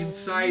growing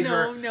inside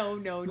her? No.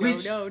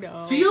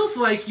 Feels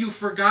like you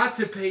forgot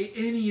to pay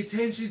any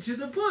attention to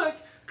the book,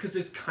 because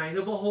it's kind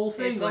of a whole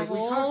thing, It's like a we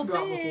whole talked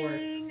about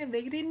thing, before. and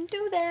they didn't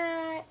do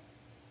that.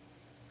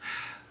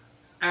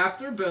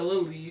 After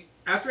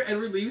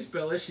Edward leaves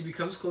Bella, she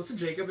becomes close to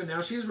Jacob, and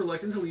now she's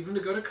reluctant to leave him to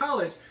go to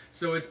college.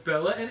 So it's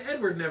Bella and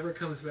Edward never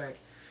comes back.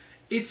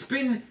 It's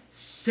been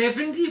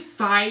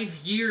 75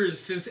 years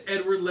since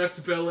Edward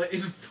left Bella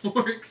in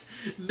Forks.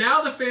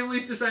 Now the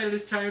family's decided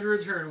it's time to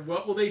return.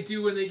 What will they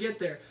do when they get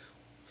there?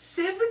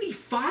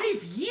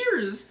 75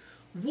 years?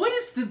 What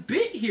is the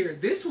bit here?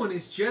 This one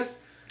is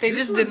just... They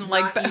just didn't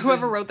like...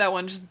 Whoever wrote that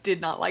one just did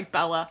not like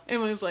Bella. It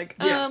was like,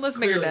 let's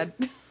make her dead.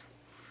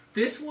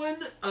 This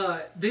one,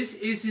 this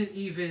isn't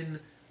even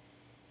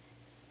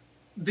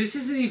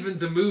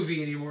the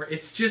movie anymore.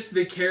 It's just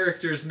the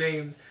characters'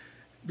 names.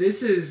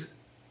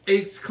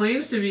 It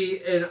claims to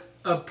be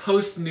a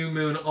post-New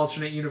Moon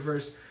alternate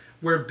universe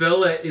where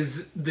Bella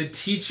is the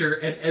teacher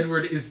and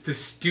Edward is the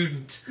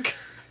student.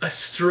 A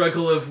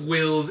struggle of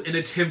wills, an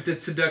attempt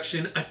at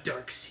seduction, a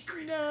dark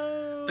secret.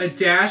 No. A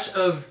dash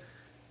of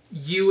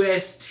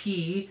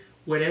UST,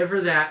 whatever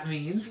that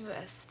means.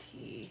 UST.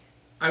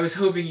 I was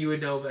hoping you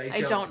would know, but I don't.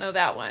 I don't know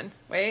that one.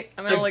 Wait,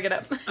 I'm going to look it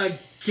up. A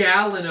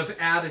gallon of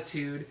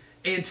attitude,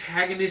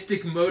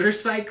 antagonistic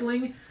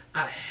motorcycling,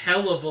 a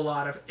hell of a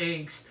lot of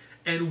angst,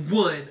 and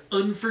one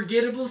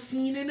unforgettable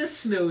scene in a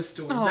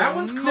snowstorm. Oh, that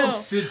one's called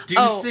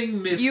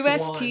Seducing Miss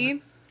UST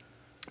Swan.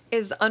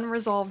 is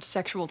unresolved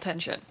sexual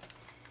tension.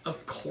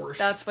 Of course.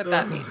 That's what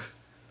that means.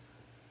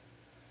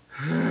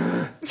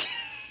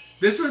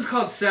 This one's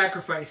called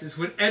Sacrifices.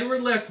 When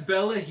Edward left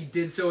Bella, he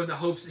did so in the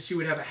hopes that she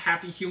would have a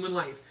happy human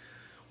life.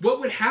 What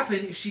would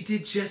happen if she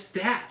did just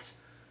that?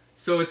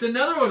 So it's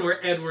another one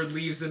where Edward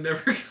leaves and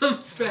never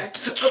comes back.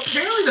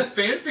 Apparently the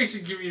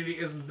fanfiction community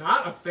is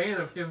not a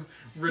fan of him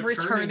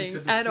returning to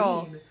the at scene.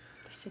 all.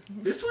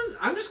 This one,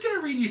 I'm just going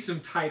to read you some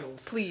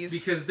titles. Please.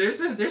 Because there's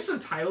some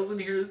titles in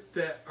here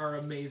that are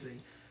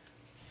amazing.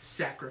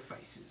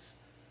 Sacrifices.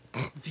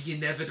 The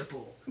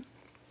Inevitable.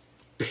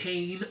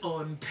 Pain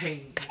on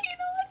Pain. Pain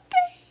on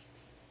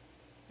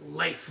pain.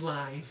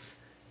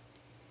 Lifelines.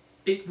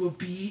 It will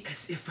be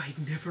as if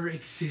I'd never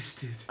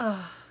existed.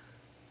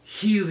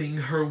 Healing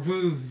her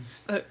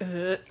wounds.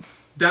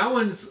 That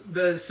one's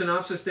the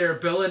synopsis there.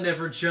 Bella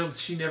never jumped.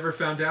 She never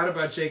found out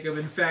about Jacob.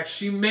 In fact,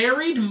 she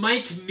married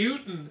Mike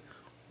Newton.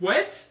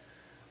 What?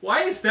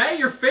 Why is that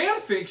your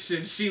fan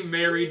fiction? She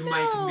married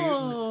Mike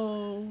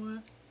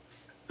Newton.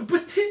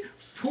 But then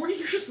 4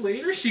 years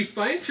later, she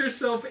finds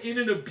herself in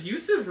an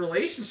abusive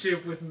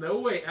relationship with no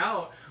way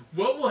out.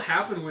 What will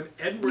happen when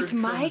Edward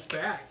comes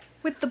back?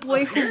 With the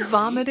boy who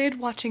vomited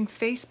watching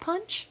Face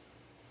Punch?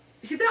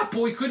 That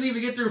boy couldn't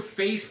even get through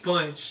Face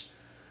Punch.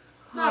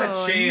 Not a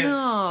chance.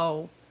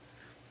 No.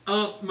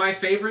 My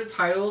favorite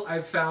title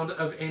I've found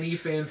of any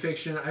fan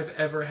fiction I've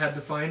ever had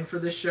to find for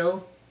this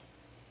show.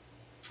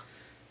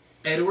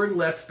 Edward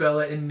left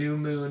Bella in New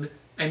Moon,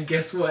 and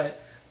guess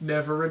what?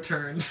 Never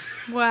returned.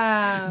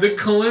 Wow. The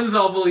Cullens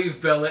all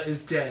believe Bella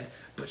is dead,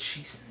 but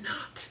she's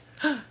not.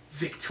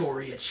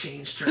 Victoria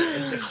changed her,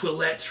 and the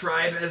Quillette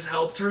tribe has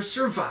helped her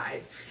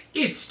survive.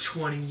 It's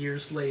 20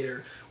 years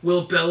later.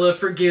 Will Bella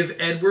forgive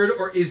Edward,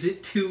 or is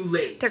it too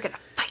late? They're gonna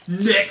fight.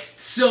 Next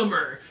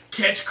summer,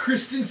 catch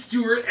Kristen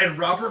Stewart and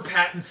Robert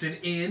Pattinson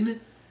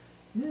in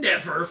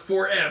Never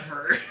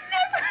Forever.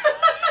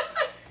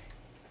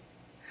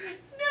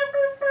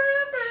 Never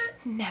Forever.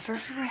 Never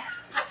forever.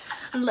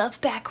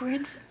 Love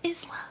backwards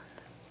is love.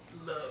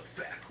 Love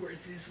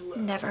backwards is love.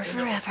 Never and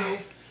forever. Also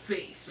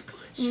face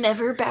punch.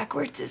 Never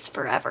backwards is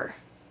forever.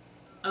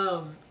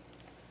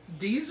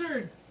 These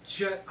are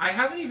just... I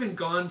haven't even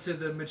gone to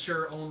the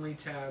mature only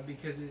tab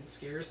because it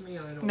scares me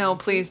and I don't No,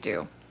 want please to.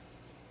 do.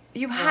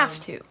 You have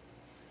to.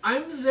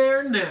 I'm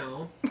there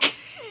now.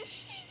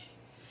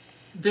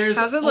 There's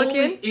How's it only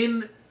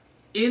looking?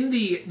 in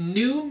the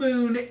New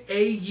Moon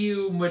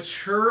AU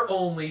mature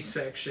only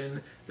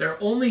section, there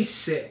are only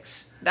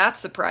 6. That's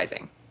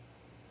surprising.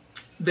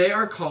 They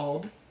are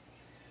called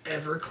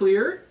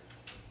Everclear,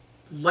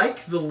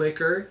 Like the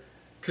Liquor,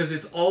 because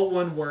it's all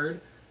one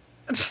word,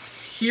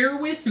 Here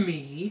With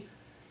Me,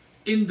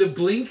 In the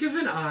Blink of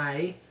an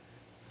Eye,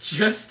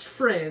 Just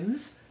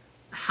Friends,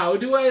 How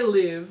Do I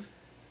Live,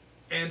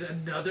 and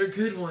another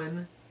good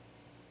one,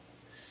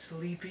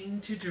 Sleeping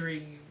to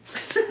Dream.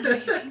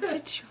 Sleeping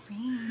to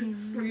Dream.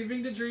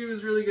 Sleeping to Dream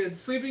is really good.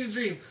 Sleeping to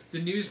Dream.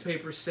 The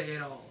newspapers say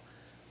it all.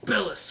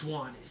 Bella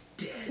Swan is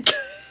dead.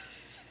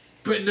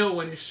 But no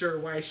one is sure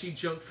why she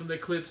jumped from the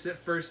cliffs at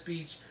First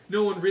Beach.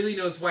 No one really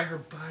knows why her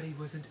body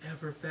wasn't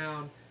ever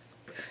found.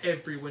 But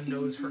everyone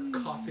knows her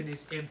coffin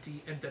is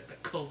empty and that the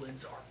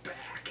Cullens are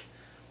back.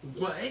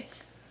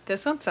 What?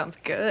 This one sounds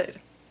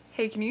good.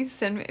 Hey, can you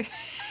send me...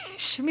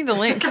 Shoot me the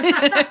link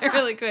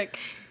really quick.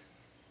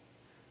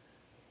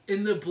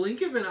 In the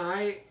Blink of an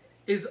Eye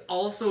is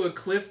also a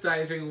cliff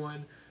diving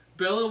one.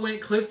 Bella went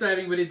cliff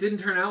diving, but it didn't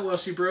turn out well.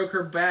 She broke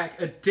her back.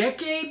 A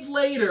decade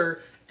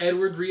later,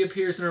 Edward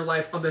reappears in her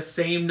life on the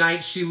same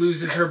night she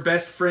loses her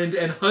best friend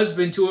and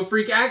husband to a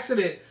freak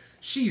accident.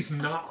 She's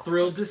not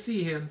thrilled to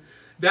see him.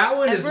 That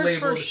one is labeled...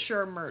 Edward for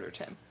sure murdered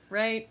him,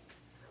 right?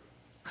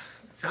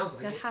 Sounds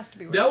like that it. Has to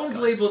be that one's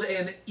labeled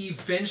an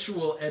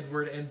eventual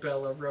Edward and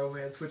Bella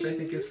romance, which I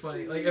think is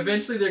funny. Like,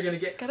 eventually they're going to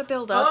get... Gotta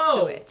build up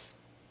to it.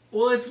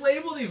 Well, it's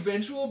labeled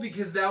eventual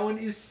because that one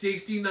is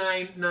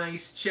 69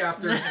 nice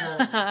chapters long.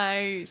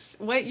 Nice.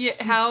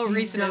 How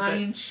recent is it?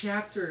 69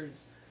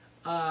 chapters.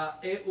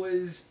 It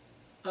was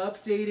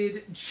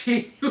updated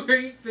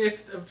January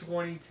 5th of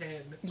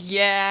 2010.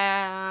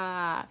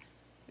 Yeah.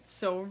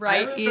 So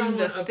right in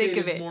the thick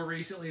of it. More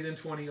recently than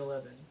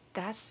 2011.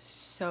 That's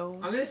so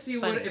I'm gonna see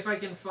funny. if I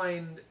can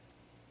find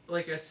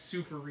like a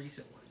super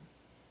recent one.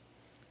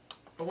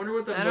 I wonder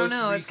what the I don't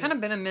know. It's kind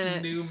of been a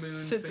minute New Moon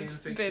since it's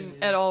been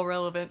is. at all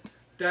relevant.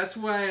 That's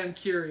why I'm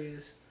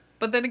curious.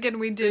 But then again,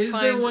 we did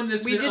find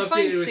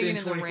Singing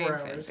in the Rain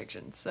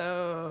fanfiction.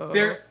 So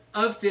their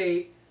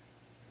update,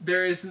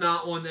 there is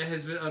not one that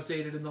has been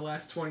updated in the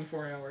last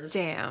 24 hours.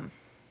 Damn.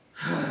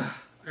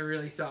 I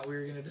really thought we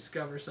were gonna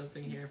discover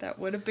something here. That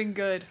would have been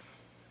good.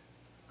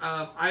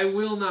 I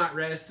will not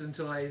rest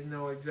until I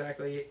know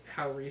exactly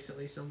how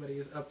recently somebody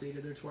has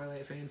updated their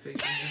Twilight fanfiction.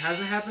 It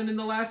hasn't happened in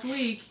the last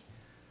week.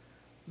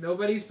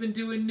 Nobody's been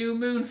doing New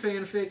Moon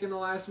fanfic in the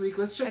last week.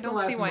 Let's check the last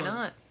month. I don't see why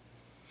not.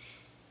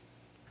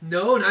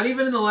 No, not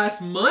even in the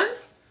last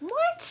month?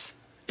 What?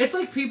 It's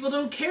like people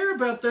don't care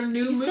about their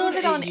New Moon. You still have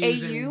it on AU?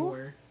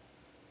 Anymore.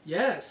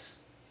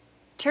 Yes.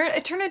 Turn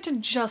it to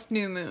just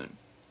New Moon.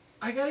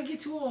 I gotta get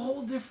to a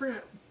whole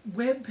different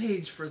web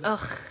page for that.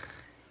 Ugh.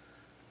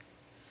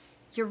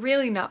 You're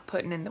really not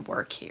putting in the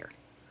work here.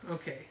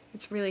 Okay.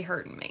 It's really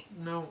hurting me.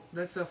 No,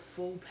 that's a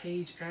full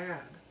page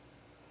ad.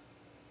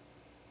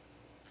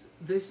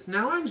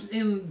 Now I'm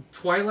in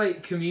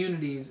Twilight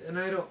communities and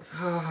I don't...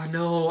 Oh,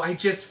 no. I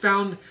just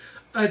found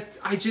a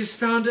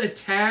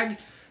tag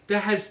that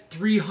has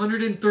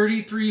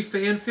 333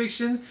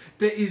 fanfictions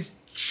that is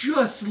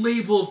just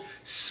labeled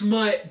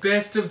Smut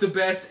Best of the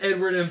Best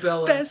Edward and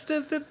Bella. Best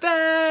of the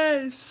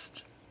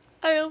best.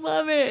 I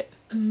love it.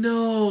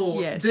 No.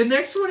 Yes. The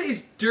next one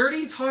is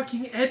Dirty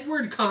Talking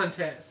Edward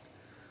Contest.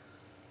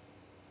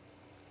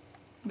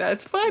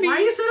 That's funny. Why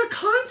is it a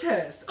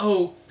contest?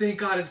 Oh, thank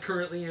God it's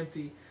currently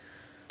empty.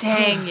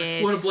 Dang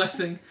it. What a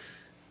blessing.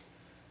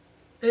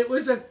 It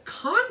was a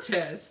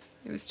contest.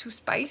 It was too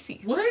spicy.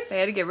 What? They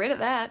had to get rid of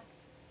that.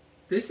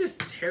 This is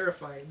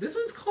terrifying. This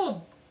one's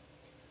called...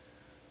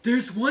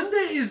 There's one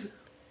that is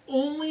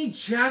only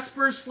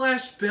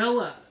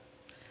Jasper/Bella.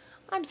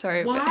 I'm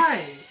sorry.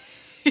 Why?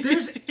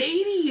 There's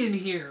 80 in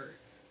here.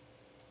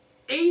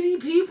 80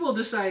 people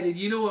decided,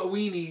 you know what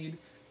we need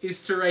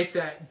is to write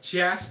that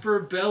Jasper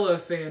Bella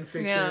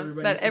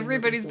fanfiction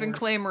everybody's been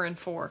clamoring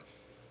for.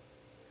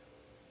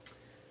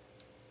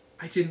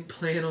 I didn't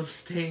plan on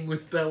staying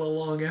with Bella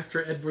long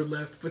after Edward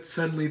left, but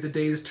suddenly the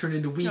days turned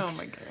into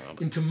weeks,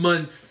 into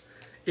months.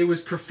 It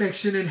was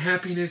perfection and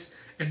happiness,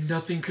 and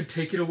nothing could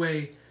take it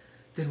away.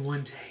 Then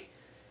one day,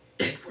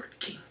 Edward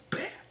came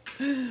back.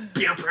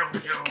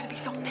 He's gonna be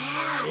so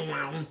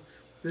mad.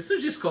 This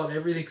is just called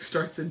Everything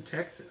Starts in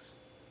Texas.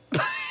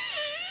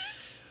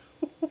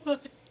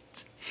 What?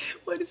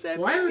 What does that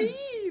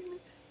mean?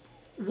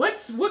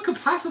 What could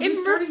possibly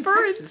start in Texas?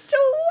 It refers to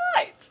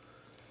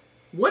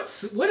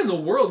what? What in the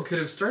world could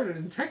have started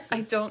in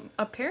Texas?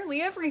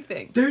 Apparently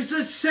everything. There's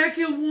a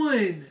second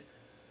one!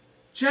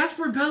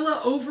 Jasper Bella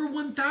over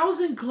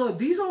 1,000 Club.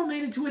 These all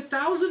made it to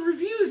 1,000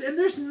 reviews, and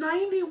there's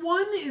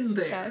 91 in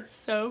there. That's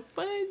so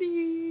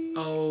funny.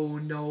 Oh,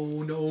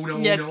 no.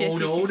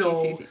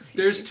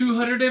 There's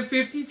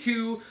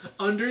 252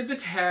 under the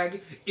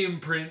tag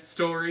imprint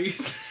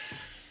stories.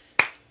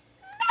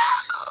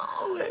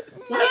 Why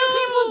do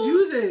people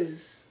do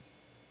this?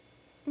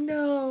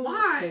 No.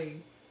 Why?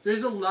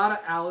 There's a lot of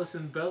Alice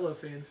and Bella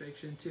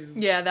fanfiction, too.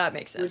 Yeah, that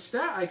makes sense. Which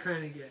that I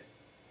kind of get.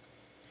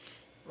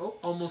 Oh,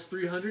 almost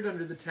 300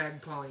 under the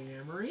tag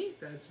polyamory.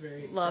 That's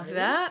very exciting. Love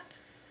that.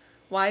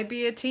 Why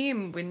be a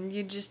team when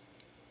you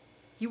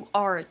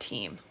are a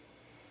team?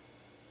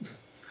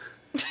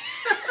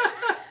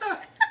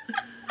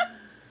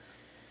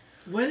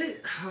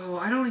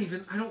 I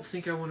don't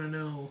think I want to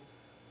know.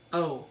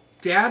 Oh,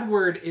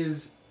 Dadward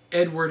is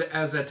Edward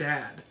as a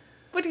dad.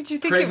 What did you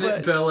think Pregnant it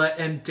was? Bella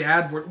and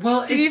Dadward.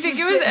 Well, did you think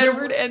it was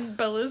Edward and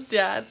Bella's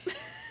dad?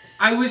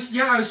 I was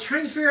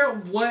trying to figure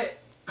out what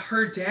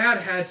her dad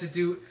had to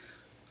do.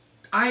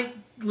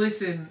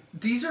 Listen,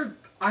 these are...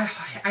 I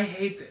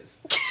hate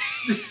this.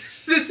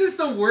 This is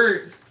the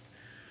worst.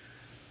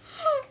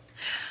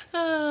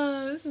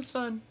 This is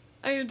fun.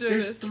 I enjoy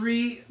this.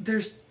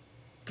 There's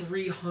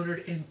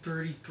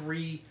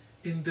 333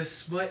 in the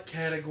smut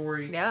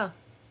category. Yeah.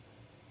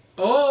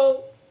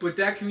 Oh, but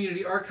that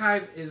community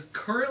archive is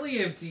currently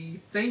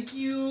empty. Thank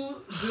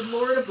you, good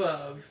Lord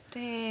above.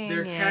 Dang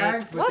They're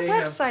tagged, but what they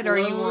have website closed. are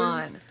you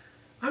on?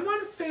 I'm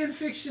on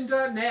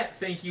fanfiction.net.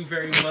 Thank you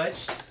very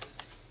much.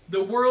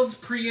 The world's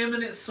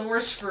preeminent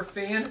source for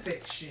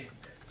fanfiction,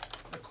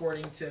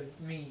 according to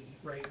me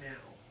right now.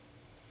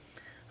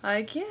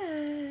 I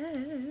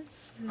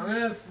guess. I'm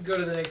gonna go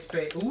to the next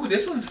page. Ooh,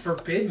 this one's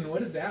forbidden. What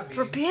does that mean?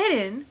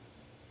 Forbidden?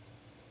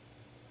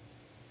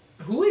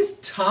 Who is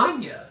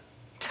Tanya?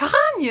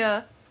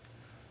 Tanya?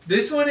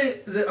 This one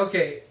is...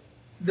 Okay,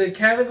 the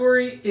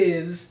category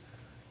is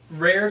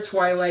Rare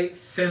Twilight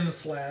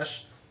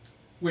Femslash,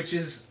 which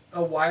is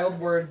a wild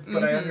word,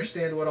 but I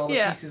understand what all the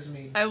pieces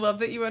mean. I love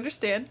that you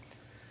understand.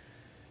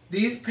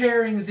 These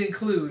pairings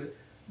include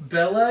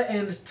Bella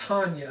and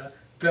Tanya,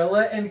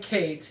 Bella and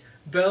Kate,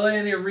 Bella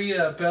and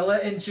Irina, Bella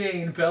and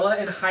Jane, Bella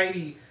and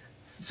Heidi.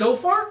 So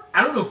far,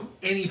 I don't know who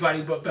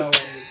anybody but Bella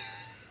is.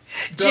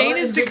 Jane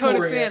is Dakota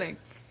Fanning.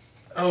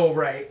 Oh,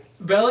 right.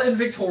 Bella and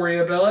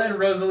Victoria, Bella and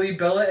Rosalie,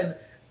 Bella and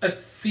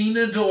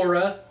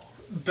Athenadora,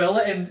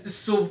 Bella and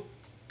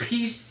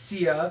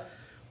Sulpicia,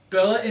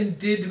 Bella and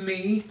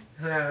Didme.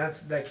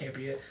 That can't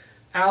be it.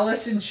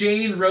 Alice and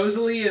Jane,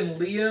 Rosalie and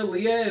Leah,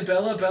 Leah and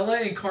Bella, Bella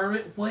and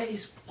Carmen. Why?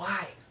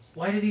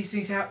 Why do these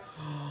things happen?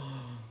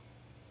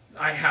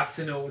 I have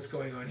to know what's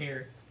going on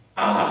here.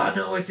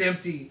 No, it's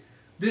empty.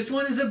 This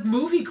one is a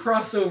movie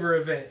crossover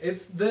event.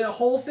 The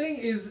whole thing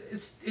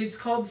it's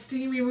called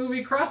Steamy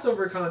Movie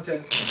Crossover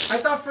Contest. I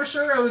thought for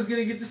sure I was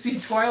gonna get to see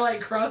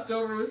Twilight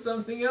crossover with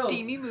something else.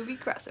 Steamy Movie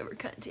Crossover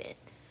Content.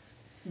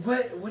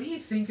 What do you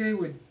think they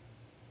would...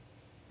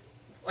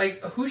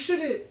 Like, who should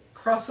it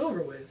cross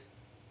over with?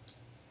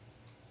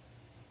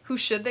 Who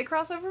should they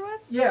cross over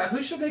with? Yeah,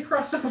 who should they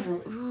cross over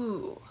with?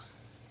 Ooh.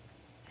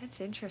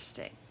 That's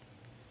interesting.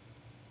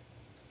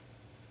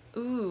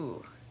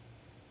 Ooh.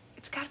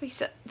 It's gotta be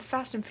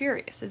Fast and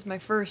Furious is my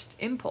first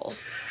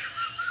impulse.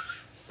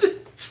 The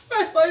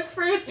Twilight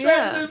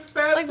franchise and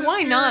Fast and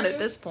why Furious. not at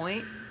this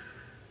point?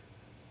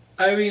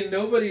 I mean,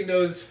 nobody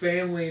knows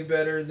family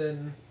better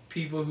than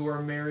people who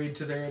are married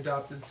to their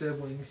adopted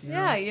siblings. You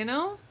know? You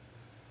know?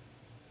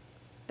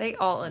 They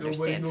all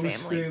understand Nobody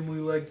knows family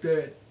like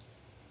that.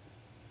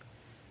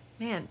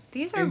 Man,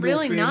 these are Ain't no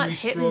really not family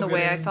hitting the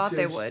way I strong thought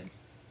they incest. would.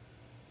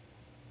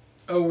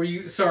 Oh, were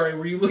you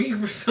looking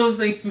for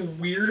something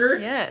weirder?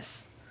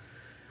 Yes.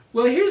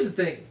 Well, here's the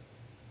thing.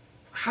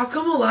 How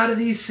come a lot of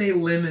these say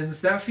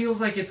lemons? That feels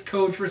like it's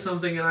code for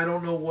something, and I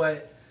don't know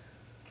what.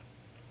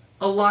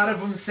 A lot of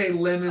them say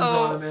lemons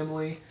on them,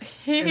 Emily.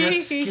 And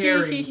that's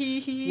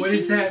scary. What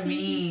does that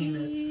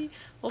mean?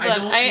 Hold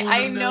on.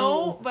 I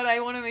know, but I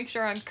want to make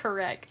sure I'm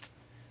correct.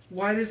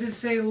 Why does it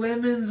say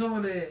lemons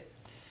on it?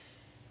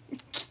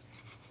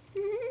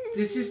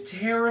 This is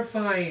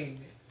terrifying.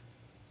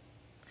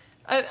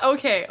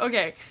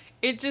 Okay.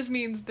 It just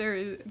means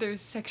there's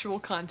sexual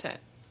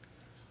content.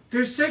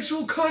 There's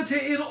sexual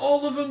content in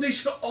all of them. They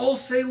should all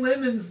say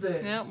lemons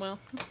then. Yeah, well.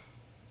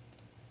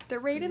 They're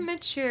rated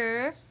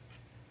mature.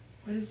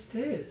 What is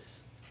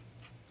this?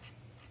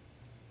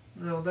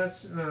 No,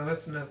 that's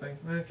nothing.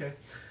 Okay.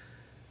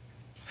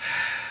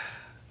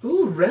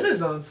 Ooh,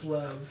 Renaissance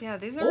love. Yeah,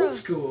 these are old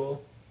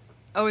school.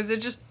 Oh, is it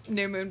just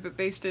New Moon but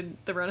based in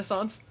the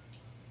Renaissance?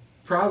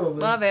 Probably.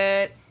 Love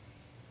it.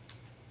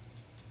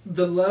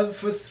 The Love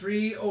for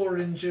Three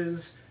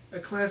Oranges, a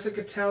classic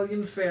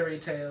Italian fairy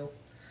tale.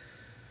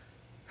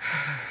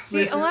 See,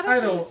 Listen, a lot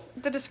of times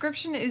the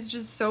description is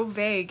just so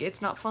vague,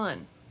 it's not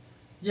fun.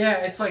 Yeah,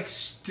 it's like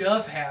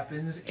stuff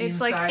happens it's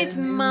inside like, it's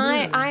New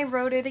my... Moon. I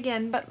wrote it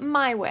again, but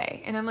my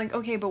way. And I'm like,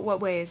 okay, but what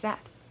way is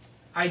that?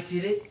 I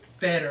did it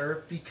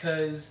better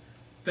because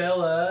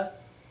Bella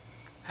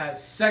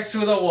has sex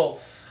with a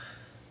wolf.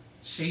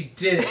 She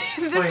did it,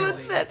 This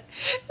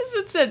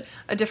one said,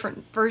 a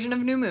different version of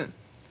New Moon.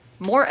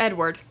 More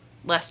Edward,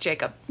 less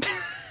Jacob.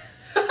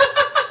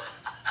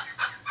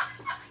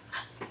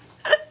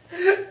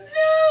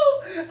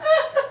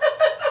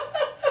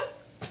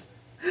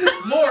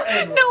 More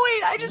Edward. No,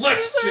 wait, I just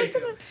less finished the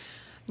Jacob. rest of it.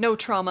 No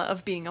trauma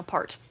of being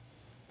apart.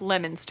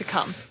 Lemons to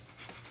come.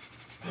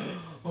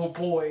 Oh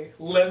boy,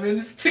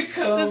 lemons to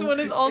come. This one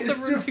is also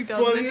from the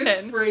 2010.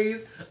 Funniest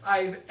phrase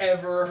I've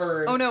ever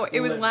heard. Oh no,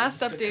 it was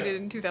last Lemons to updated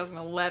come. in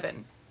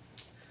 2011.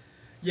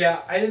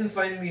 Yeah, I didn't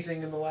find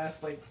anything in the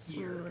last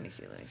year. Ooh, let me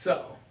see.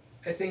 So,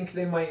 I think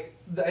they might.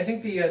 I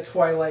think the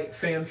Twilight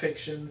fan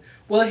fiction.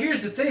 Well,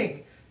 here's the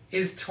thing: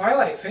 is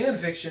Twilight fan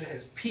fiction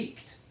has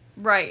peaked.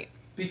 Right.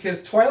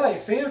 Because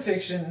Twilight fan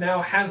fiction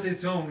now has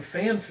its own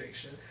fan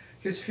fiction.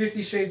 Because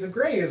 50 Shades of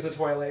Grey is a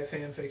Twilight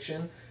fan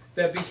fiction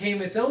that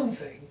became its own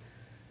thing.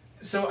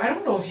 So I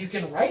don't know if you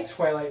can write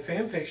Twilight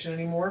fanfiction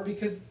anymore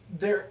because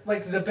they're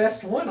like the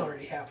best one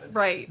already happened.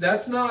 Right.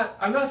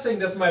 I'm not saying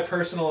that's my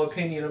personal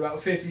opinion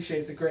about 50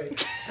 Shades of Grey.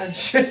 I'm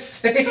just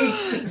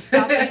saying.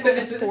 Stop this one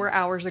was 4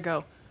 hours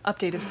ago.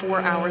 Updated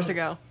 4 hours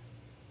ago.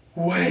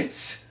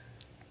 What?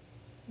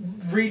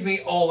 Read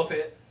me all of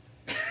it.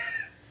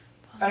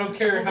 I don't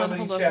care how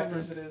many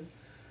chapters it is.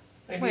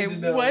 I need to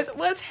know.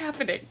 What's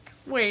happening?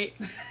 Wait.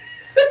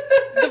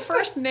 The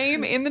first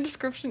name in the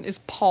description is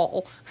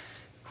Paul.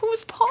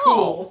 Who's Paul?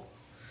 Cool.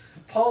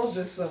 Paul's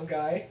just some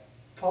guy.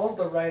 Paul's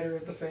the writer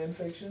of the fan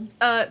fiction.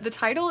 The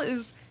title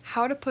is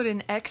How to Put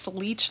an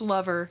Ex-Leech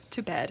Lover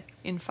to Bed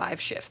in 5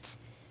 Shifts.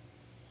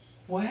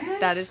 What?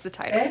 That is the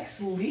title.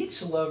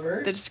 Ex-leech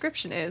lover? The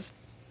description is,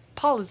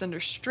 Paul is under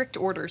strict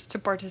orders to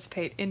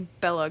participate in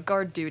Bella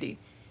guard duty,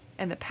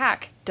 and the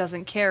pack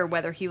doesn't care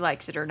whether he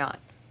likes it or not.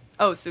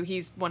 Oh, so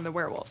he's one of the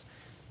werewolves.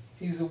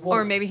 He's a wolf.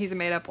 Or maybe he's a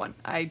made-up one.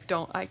 I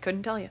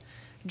couldn't tell you.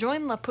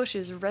 Join La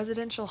Push's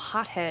residential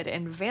hothead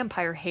and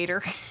vampire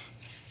hater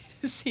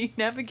as he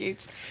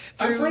navigates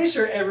through... I'm pretty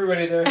sure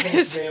everybody there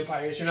hates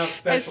vampires. You're not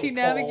special, as he Paul.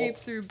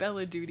 navigates through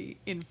Bella duty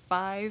in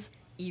 5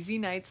 easy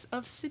nights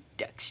of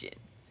seduction.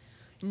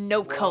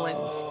 No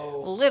Cullens,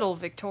 little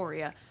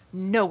Victoria,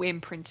 no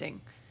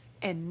imprinting,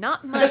 and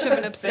not much of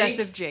an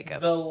obsessive Thank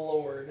Jacob. the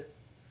Lord.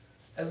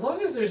 As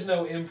long as there's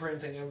no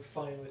imprinting, I'm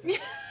fine with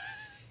it.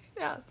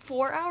 Yeah,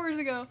 4 hours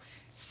ago,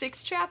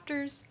 6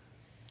 chapters.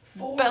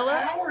 4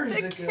 Bella, hours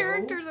the ago?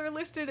 characters are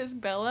listed as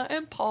Bella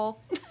and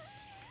Paul.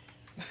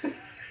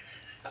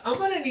 I'm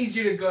going to need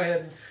you to go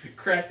ahead and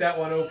crack that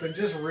one open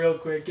just real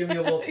quick. Give me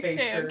a little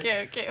taster.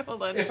 Okay,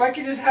 hold on. If I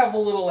could just have a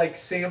little, like,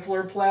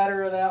 sampler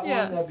platter of that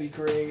Yeah. one, that'd be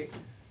great.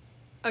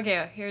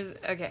 Okay.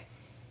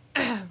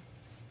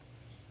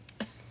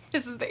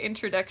 This is the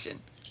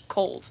introduction.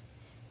 Cold.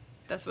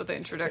 That's what the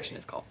introduction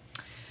is called.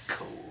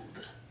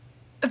 Cold.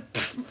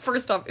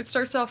 First off, it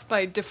starts off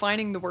by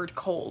defining the word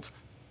cold.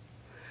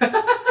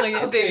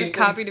 Like, they just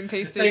copied and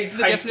pasted the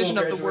definition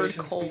of the word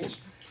cold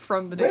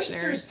from the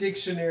dictionary. Webster's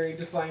dictionary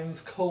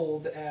defines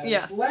cold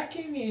as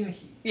lacking in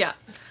heat. Yeah.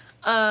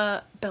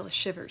 Bella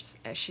shivers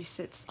as she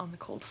sits on the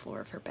cold floor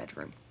of her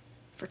bedroom.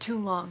 For too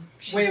long,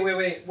 she...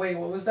 Wait.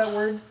 What was that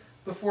word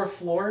before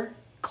floor?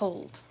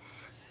 Cold.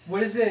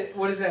 What does that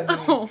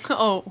mean?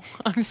 Oh,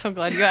 I'm so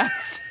glad you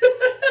asked.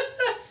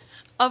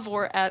 Of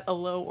or at a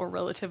low or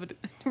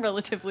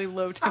relatively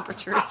low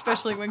temperature,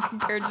 especially when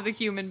compared to the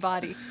human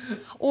body.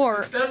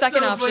 Or, That's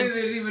second so option, funny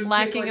they didn't even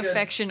lacking pick, like,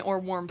 affection or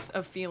warmth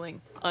of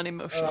feeling,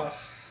 unemotional.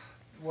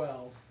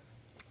 Well,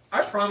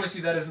 I promise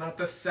you that is not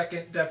the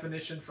second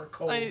definition for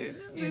cold in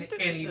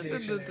any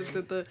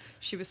dictionary.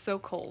 She was so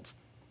cold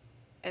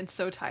and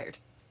so tired.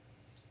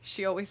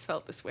 She always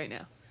felt this way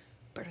now,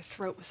 but her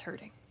throat was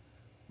hurting.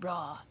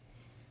 Raw.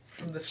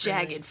 From the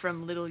Jagged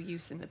from little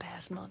use in the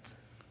past month.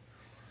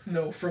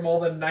 No, from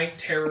all the night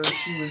terrors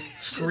she was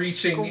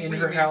screeching in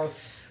her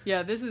house.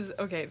 Yeah, this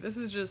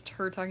is just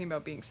her talking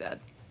about being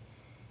sad.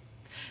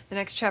 The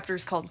next chapter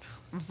is called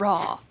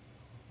Raw.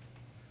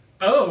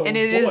 Oh, and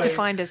it boy. is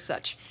defined as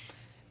such.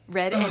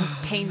 Red and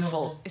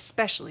painful, no.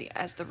 especially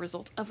as the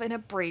result of an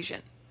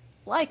abrasion.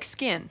 Like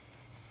skin.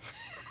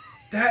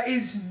 That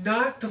is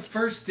not the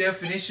first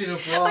definition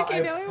of raw. Okay,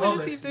 now I want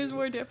to see if you. there's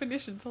more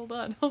definitions. Hold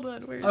on.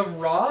 Where? Of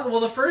raw? Well,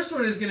 the first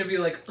one is going to be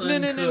like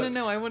uncooked.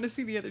 No. I want to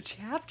see the other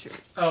chapters.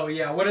 Oh,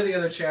 yeah. What are the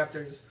other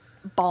chapters?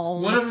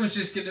 Balm. One of them is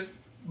just going to...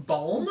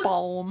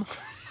 Balm.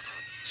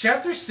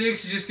 Chapter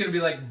 6 is just going to be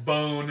like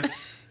bone.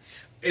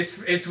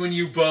 It's when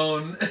you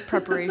bone.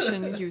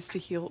 Preparation used to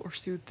heal or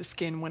soothe the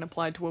skin when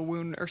applied to a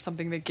wound or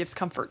something that gives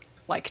comfort,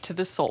 like to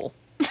the soul.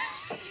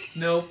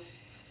 Nope.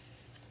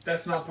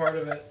 That's not part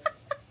of it.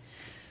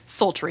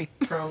 Sultry.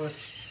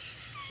 Promise.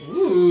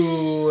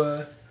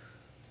 Ooh.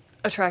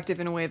 Attractive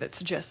in a way that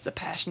suggests a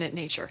passionate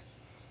nature.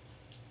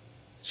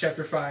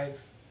 Chapter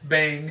 5.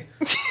 Bang.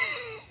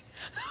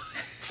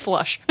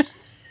 Flush.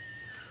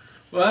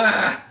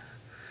 Ah.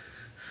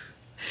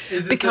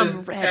 Is it Become the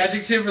red.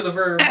 adjective or the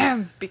verb?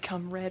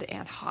 Become red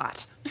and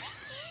hot.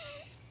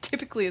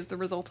 Typically as the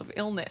result of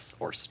illness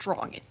or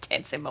strong,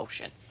 intense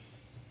emotion.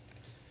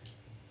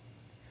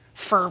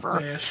 Fervor.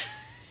 Smash.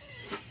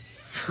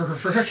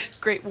 Fervor.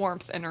 Great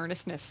warmth and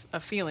earnestness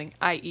of feeling,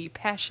 i.e.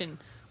 passion,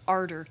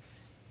 ardor.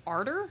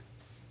 Ardor?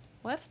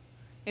 What?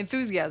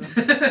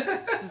 Enthusiasm.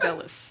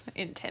 Zealous,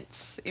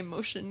 intense,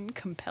 emotion,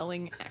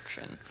 compelling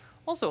action.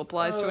 Also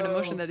applies to an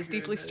emotion that is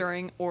deeply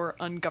stirring or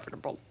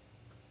ungovernable.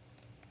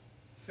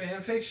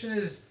 Fanfiction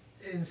is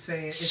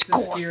insane. It's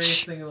Scorch. the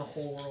scariest thing in the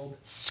whole world.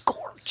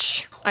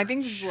 Scorch. I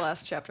think this is the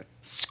last chapter.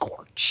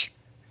 Scorch.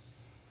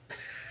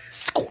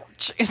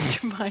 Scorch is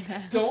defined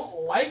as...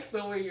 Don't like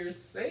the way you're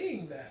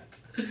saying that.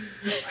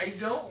 I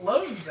don't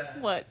love that.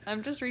 What?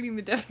 I'm just reading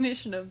the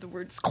definition of the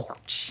word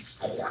scorch.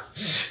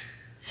 Scorch.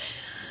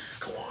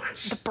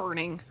 Scorch. The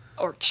burning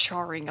or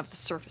charring of the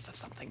surface of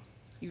something,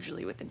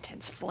 usually with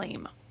intense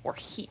flame or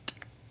heat.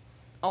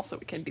 Also,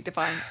 it can be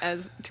defined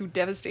as to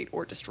devastate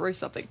or destroy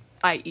something,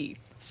 i.e.,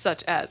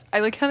 such as. I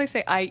like how they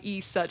say i.e.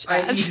 such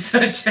as. I.e.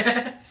 such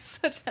as.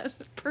 Such as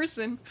a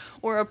person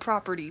or a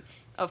property,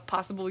 of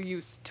possible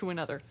use to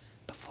another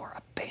before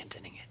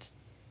abandoning it.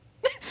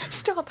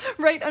 Stop.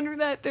 Right under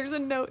that, there's a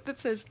note that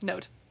says,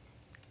 note,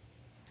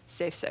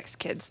 safe sex,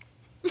 kids.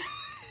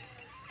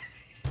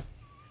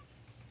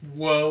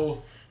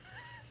 Whoa.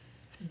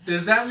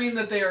 Does that mean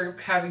that they are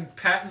having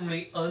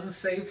patently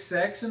unsafe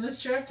sex in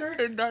this chapter?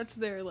 And that's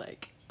their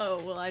like,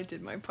 oh, well, I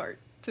did my part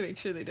to make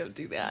sure they don't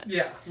do that.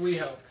 Yeah, we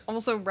helped.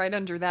 Also, right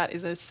under that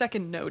is a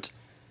second note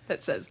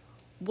that says,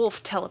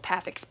 wolf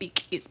telepathic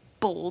speak is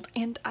bold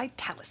and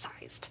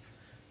italicized.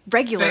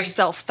 Regular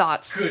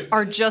self-thoughts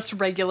are just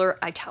regular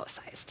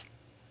italicized.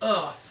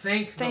 Oh,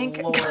 thank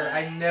the Lord.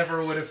 I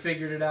never would have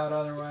figured it out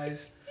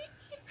otherwise.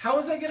 How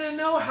was I going to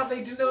know how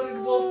they denoted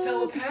wolf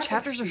telepathic These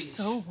chapters speech? are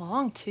so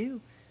long,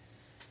 too.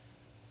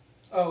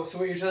 Oh, so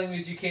what you're telling me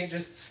is you can't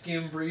just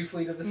skim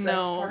briefly to the sex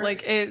part?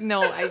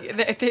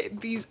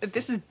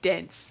 This is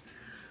dense.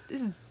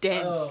 This is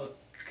dense. Oh,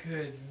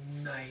 good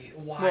night.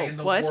 Why in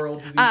the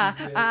world do these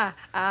exist? Did you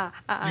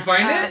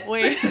find it?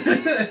 Wait.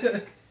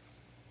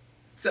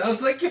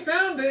 Sounds like you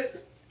found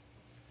it.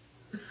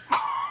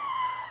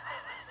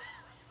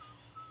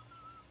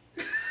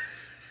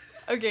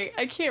 Okay,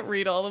 I can't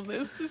read all of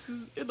this. This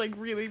is like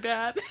really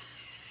bad.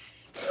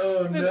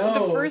 Oh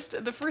no.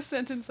 The first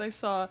sentence I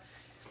saw,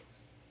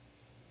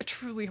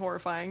 truly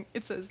horrifying.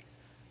 It says,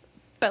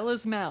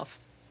 Bella's mouth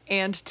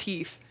and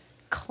teeth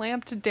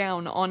clamped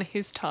down on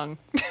his tongue.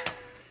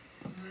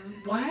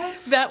 What?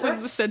 That's the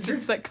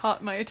sentence that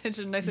caught my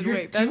attention, and I said,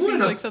 "Wait, that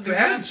seems like something." You're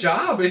doing a bad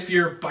job if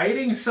you're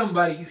biting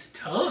somebody's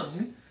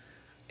tongue.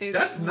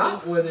 That's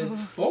not what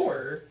it's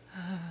for.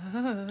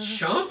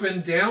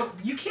 Chomping down.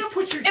 You can't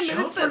put your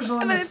chompers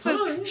on the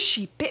tongue. Says,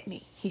 she bit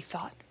me. He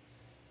thought,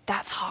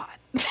 that's hot.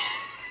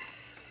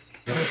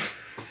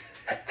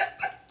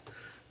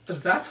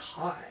 That's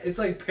hot. It's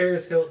like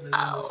Paris Hilton is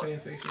in this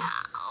fanfiction.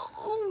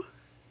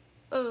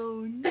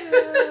 Oh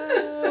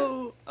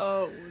no!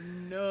 Oh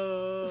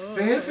no!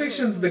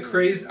 Fanfiction's the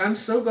crazy. I'm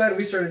so glad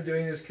we started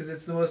doing this because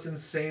it's the most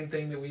insane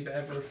thing that we've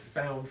ever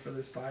found for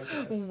this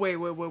podcast. Wait.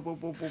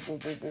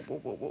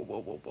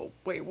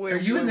 Are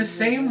you in the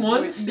same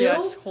one still?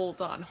 Yes. Hold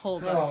on.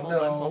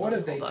 What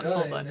have they done?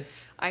 Hold on.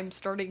 I'm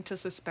starting to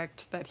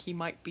suspect that he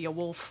might be a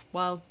wolf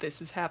while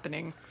this is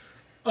happening.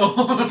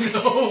 Oh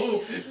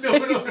no! No!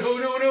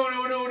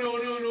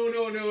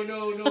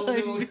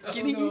 I'm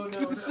beginning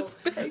to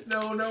suspect.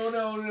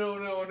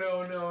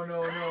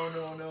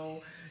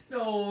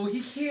 No,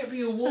 he can't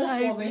be a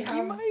wolf while they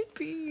have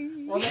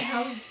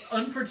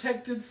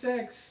unprotected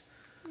sex.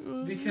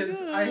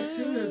 Because I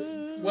assume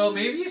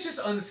maybe it's just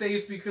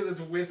unsafe because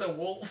it's with a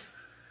wolf.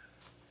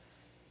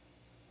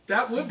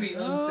 That would be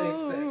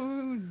unsafe sex.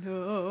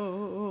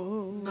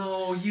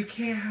 No, you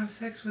can't have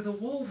sex with a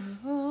wolf.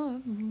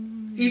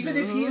 Even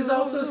if he is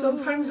also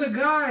sometimes a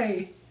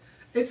guy.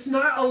 It's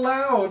not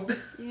allowed.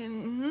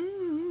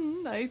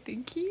 I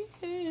think he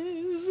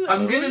is.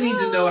 I'm gonna need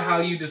to know how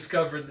you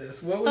discovered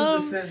this. What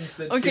was the sentence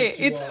that tipped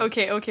you off?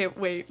 Okay,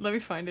 wait, let me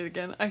find it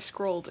again. I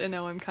scrolled and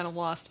now I'm kind of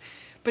lost.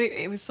 But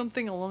it was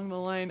something along the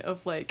line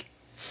of like...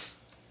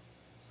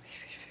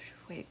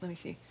 Wait, let me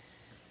see.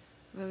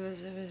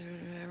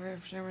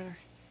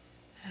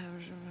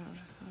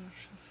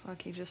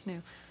 Fuck, he just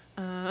knew.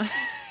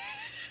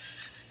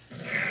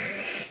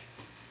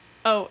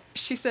 Oh,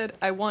 she said,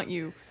 I want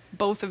you.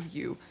 Both of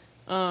you.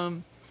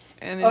 And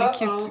then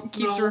he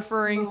keeps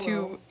referring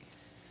to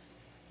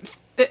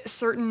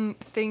certain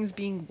things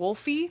being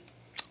wolfy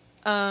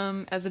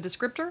as a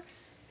descriptor.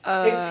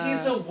 If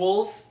he's a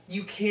wolf,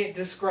 you can't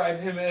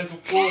describe him as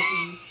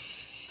wolfy.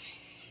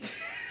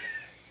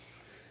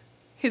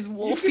 His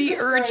wolfy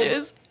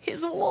urges.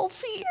 His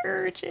wolfy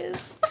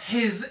urges.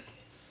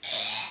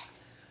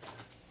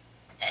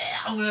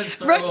 I'm gonna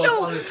throw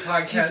up on this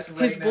podcast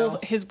right now.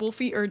 His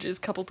wolfy urges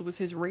coupled with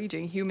his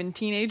raging human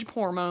teenage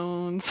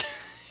hormones.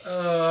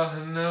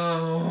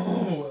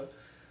 No.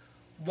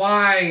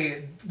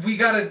 Why?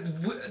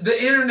 The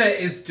internet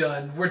is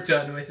done. We're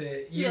done with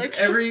it.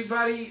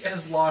 Everybody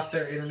has lost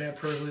their internet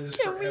privilege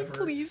forever. Can we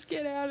please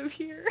get out of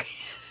here?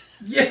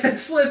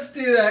 Yes, let's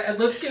do that. And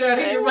let's get out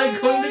of here by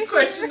going to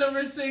question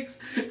number 6.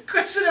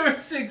 Question number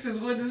 6 is,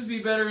 would this be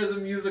better as a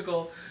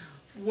musical?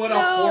 What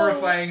a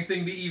horrifying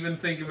thing to even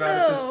think about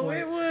at this point.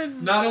 It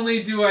would. Not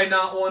only do I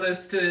not want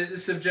us to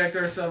subject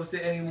ourselves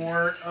to any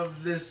more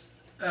of this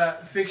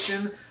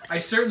fiction, I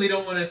certainly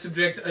don't want to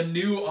subject a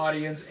new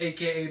audience,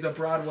 aka the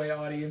Broadway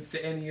audience,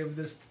 to any of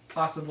this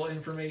possible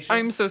information.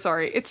 I'm so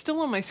sorry. It's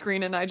still on my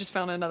screen and I just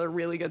found another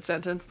really good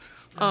sentence.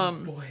 Oh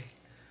boy.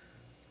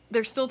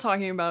 They're still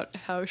talking about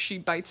how she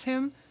bites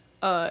him,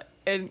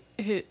 and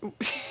it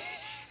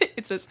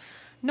says,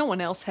 no one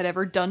else had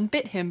ever done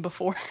bit him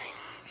before.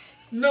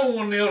 No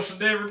one else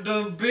had ever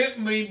done bit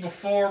me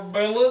before,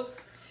 Bella.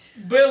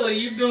 Bella,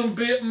 you done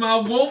bit my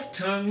wolf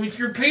tongue with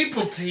your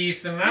people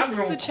teeth, and I don't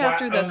quite understand. This is the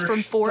chapter that's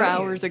from 4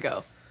 hours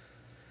ago.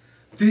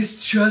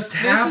 This just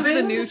happened? This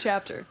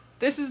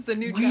is the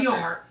new chapter. We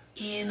are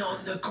in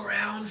on the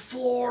ground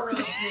floor of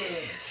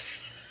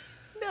this.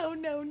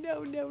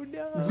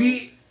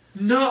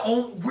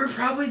 No. We're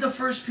probably the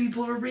first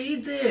people to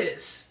read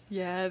this.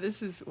 Yeah,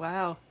 this is,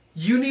 wow.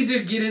 You need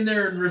to get in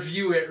there and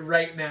review it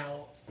right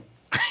now.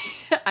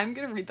 I'm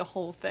gonna read the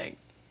whole thing.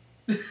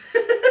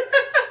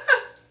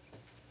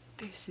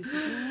 This is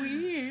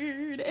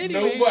weird.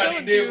 Anyway,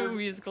 don't do a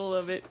musical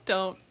of it.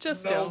 Don't.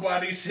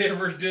 Nobody's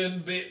ever done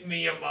bit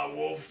me on my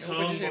wolf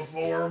tongue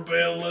before,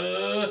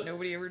 Bella.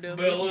 Nobody ever done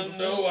Bella,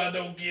 no, I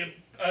don't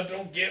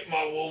get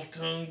my wolf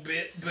tongue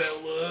bit,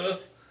 Bella.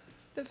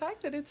 The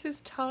fact that it's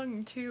his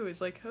tongue, too, is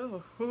like,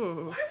 oh.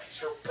 Why would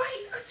you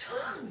bite a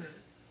tongue?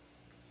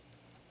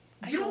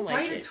 You don't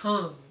like bite a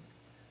tongue.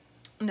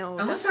 No.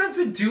 Unless I've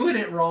been doing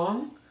it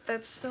wrong.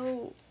 That's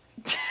so...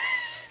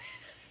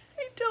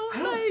 I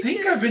don't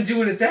think I've been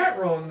doing it that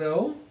wrong,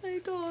 though. I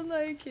don't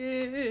like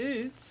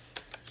it.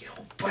 You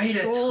don't bite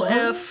Control a tongue?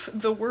 F,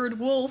 the word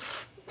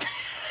wolf.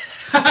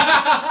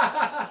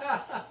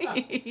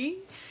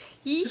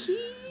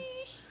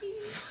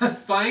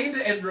 Find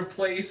and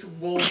replace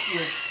wolf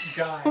with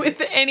guy.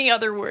 With any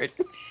other word.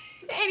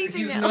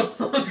 Anything He's else.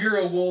 no longer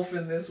a wolf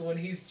in this one.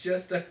 He's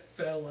just a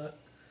fella.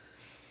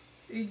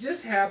 He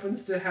just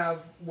happens to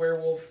have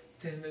werewolf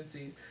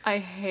tendencies. I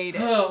hate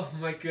it. Oh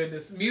my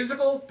goodness.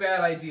 Musical?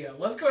 Bad idea.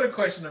 Let's go to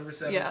question number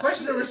 7. Yeah.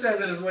 Question number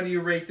 7 is, what do you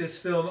rate this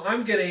film?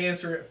 I'm going to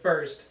answer it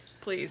first.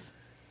 Please.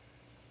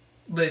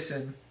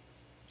 Listen.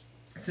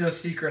 It's no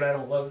secret I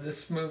don't love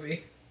this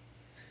movie.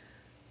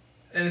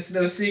 And it's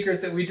no secret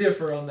that we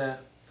differ on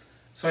that.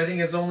 So I think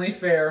it's only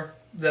fair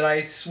that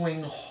I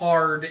swing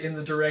hard in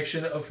the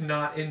direction of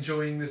not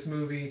enjoying this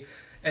movie,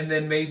 and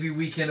then maybe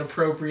we can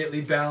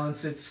appropriately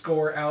balance its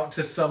score out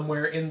to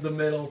somewhere in the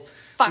middle.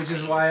 Which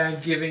is why I'm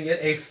giving it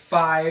a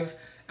 5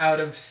 out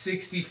of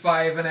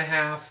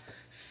 65.5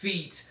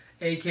 feet,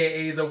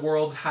 aka the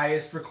world's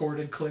highest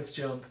recorded cliff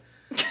jump.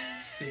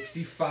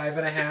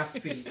 65.5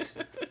 feet.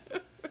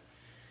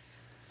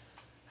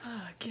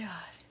 Oh, God.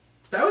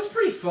 That was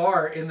pretty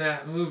far in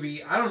that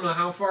movie. I don't know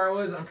how far it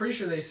was. I'm pretty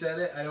sure they said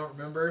it. I don't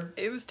remember.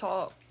 It was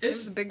tall. It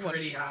was a big one.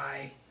 Pretty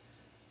high.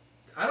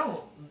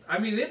 I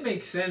mean, it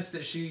makes sense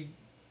that she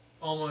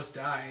almost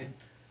died.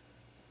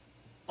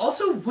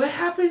 Also, what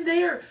happened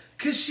there?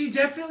 Because she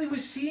definitely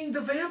was seeing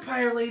the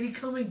vampire lady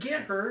come and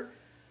get her.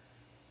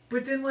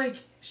 But then,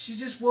 she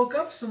just woke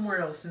up somewhere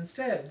else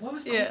instead. What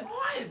was going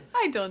on?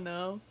 I don't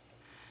know.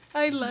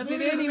 I love it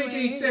anyway. This movie doesn't make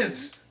any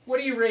sense. What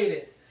do you rate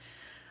it?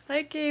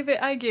 I gave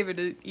it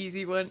an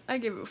easy one. I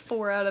gave it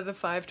 4 out of the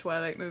 5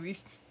 Twilight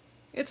movies.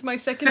 It's my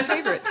second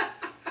favorite.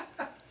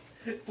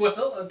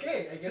 Well,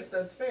 okay. I guess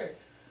that's fair.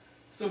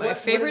 So my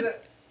favorite... What is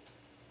it?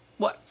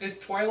 What? Is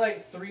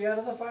Twilight 3 out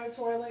of the 5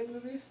 Twilight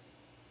movies?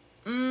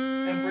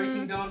 And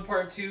Breaking Dawn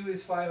Part 2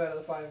 is 5 out of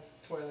the 5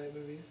 Twilight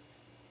movies.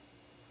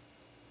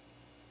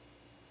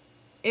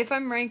 If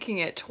I'm ranking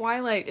it,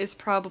 Twilight is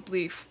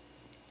probably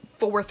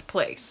 4th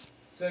place.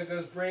 So it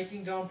goes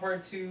Breaking Dawn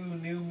Part 2,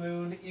 New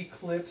Moon,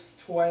 Eclipse,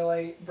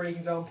 Twilight,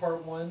 Breaking Dawn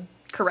Part 1.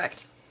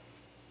 Correct.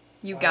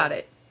 You got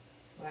it.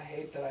 I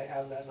hate that I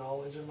have that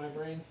knowledge in my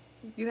brain.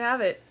 You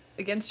have it.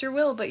 Against your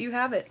will, but you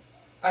have it.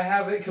 I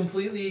have it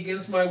completely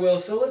against my will.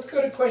 So let's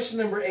go to question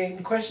number 8.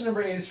 And question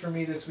number 8 is for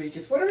me this week.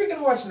 It's what are we going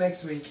to watch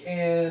next week?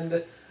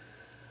 And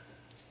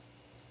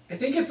I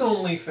think it's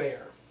only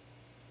fair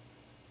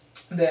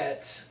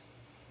that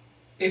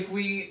if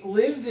we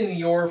lived in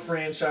your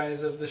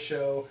franchise of the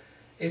show,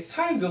 it's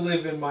time to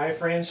live in my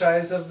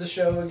franchise of the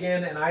show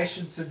again, and I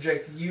should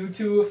subject you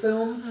to a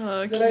film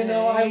that I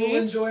know I will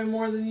enjoy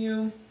more than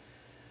you.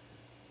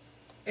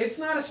 It's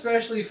not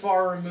especially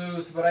far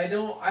removed, but I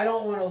don't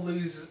want to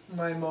lose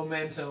my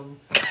momentum.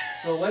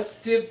 So let's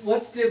dip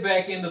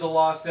back into the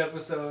lost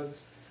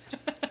episodes.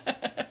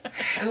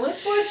 And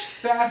let's watch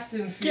Fast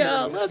and Furious.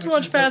 Yeah, let's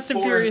watch Fast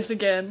and Furious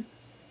again.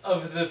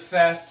 Of the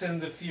Fast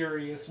and the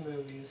Furious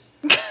movies.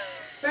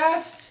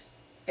 Fast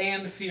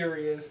and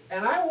Furious.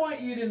 And I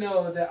want you to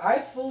know that I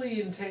fully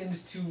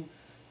intend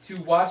to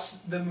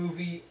watch the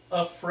movie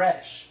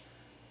afresh.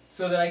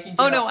 So that I can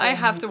get I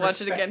have to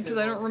watch it again because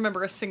I don't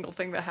remember a single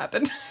thing that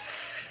happened.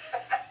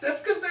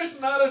 That's because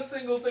there's not a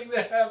single thing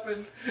that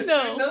happened.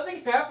 No.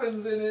 Nothing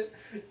happens in it.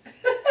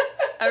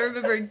 I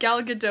remember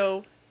Gal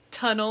Gadot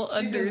tunnel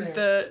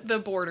under the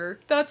border.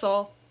 That's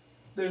all.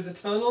 There's a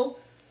tunnel,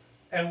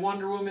 and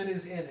Wonder Woman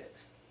is in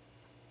it.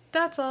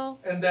 That's all.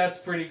 And that's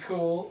pretty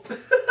cool.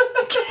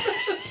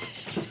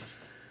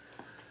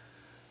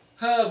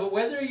 But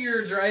whether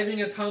you're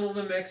driving a tunnel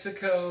to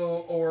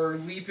Mexico, or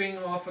leaping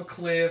off a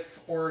cliff,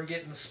 or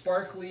getting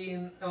sparkly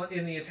in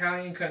the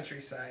Italian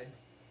countryside,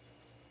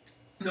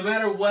 no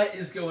matter what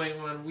is going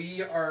on,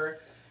 we are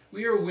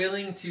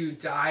willing to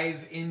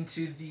dive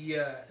into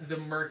the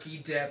murky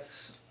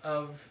depths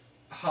of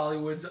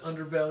Hollywood's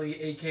underbelly,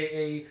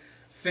 aka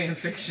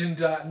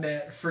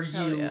fanfiction.net, for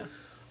you,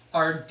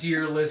 our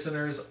dear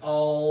listeners,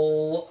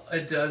 all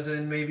a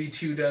dozen, maybe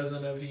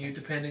 24 of you,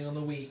 depending on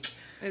the week.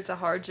 It's a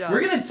hard job.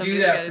 We're going to do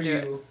that for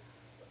you.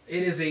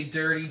 It is a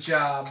dirty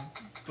job,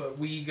 but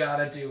we got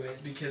to do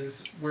it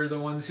because we're the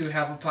ones who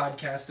have a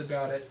podcast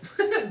about it.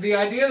 The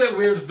idea that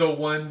we're the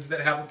ones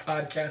that have a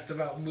podcast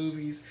about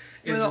movies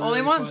is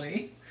really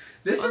funny.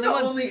 This is the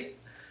only...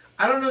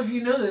 I don't know if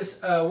you know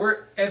this.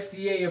 We're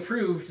FDA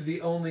approved,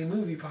 the only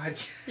movie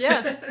podcast.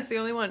 Yeah, it's the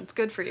only one. It's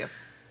good for you.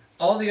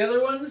 All the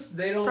other ones,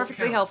 they don't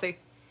Perfectly count. healthy.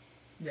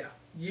 Yeah.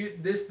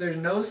 There's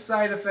no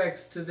side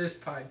effects to this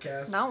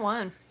podcast. Not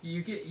one.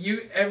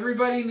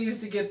 Everybody needs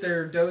to get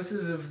their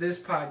doses of this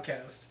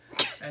podcast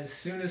as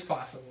soon as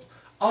possible.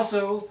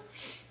 Also,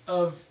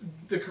 of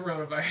the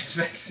coronavirus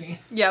vaccine.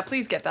 Yeah,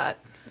 please get that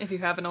if you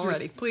haven't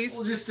already. Please.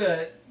 Well, just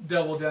to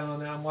double down on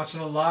that, I'm watching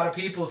a lot of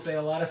people say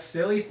a lot of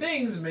silly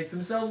things and make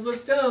themselves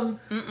look dumb.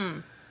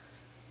 None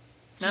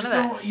of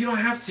that. You don't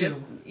have to. Just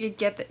you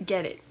get it.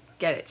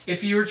 Get it.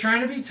 If you were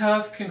trying to be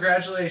tough,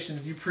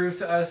 congratulations. You proved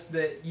to us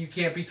that you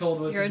can't be told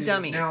what to do. You're a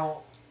dummy.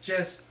 Now,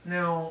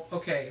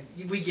 okay,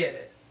 we get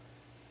it.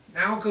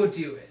 Now go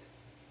do it.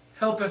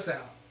 Help us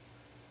out.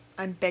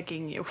 I'm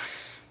begging you.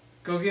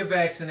 Go get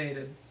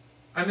vaccinated.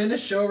 I'm in a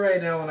show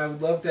right now and I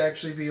would love to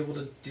actually be able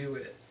to do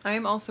it. I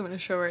am also in a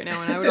show right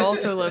now and I would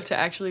also love to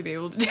actually be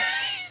able to do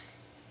it.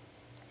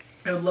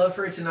 I would love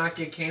for it to not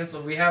get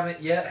canceled. We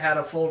haven't yet had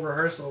a full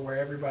rehearsal where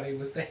everybody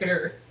was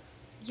there.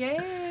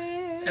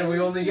 Yay! And we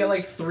only get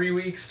like 3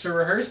 weeks to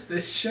rehearse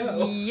this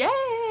show. Yay!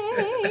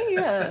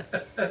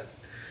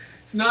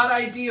 It's not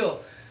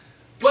ideal.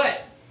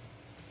 But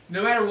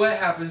no matter what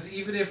happens,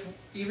 even if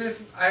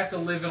I have to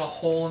live in a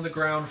hole in the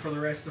ground for the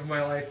rest of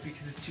my life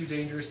because it's too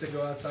dangerous to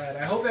go outside,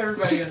 I hope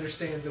everybody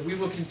understands that we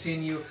will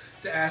continue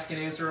to ask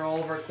and answer all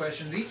of our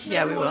questions. Each and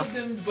every one of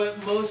them,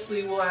 but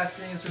mostly we'll ask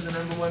and answer the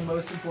number one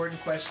most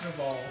important question of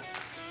all.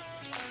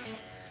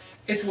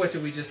 It's what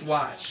did we just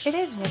watch? It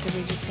is what did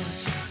we just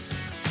watch?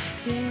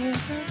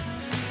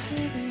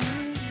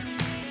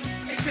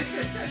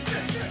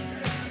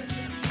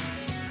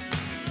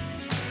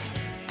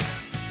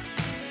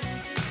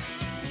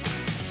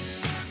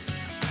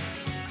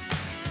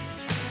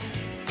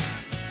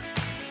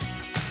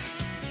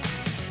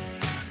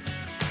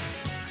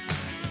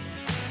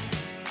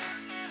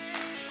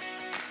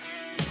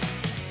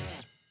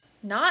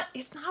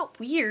 It's not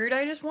weird.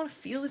 I just want to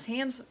feel his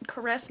hands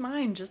caress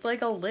mine just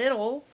like a little.